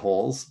has like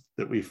holes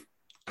that we've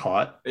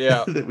caught,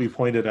 that we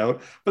pointed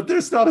out, but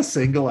there's not a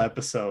single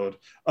episode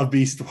of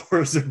Beast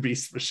Wars or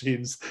Beast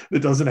Machines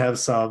that doesn't have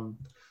some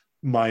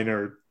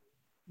minor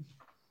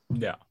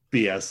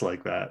BS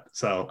like that.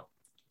 So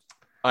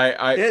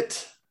I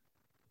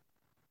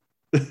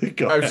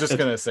was just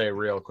gonna say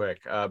real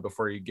quick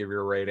before you give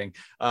your rating,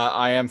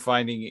 I am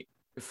finding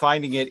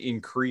it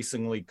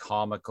increasingly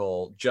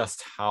comical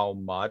just how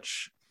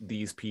much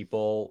these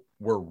people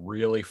were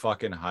really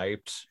fucking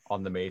hyped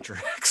on the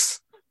Matrix.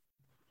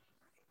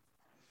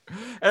 And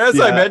as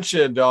I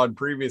mentioned on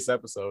previous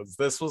episodes,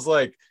 this was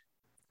like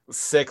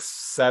 6,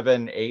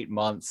 7, 8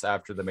 months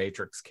after the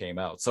Matrix came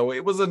out, so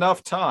it was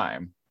enough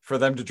time for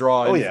them to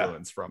draw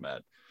influence from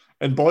it.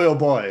 And boy, oh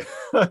boy,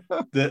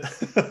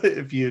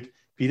 if you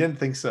didn't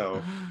think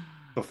so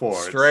before,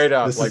 straight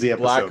up, like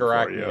Black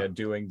Arachnia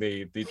doing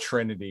the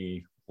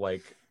Trinity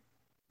like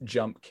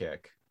jump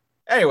kick.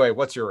 Anyway,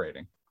 what's your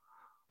rating?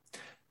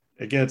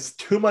 It gets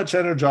Too Much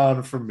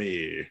Energon from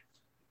me.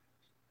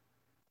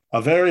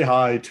 A very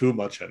high Too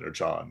Much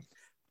Energon.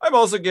 I'm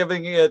also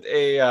giving it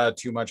a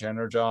Too Much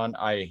Energon.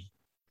 I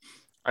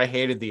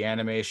hated the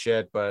anime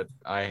shit, but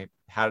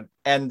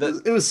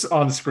it was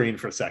on screen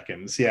for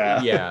seconds.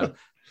 Yeah.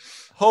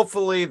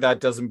 Hopefully that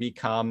doesn't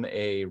become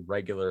a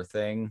regular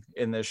thing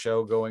in this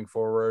show going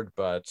forward,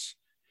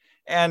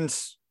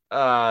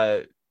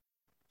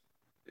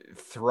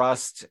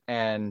 Thrust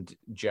and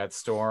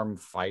Jetstorm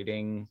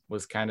fighting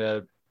was kind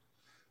of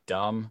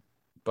dumb,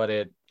 but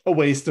a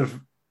waste of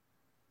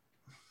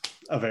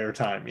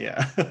airtime.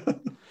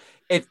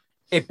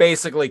 It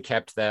basically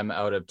kept them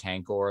out of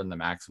Tankor and the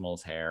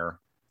Maximals' hair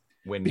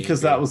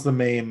because that was the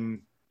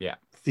main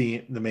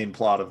theme, the main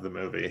plot of the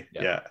movie.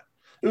 It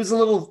was a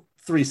little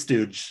Three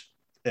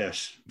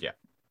Stooge-ish.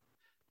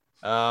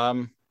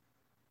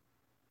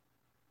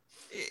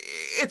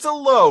 It's a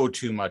low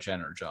Too Much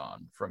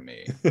Energon from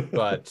me,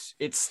 but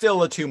it's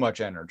still a Too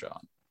Much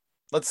Energon.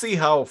 Let's see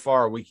how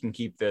far we can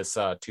keep this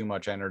Too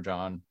Much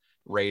Energon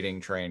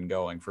rating train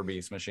going for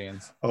Beast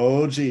Machines.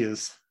 Oh,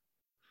 geez.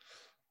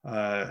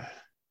 We'll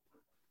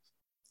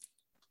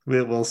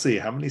see.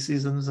 How many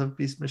seasons of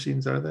Beast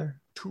Machines are there?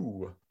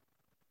 2.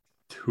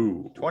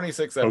 2.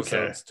 26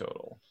 episodes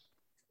total.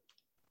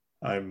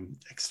 I'm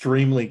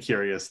extremely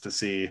curious to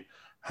see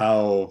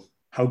how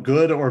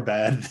good or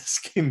bad this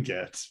can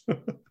get.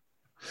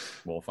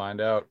 We'll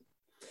find out.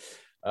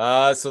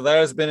 So that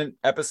has been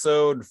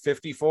episode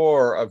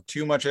 54 of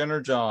Too Much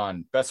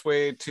Energon. Best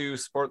way to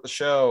support the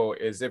show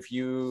is if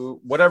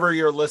whatever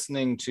you're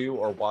listening to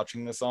or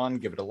watching this on,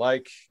 give it a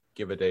like,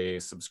 give it a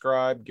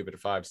subscribe, give it a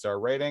 5-star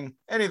rating.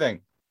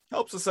 Anything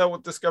helps us out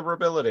with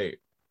discoverability.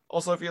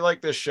 Also, if you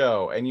like this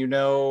show and you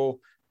know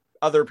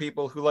other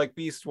people who like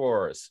Beast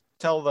Wars,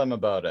 tell them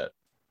about it.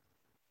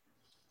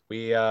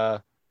 We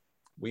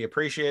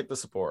appreciate the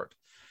support.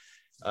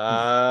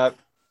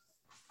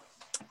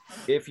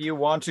 If you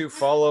want to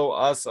follow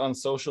us on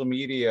social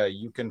media,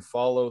 you can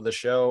follow the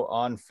show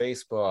on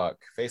Facebook,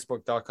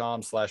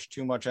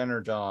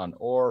 facebook.com/toommuchenergon,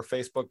 or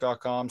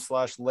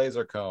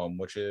facebook.com/lasercomb,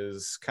 which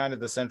is kind of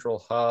the central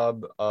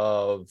hub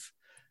of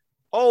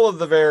all of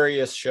the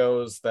various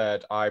shows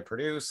that I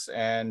produce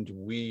and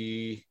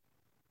we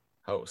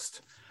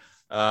host.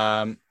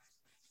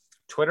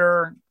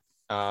 Twitter,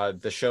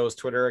 the show's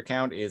Twitter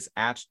account is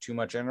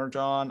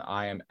 @toommuchenergon.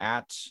 I am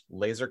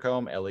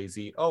 @lasercomb,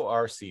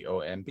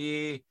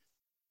 LAZORCOMB.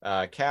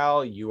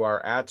 Cal, you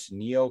are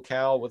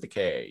 @neocal with a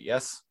K,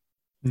 yes?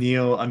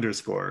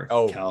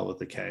 Neo_Cal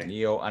with a K.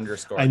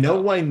 Neo_. I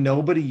know why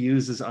nobody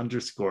uses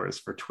underscores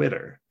for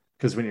Twitter,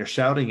 because when you're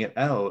shouting it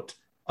out,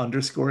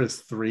 underscore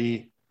is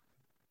 3.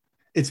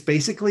 It's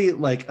basically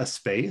like a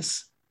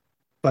space,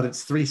 but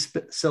it's 3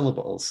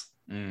 syllables.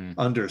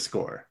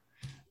 Underscore.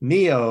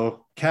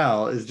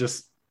 Neo_Cal is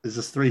just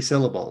 3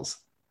 syllables.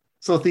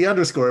 So with the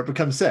underscore, it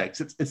becomes 6.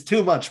 It's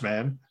too much,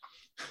 man.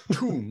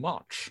 Too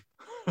much.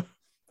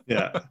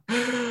 Yeah.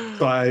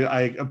 So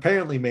I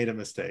apparently made a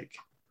mistake.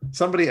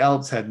 Somebody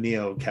else had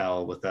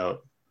Neo_Cal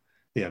without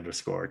the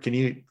underscore. Can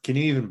you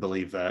even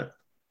believe that?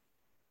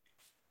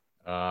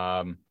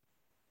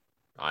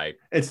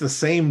 It's the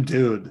same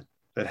dude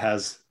that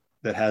has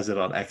it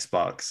on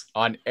Xbox.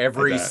 On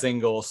every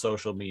single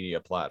social media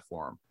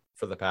platform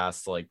for the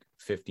past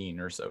 15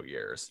 or so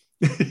years.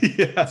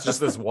 Yeah. It's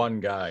just this one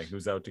guy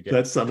who's out to get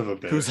that son of a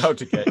bitch. Who's out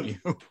to get you.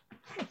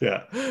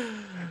 Yeah.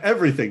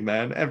 Everything,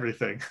 man.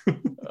 Everything.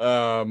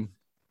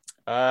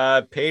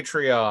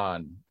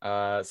 Patreon.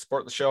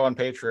 Support the show on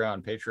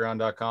Patreon.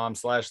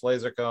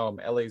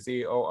 Patreon.com/lasercomb,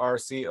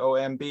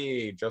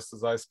 LAZORCOMB, just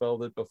as I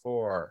spelled it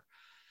before.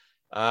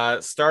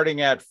 Starting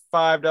at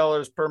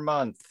 $5 per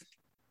month.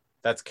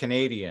 That's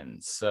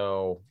Canadian.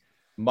 So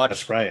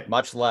much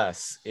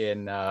less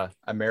in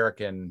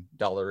American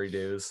dollary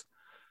dues.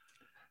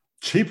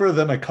 Cheaper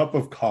than a cup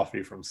of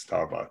coffee from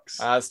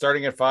Starbucks.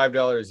 Starting at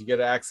 $5, you get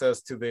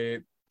access to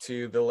the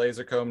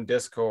Lasercomb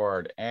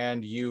Discord,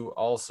 and you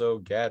also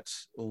get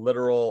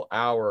literal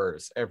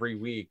hours every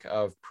week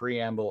of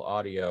preamble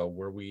audio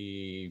where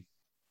we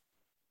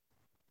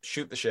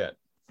shoot the shit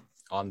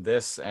on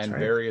this and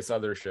various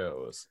other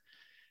shows.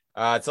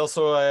 It's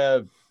also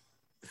a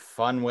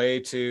fun way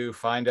to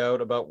find out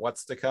about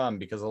what's to come,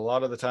 because a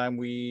lot of the time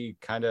we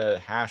kind of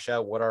hash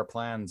out what our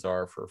plans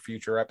are for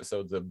future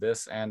episodes of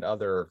this and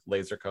other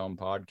Lasercomb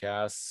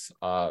podcasts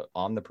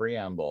on the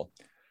preamble.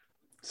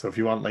 So if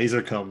you want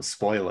Lasercomb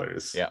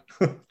spoilers,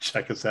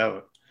 check us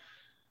out.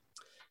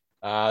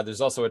 There's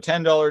also a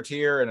 $10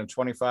 tier and a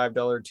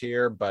 $25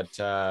 tier, but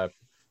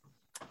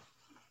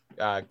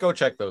go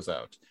check those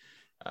out.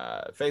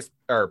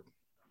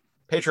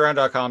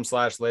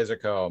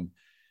 Patreon.com/lasercomb.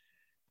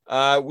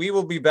 We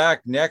will be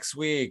back next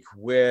week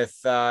with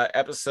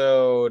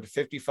episode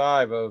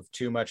 55 of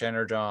Too Much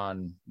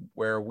Energon,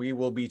 where we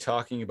will be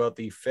talking about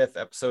the 5th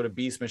episode of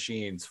Beast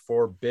Machines,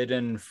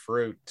 Forbidden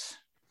Fruit.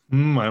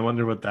 I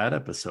wonder what that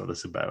episode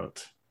is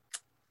about.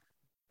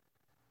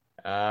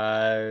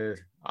 I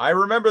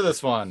remember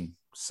this one,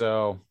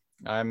 so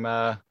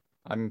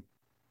I'm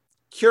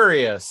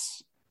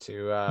curious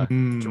to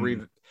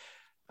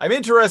I'm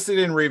interested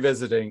in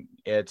revisiting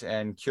it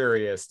and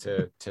curious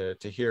to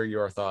hear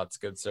your thoughts,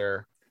 good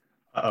sir.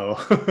 Uh-oh.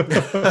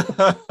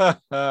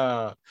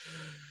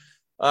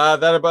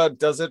 That about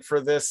does it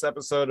for this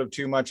episode of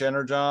Too Much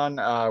Energon.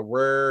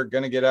 We're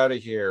gonna get out of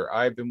here.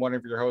 I've been one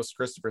of your hosts,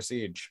 Christopher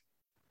Siege.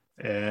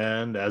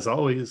 And as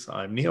always,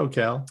 I'm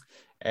Neocal.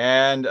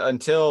 And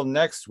until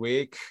next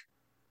week,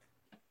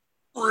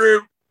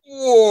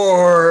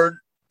 reward.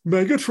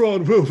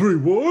 Megatron will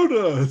reward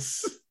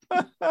us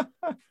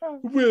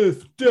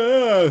with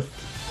death.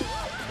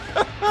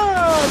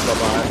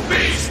 Bye-bye.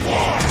 Beast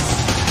Wars!